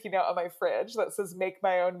a sticky note on my fridge that says make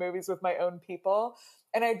my own movies with my own people.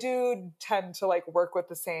 And I do tend to like work with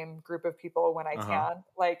the same group of people when I can,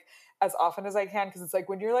 like as often as I can. Cause it's like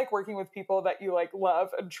when you're like working with people that you like love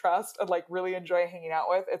and trust and like really enjoy hanging out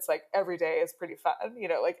with, it's like every day is pretty fun, you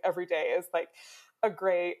know, like every day is like a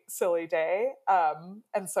great silly day.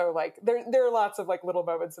 And so like there are lots of like little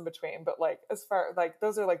moments in between, but like as far like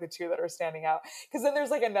those are like the two that are standing out. Because then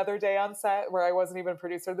there's like another day on set where I wasn't even a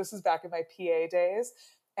producer. This is back in my PA days.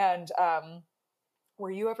 And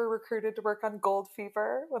were you ever recruited to work on Gold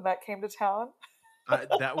Fever when that came to town?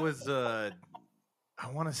 That was I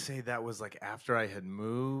want to say that was like after I had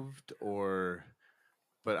moved,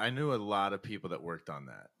 but I knew a lot of people that worked on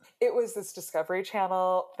that. It was this Discovery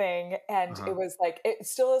Channel thing, and it was like, it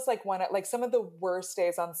still is like one, like some of the worst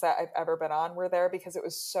days on set I've ever been on were there because it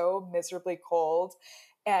was so miserably cold.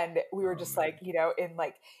 And we were just like, you know, in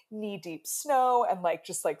like knee deep snow and like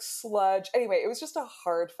just like sludge. Anyway, it was just a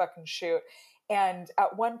hard fucking shoot. And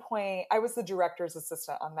at one point I was the director's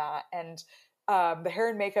assistant on that. And the hair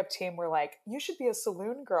and makeup team were like, you should be a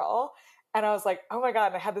saloon girl. And I was like, oh my God.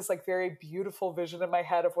 And I had this like very beautiful vision in my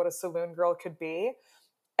head of what a saloon girl could be.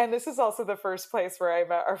 And this is also the first place where I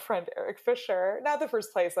met our friend Eric Fisher. Not the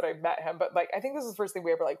first place that I met him, but like, I think this was the first thing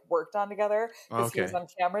we ever like worked on together because he was on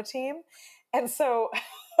camera team. And so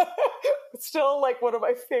still like one of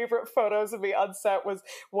my favorite photos of me on set was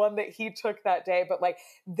one that he took that day. But like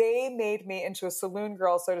they made me into a saloon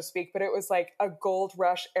girl, so to speak, but it was like a gold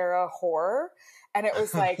rush era whore. And it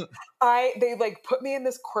was like, they like put me in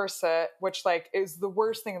this corset, which like is the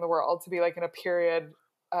worst thing in the world to be like in a period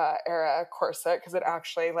era corset because it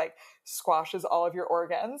actually like squashes all of your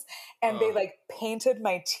organs. And they like painted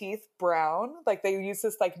my teeth brown. Like they used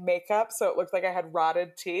this like makeup so it looked like I had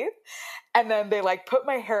rotted teeth. And then they like put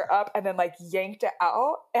my hair up and then like yanked it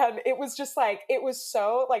out. And it was just like, it was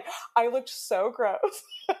so like, I looked so gross.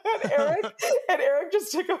 and Eric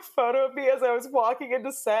just took a photo of me as I was walking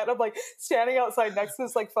into set. And I'm like standing outside next to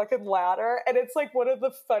this like fucking ladder. And it's like one of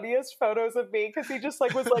the funniest photos of me because he just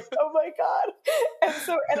like was like, oh my God.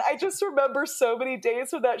 And I just remember so many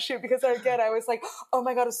days from that shoot because again, I was like, oh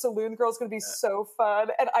my God, a saloon girl is going to be so fun.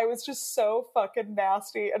 And I was just so fucking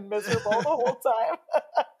nasty and miserable the whole time.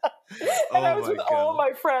 And I was with all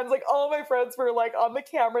my friends, like all my friends were like on the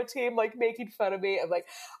camera team, like making fun of me. And like,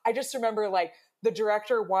 I just remember like the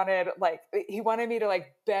director wanted me to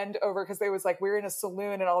like bend over, because they was like, we were in a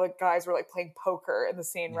saloon and all the guys were like playing poker in the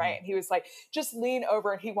scene, right? And he was like, just lean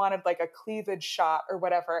over, and he wanted like a cleavage shot or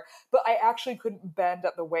whatever. But I actually couldn't bend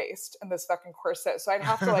at the waist in this fucking corset, so I'd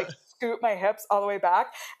have to like scoot my hips all the way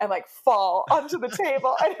back and like fall onto the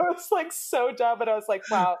table. And it was like so dumb. And I was like,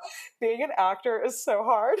 wow, being an actor is so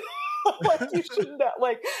hard. Like, you should not,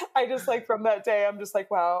 like, I just like, from that day, I'm just like,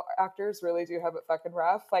 wow, actors really do have it fucking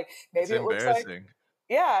rough. Like, maybe it looks like,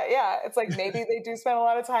 yeah, it's like maybe they do spend a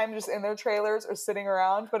lot of time just in their trailers or sitting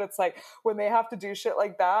around, but it's like when they have to do shit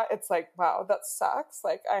like that, it's like, wow, that sucks.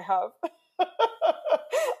 Like, I have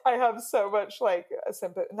I have so much like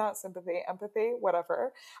empathy,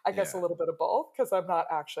 whatever. I guess a little bit of both, because I'm not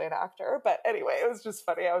actually an actor. But anyway, it was just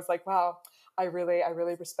funny. I was like, wow, I really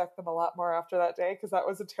respect them a lot more after that day, because that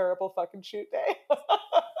was a terrible fucking shoot day.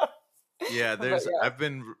 Yeah, I've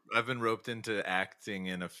been roped into acting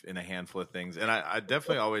in a handful of things, and I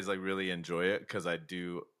definitely always like really enjoy it, because I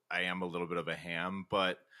am a little bit of a ham,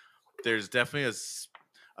 but there's definitely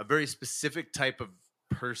a very specific type of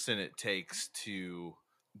person it takes to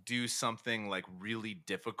do something like really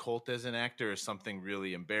difficult as an actor, or something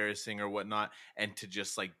really embarrassing or whatnot, and to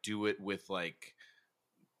just like do it with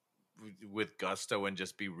gusto and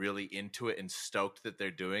just be really into it and stoked that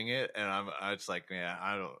they're doing it. And I just like, yeah,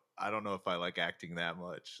 I don't know if I like acting that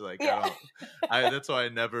much. Like, yeah. That's why I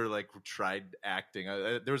never like tried acting.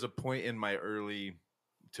 There was a point in my early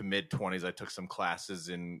to mid 20s, I took some classes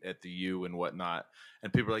at the U and whatnot,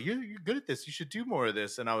 and people were like, you're good at this, you should do more of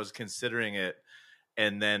this. And I was considering it.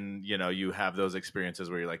 And then, you have those experiences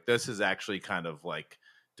where you're like, this is actually kind of like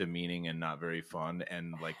demeaning and not very fun,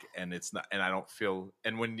 and it's not, and I don't feel,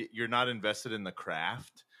 and when you're not invested in the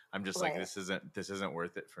craft, I'm just like, this isn't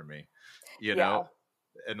worth it for me, know.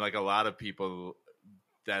 And like a lot of people,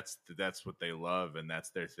 that's what they love, and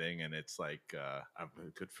that's their thing, and it's like, I'm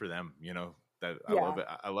good for them, that I love it.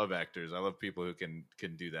 I love actors. I love people who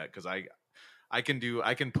can do that, because I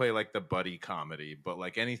can play like the buddy comedy, but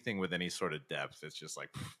like anything with any sort of depth, it's just like,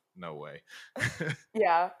 no way.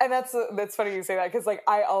 Yeah. And that's funny you say that, because like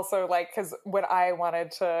I also like, because when I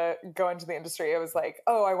wanted to go into the industry, it was like,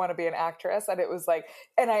 oh, I want to be an actress. And it was like,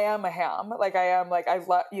 and I am a ham. Like, I am like, I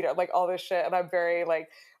love, like all this shit. And I'm very like,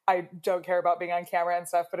 I don't care about being on camera and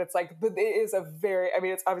stuff, but it's like, but it is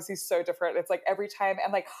it's obviously so different. It's like every time,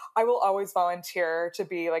 and like, I will always volunteer to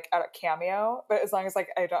be like at a cameo, but as long as like,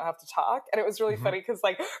 I don't have to talk. And it was really funny, because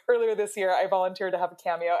like earlier this year, I volunteered to have a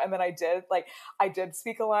cameo, and then I did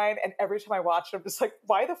speak a line, and every time I watched it, I'm just like,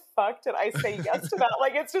 why the fuck did I say yes to that?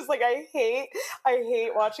 Like, it's just like, I hate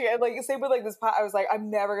watching it. And like, same with like this, I was like, I'm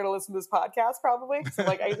never going to listen to this podcast probably. So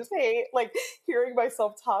like, I just hate like hearing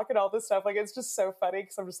myself talk and all this stuff. Like, it's just so funny,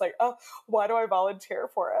 because I'm just like, oh, why do I volunteer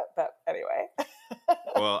for it? But anyway.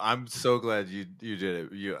 Well, I'm so glad you did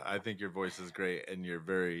it. I think your voice is great, and you're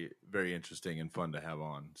very, very interesting and fun to have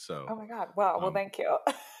on. So, oh my God. Wow. Well, thank you.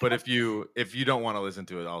 But if you don't want to listen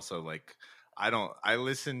to it, also like, I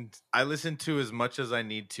listen to as much as I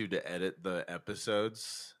need to edit the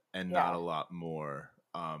episodes, and not a lot more.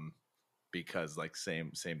 Because like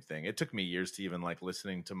same thing. It took me years to even like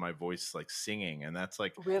listening to my voice like singing, and that's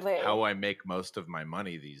like really how I make most of my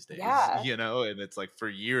money these days. Yeah. And it's like for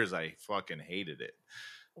years I fucking hated it.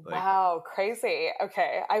 Like, wow, crazy.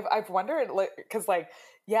 Okay. I've wondered, like, because like,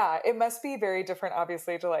 yeah, it must be very different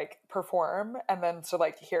obviously to like perform and then to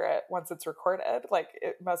like hear it once it's recorded. Like,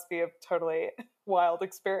 it must be a totally wild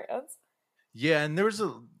experience. Yeah, and there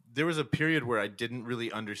was a period where I didn't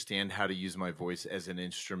really understand how to use my voice as an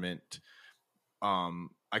instrument.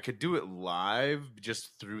 I could do it live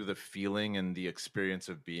just through the feeling and the experience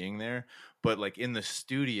of being there. But like in the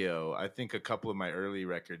studio, I think a couple of my early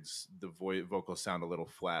records, the vocals sound a little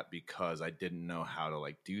flat, because I didn't know how to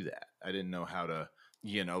like do that. I didn't know how to,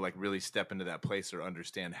 like really step into that place or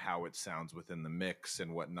understand how it sounds within the mix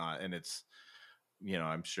and whatnot. And it's,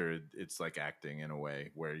 I'm sure it's like acting in a way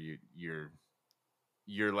where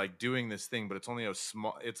you're like doing this thing, but it's only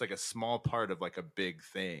it's like a small part of like a big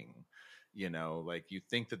thing. Like you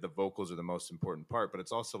think that the vocals are the most important part, but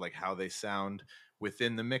it's also like how they sound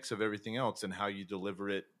within the mix of everything else, and how you deliver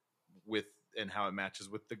it and how it matches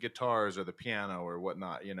with the guitars or the piano or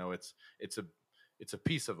whatnot. It's a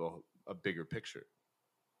piece of a bigger picture.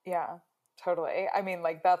 Yeah. Totally. I mean,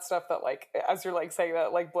 like that stuff that like, as you're like saying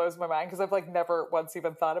that, like blows my mind, because I've like never once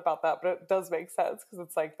even thought about that, but it does make sense, because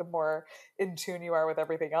it's like the more in tune you are with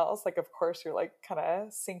everything else, like of course you're like kind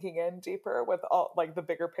of sinking in deeper with all like the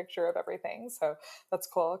bigger picture of everything. So that's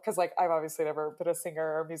cool, because like I've obviously never been a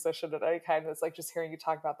singer or musician of any kind. It's like just hearing you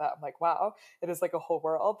talk about that, I'm like, wow, it is like a whole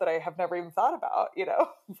world that I have never even thought about,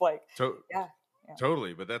 like yeah.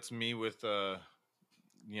 Totally. But that's me with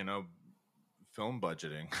film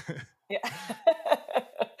budgeting. Yeah.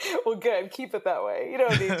 Well, good. Keep it that way. You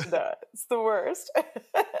don't need to know. It's the worst.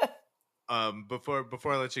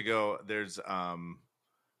 Before I let you go, there's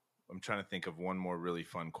I'm trying to think of one more really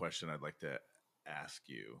fun question I'd like to ask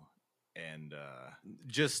you. And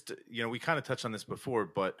just, we kind of touched on this before,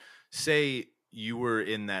 but say you were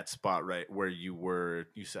in that spot, right, where you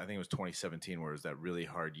said, I think it was 2017, where it was that really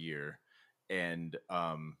hard year. And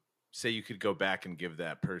say you could go back and give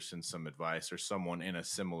that person some advice, or someone in a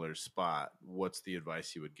similar spot, what's the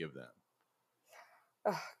advice you would give them?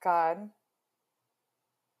 Oh, God.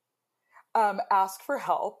 Ask for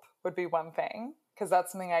help would be one thing, because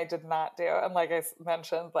that's something I did not do. And like I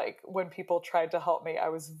mentioned, like when people tried to help me, I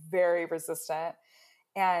was very resistant.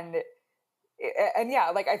 And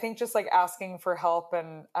yeah, like I think just like asking for help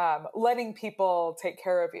and letting people take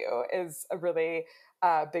care of you is a really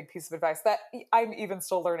big piece of advice that I'm even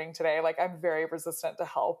still learning today. Like I'm very resistant to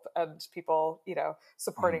help and people,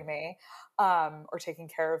 supporting me or taking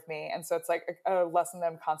care of me. And so it's like a lesson that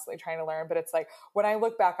I'm constantly trying to learn. But it's like when I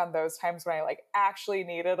look back on those times when I like actually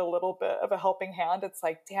needed a little bit of a helping hand, it's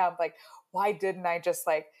like, damn, like why didn't I just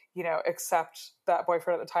like, accept that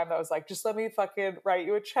boyfriend at the time that was like, just let me fucking write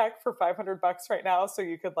you a check for $500 right now so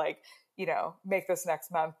you could like, make this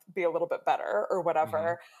next month be a little bit better or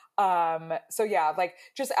whatever. So yeah, like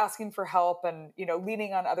just asking for help and,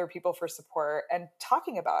 leaning on other people for support and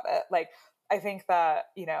talking about it. Like, I think that,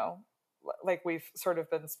 like we've sort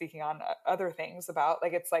of been speaking on other things about,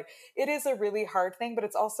 like, it's like, it is a really hard thing, but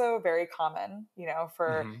it's also very common,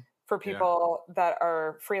 for people that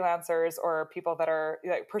are freelancers or people that are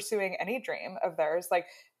like pursuing any dream of theirs. Like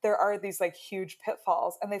there are these like huge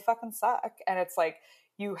pitfalls and they fucking suck. And it's like,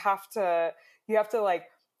 you have to like,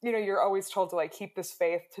 you're always told to like keep this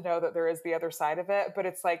faith to know that there is the other side of it. But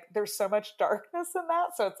it's like, there's so much darkness in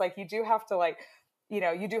that. So it's like, you do have to like,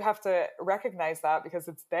 you do have to recognize that because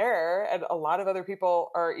it's there and a lot of other people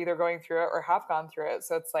are either going through it or have gone through it.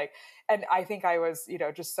 So it's like, and I think I was,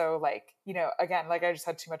 just so like, again, like I just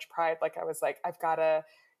had too much pride. Like I was like, I've got to,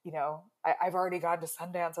 I've already gone to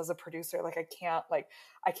Sundance as a producer. Like I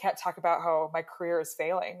can't talk about how my career is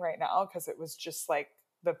failing right now because it was just like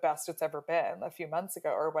the best it's ever been a few months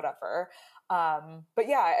ago or whatever. But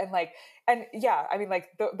yeah, I mean, like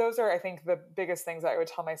those are, I think, the biggest things that I would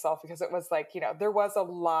tell myself, because it was like, there was a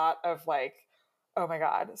lot of like, oh my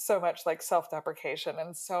God, so much like self-deprecation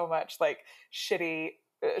and so much like shitty,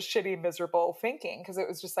 miserable thinking. Because it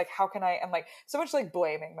was just like, how can I, and like so much like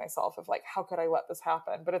blaming myself of like, how could I let this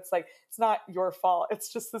happen? But it's like, it's not your fault.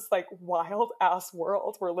 It's just this like wild ass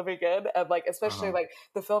world we're living in. And like, especially like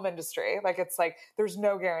the film industry, like it's like, there's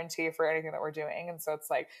no guarantee for anything that we're doing. And so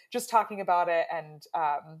it's like, just talking about it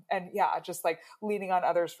and yeah, just like leaning on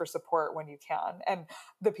others for support when you can. And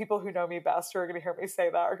the people who know me best who are going to hear me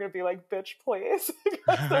say that are going to be like, bitch, please.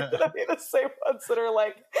 Because they're going to be the same ones that are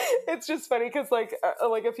like, it's just funny. Cause like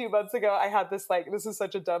a few months ago, I had this like, this is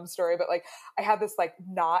such a dumb story, but like I had this like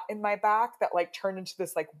knot in my back that like turned into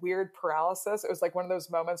this like weird paralysis. It was like one of those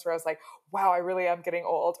moments where I was like, wow, I really am getting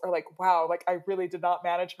old, or like, wow, like I really did not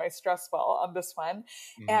manage my stress well on this one.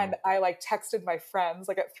 And I like texted my friends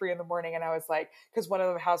like at 3 a.m. and I was like, cause one of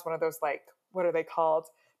them has one of those like, what are they called?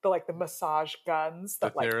 The massage guns.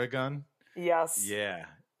 The Theragun? Yes. Yeah.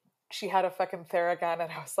 She had a fucking Theragun and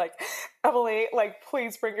I was like, Emily, like,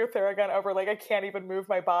 please bring your Theragun over. Like, I can't even move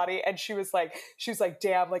my body. And she was like,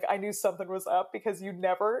 damn, like I knew something was up because you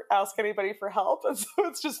never ask anybody for help. And so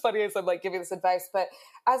it's just funny as I'm like giving this advice, but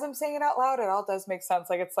as I'm saying it out loud, it all does make sense.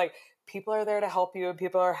 Like, it's like, people are there to help you and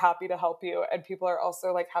people are happy to help you. And people are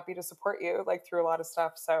also like happy to support you, like through a lot of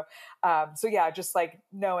stuff. So, so yeah, just like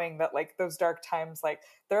knowing that like those dark times, like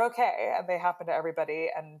they're okay and they happen to everybody.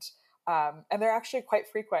 And they're actually quite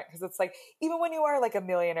frequent, because it's like, even when you are like a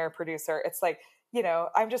millionaire producer, it's like,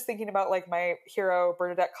 I'm just thinking about like my hero,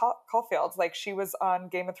 Bernadette Caulfield. Like she was on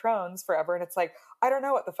Game of Thrones forever. And it's like, I don't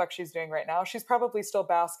know what the fuck she's doing right now. She's probably still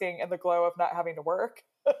basking in the glow of not having to work.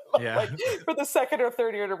 Yeah. Like for the second or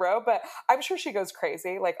third year in a row, but I'm sure she goes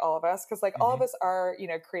crazy, like all of us, because like all of us are,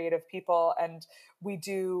 creative people, and we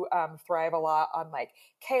do thrive a lot on like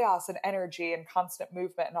chaos and energy and constant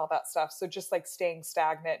movement and all that stuff. So just like staying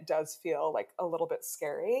stagnant does feel like a little bit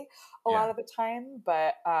scary a lot of the time,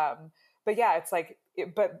 but yeah, it's like,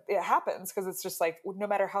 but it happens, because it's just like, no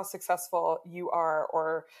matter how successful you are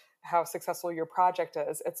or how successful your project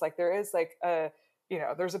is, it's like there is like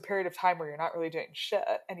there's a period of time where you're not really doing shit,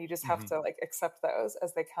 and you just have to like accept those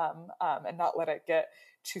as they come, and not let it get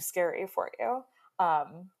too scary for you.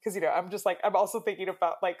 Because, you know, I'm just like, I'm also thinking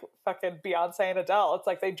about like fucking Beyonce and Adele. It's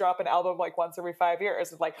like they drop an album like once every 5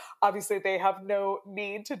 years. And like, obviously they have no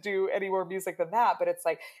need to do any more music than that. But it's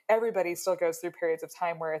like everybody still goes through periods of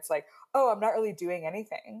time where it's like, oh, I'm not really doing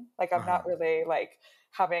anything. Like, I'm not really like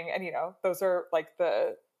having, and, you know, those are like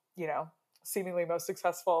the, you know, seemingly most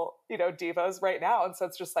successful, you know, divas right now. And so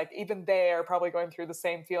it's just like, even they are probably going through the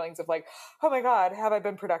same feelings of like, oh my God, have I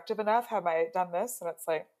been productive enough? Have I done this? And it's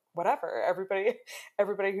like, whatever,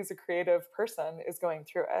 everybody who's a creative person is going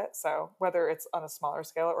through it. So whether it's on a smaller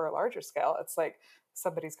scale or a larger scale, it's like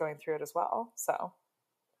somebody's going through it as well. So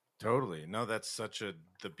totally. No, that's such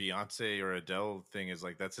the Beyonce or Adele thing is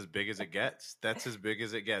like, that's as big as it gets. That's as big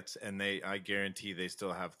as it gets. And I guarantee they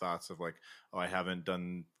still have thoughts of like, oh, I haven't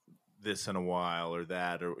done this in a while or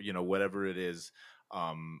that, or, you know, whatever it is.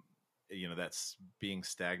 You know, that's being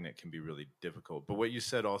stagnant can be really difficult. But what you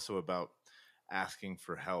said also about asking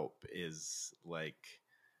for help is like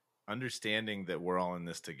understanding that we're all in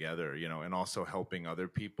this together, you know, and also helping other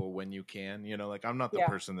people when you can, you know, like I'm not the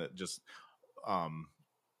person that just,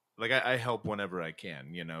 like I help whenever I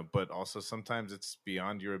can, you know, but also sometimes it's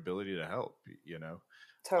beyond your ability to help, you know?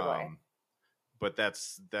 Totally. But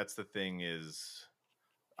that's the thing is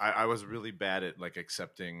I was really bad at like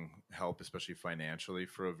accepting help, especially financially,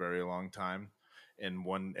 for a very long time. And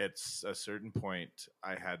at a certain point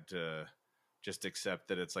I had to just accept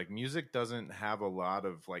that it's like music doesn't have a lot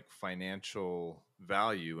of like financial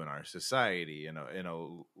value in our society in a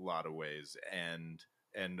lot of ways, and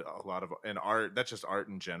a lot of art, that's just art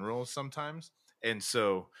in general sometimes. And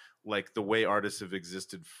so like the way artists have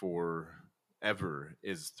existed forever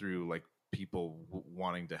is through like people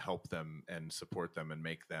wanting to help them and support them and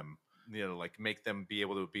make them, you know, like make them be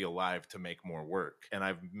able to be alive to make more work. And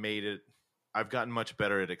I've gotten much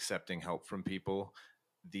better at accepting help from people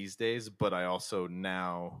these days, but I also,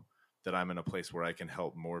 now that I'm in a place where I can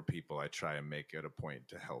help more people, I try and make it a point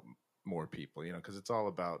to help more people, you know, because it's all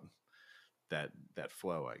about that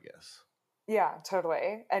flow, I guess. Yeah,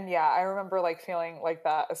 totally. And yeah, I remember like feeling like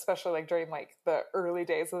that, especially like during like the early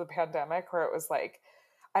days of the pandemic, where it was like,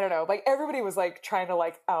 I don't know, like everybody was like trying to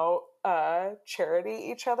like out charity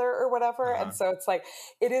each other or whatever. And so it's like,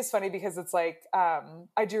 it is funny because it's like,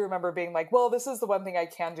 I do remember being like, well, this is the one thing I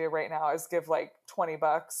can do right now is give like $20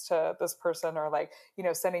 to this person, or like, you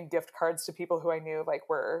know, sending gift cards to people who I knew like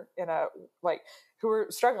were in a like, who were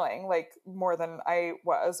struggling like more than I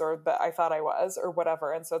was, or that I thought I was, or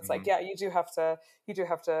whatever. And so it's like, yeah, you do have to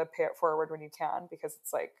pay it forward when you can, because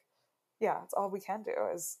it's like, yeah, it's all we can do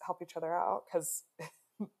is help each other out, because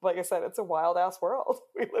like I said, it's a wild ass world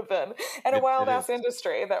we live in, and a wild ass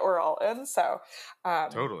industry that we're all in. So,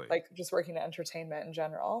 totally, like just working in entertainment in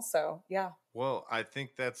general. So, yeah. Well, I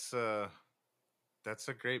think that's a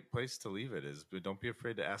great place to leave it. Is don't be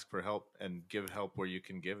afraid to ask for help and give help where you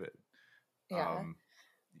can give it. Yeah.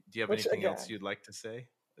 Do you have anything else you'd like to say?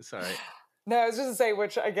 Sorry. No, I was just to say,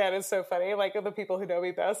 which again is so funny. Like the people who know me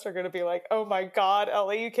best are going to be like, "Oh my God,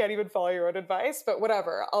 Ellie, you can't even follow your own advice." But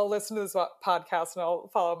whatever, I'll listen to this podcast and I'll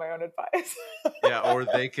follow my own advice. Yeah, or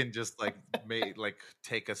they can just like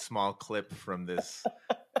take a small clip from this,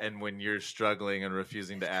 and when you're struggling and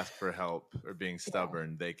refusing to ask for help or being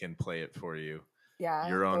stubborn, they can play it for you. Yeah,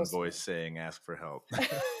 your own voice saying, "Ask for help."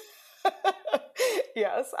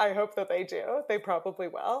 Yes, I hope that they do. They probably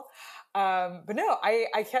will. But no,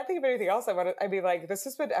 I can't think of anything else I mean, like, this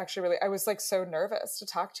has been actually really, I was like so nervous to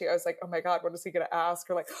talk to you. I was like, oh my God, what is he going to ask?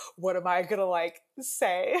 Or like, what am I going to like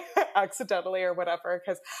say accidentally or whatever?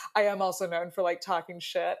 Cause I am also known for like talking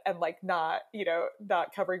shit and like not, you know,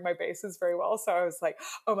 not covering my bases very well. So I was like,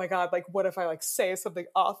 oh my God, like what if I like say something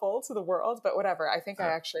awful to the world? But whatever. I think I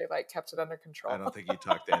actually like kept it under control. I don't think you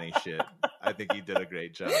talked any shit. I think you did a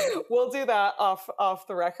great job. We'll do that off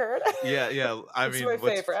the record. Yeah. I mean, my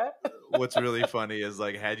favorite. What's really funny is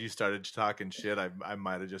like, had you started talking shit, I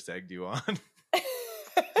might have just egged you on.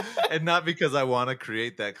 And not because I want to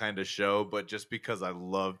create that kind of show, but just because I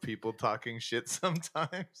love people talking shit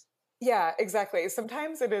sometimes. Yeah, exactly.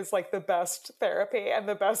 Sometimes it is like the best therapy and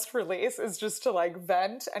the best release is just to like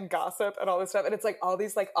vent and gossip and all this stuff. And it's like all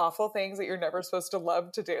these like awful things that you're never supposed to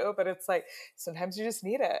love to do, but it's like sometimes you just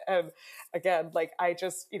need it. And again, like I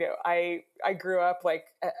just, you know, I grew up like,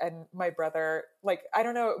 and my brother, like, I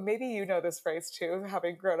don't know, maybe you know this phrase too,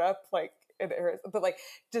 having grown up like, but like,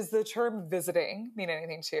 does the term visiting mean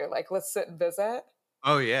anything to you? Like, let's sit and visit.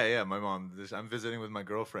 Oh yeah. My mom. I'm visiting with my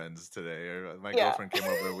girlfriends today. Or my girlfriend came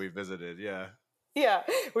over and we visited. Yeah. Yeah,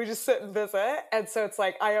 we just sit and visit. And so it's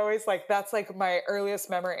like, I always like, that's like my earliest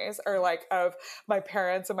memories are like of my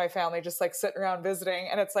parents and my family just like sitting around visiting.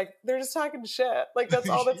 And it's like, they're just talking shit. Like that's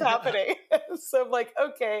all that's happening. So I'm like,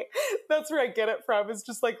 okay, that's where I get it from. It's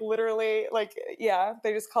just like literally like, yeah,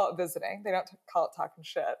 they just call it visiting. They don't call it talking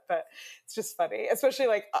shit, but it's just funny. Especially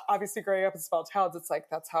like obviously growing up in small towns, it's like,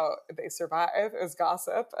 that's how they survive is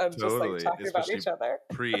gossip and just like talking about each other.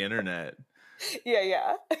 Pre-internet.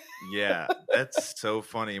 Yeah. Yeah, that's so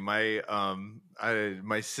funny. My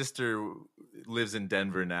sister lives in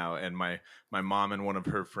Denver now, and my mom and one of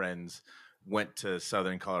her friends went to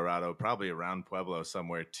southern Colorado, probably around Pueblo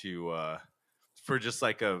somewhere, to for just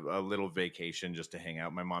like a little vacation, just to hang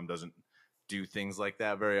out. My mom doesn't do things like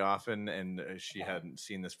that very often, and she hadn't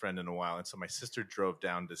seen this friend in a while, and so my sister drove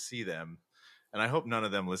down to see them. And I hope none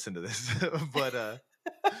of them listen to this, but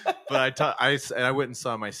I went and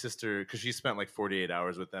saw my sister because she spent like 48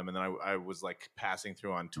 hours with them, and then I was like passing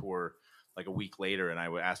through on tour like a week later, and I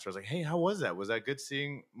asked her, I was like, "Hey, how was that? Was that good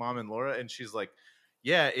seeing Mom and Laura?" And she's like,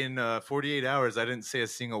 "Yeah, in 48 hours, I didn't say a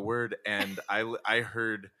single word, and I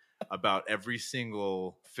heard about every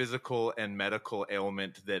single physical and medical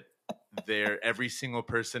ailment that every single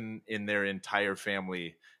person in their entire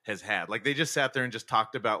family has had. Like they just sat there and just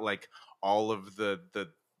talked about like all of the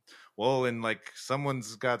well, and like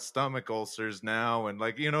someone's got stomach ulcers now, and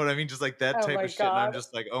like, you know what I mean, just like that type of shit. And I'm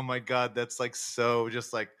just like, oh my god, that's like so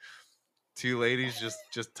just like two ladies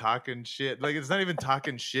just talking shit. Like it's not even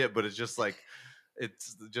talking shit, but it's just like,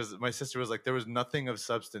 it's just, my sister was like, there was nothing of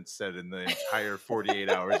substance said in the entire 48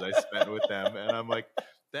 hours I spent with them. And I'm like,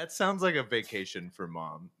 that sounds like a vacation for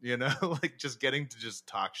Mom, you know, like just getting to just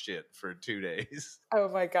talk shit for 2 days. Oh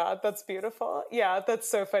my God, that's beautiful. Yeah, that's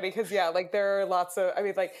so funny. Cause yeah, like there are lots of, I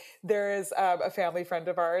mean, like there is a family friend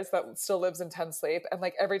of ours that still lives in 10 Sleep. And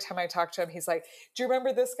like every time I talk to him, he's like, do you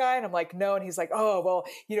remember this guy? And I'm like, no. And he's like, oh, well,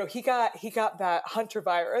 you know, he got that Hunter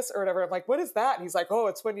virus or whatever. I'm like, what is that? And he's like, oh,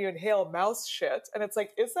 it's when you inhale mouse shit. And it's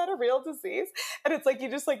like, is that a real disease? And it's like, you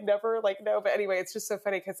just like never like know. But anyway, it's just so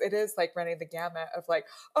funny because it is like running the gamut of like,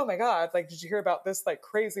 oh my God, like, did you hear about this like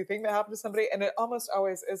crazy thing that happened to somebody? And it almost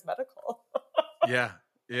always is medical. Yeah,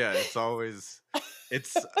 it's always,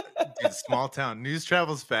 it's dude, small town news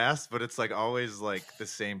travels fast, but it's like always like the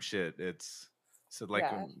same shit. It's so like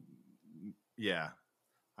yeah,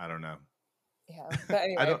 I don't know. Yeah, but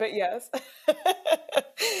anyway, but yes.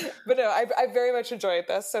 But no, I very much enjoyed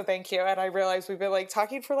this, so thank you. And I realized we've been like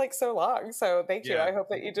talking for like so long, so thank you. I hope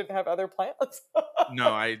that you didn't have other plans. No,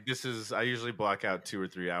 I usually block out 2 or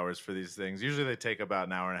 3 hours for these things. Usually they take about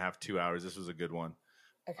an hour and a half, 2 hours. This was a good one.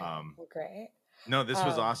 Okay, well, great. No, this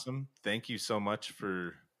was awesome. Thank you so much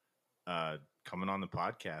for coming on the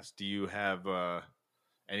podcast. Do you have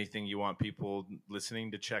anything you want people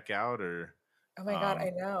listening to check out, or? Oh my God,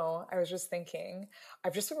 I know. I was just thinking,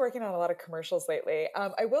 I've just been working on a lot of commercials lately.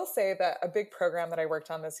 I will say that a big program that I worked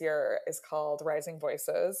on this year is called Rising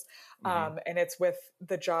Voices. And it's with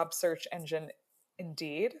the job search engine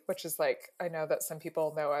Indeed, which is like, I know that some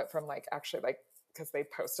people know it from like actually like because they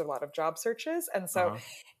post a lot of job searches. And so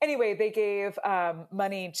anyway, they gave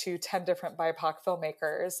money to 10 different BIPOC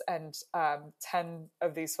filmmakers, and 10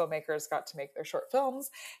 of these filmmakers got to make their short films,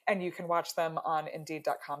 and you can watch them on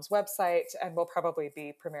Indeed.com's website, and we'll probably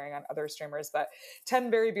be premiering on other streamers, but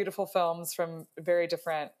 10 very beautiful films from very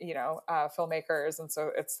different, you know, filmmakers. And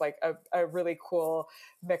so it's like a really cool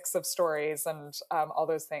mix of stories and all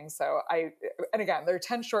those things. So and again, there are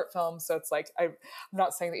 10 short films. So it's like, I'm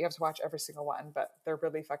not saying that you have to watch every single one, but they're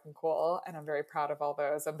really fucking cool. And I'm very proud of all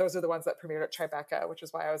those. And those are the ones that premiered at Tribeca, which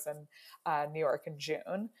is why I was in New York in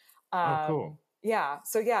June. Cool. Yeah.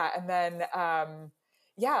 So yeah. And then,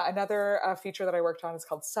 another feature that I worked on is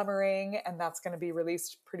called Summering, and that's going to be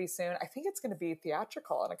released pretty soon. I think it's going to be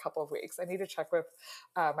theatrical in a couple of weeks. I need to check with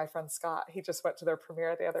my friend Scott. He just went to their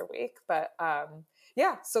premiere the other week, but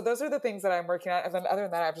so those are the things that I'm working on. And then other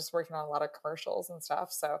than that, I'm just working on a lot of commercials and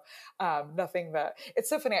stuff. So nothing that, it's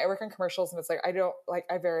so funny. I work on commercials and it's like,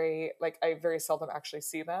 I very seldom actually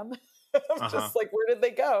see them. I'm just like, where did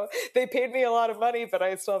they go? They paid me a lot of money, but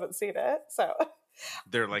I still haven't seen it. So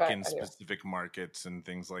they're like in specific markets and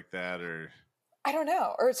things like that, or I don't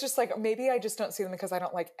know. Or it's just like, maybe I just don't see them because I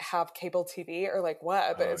don't like have cable TV or like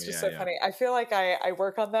what, but it's just so funny. I feel like I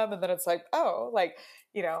work on them and then it's like, oh, like,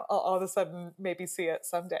 you know, I'll all of a sudden maybe see it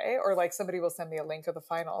someday, or like somebody will send me a link of the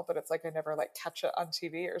final, but it's like I never like catch it on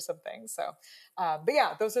TV or something. So, but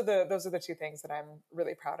yeah, those are the two things that I'm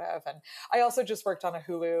really proud of. And I also just worked on a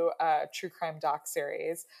Hulu true crime doc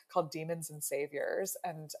series called Demons and Saviors,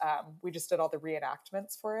 and we just did all the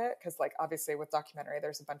reenactments for it because, like, obviously with documentary,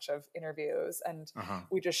 there's a bunch of interviews and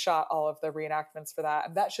we just shot all of the reenactments for that,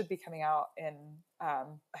 and that should be coming out in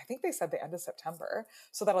I think they said the end of September,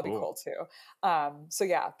 so that'll be cool too. So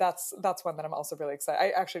yeah, that's one that I'm also really excited. I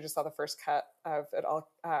actually just saw the first cut of it all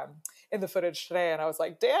in the footage today, and I was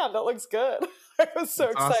like, damn, that looks good. I was so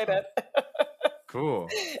excited. Awesome. Cool.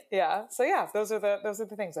 Yeah. So yeah, those are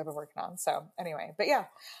the things I've been working on. So anyway, but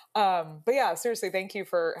yeah, seriously, thank you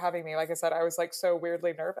for having me. Like I said, I was like so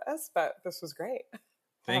weirdly nervous, but this was great.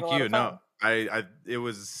 Thank you. No, it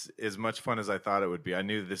was as much fun as I thought it would be. I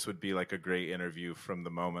knew this would be like a great interview from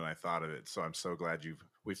the moment I thought of it. So I'm so glad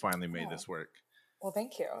we finally made this work. Well,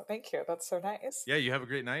 thank you. That's so nice. Yeah, you have a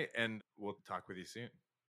great night, and we'll talk with you soon.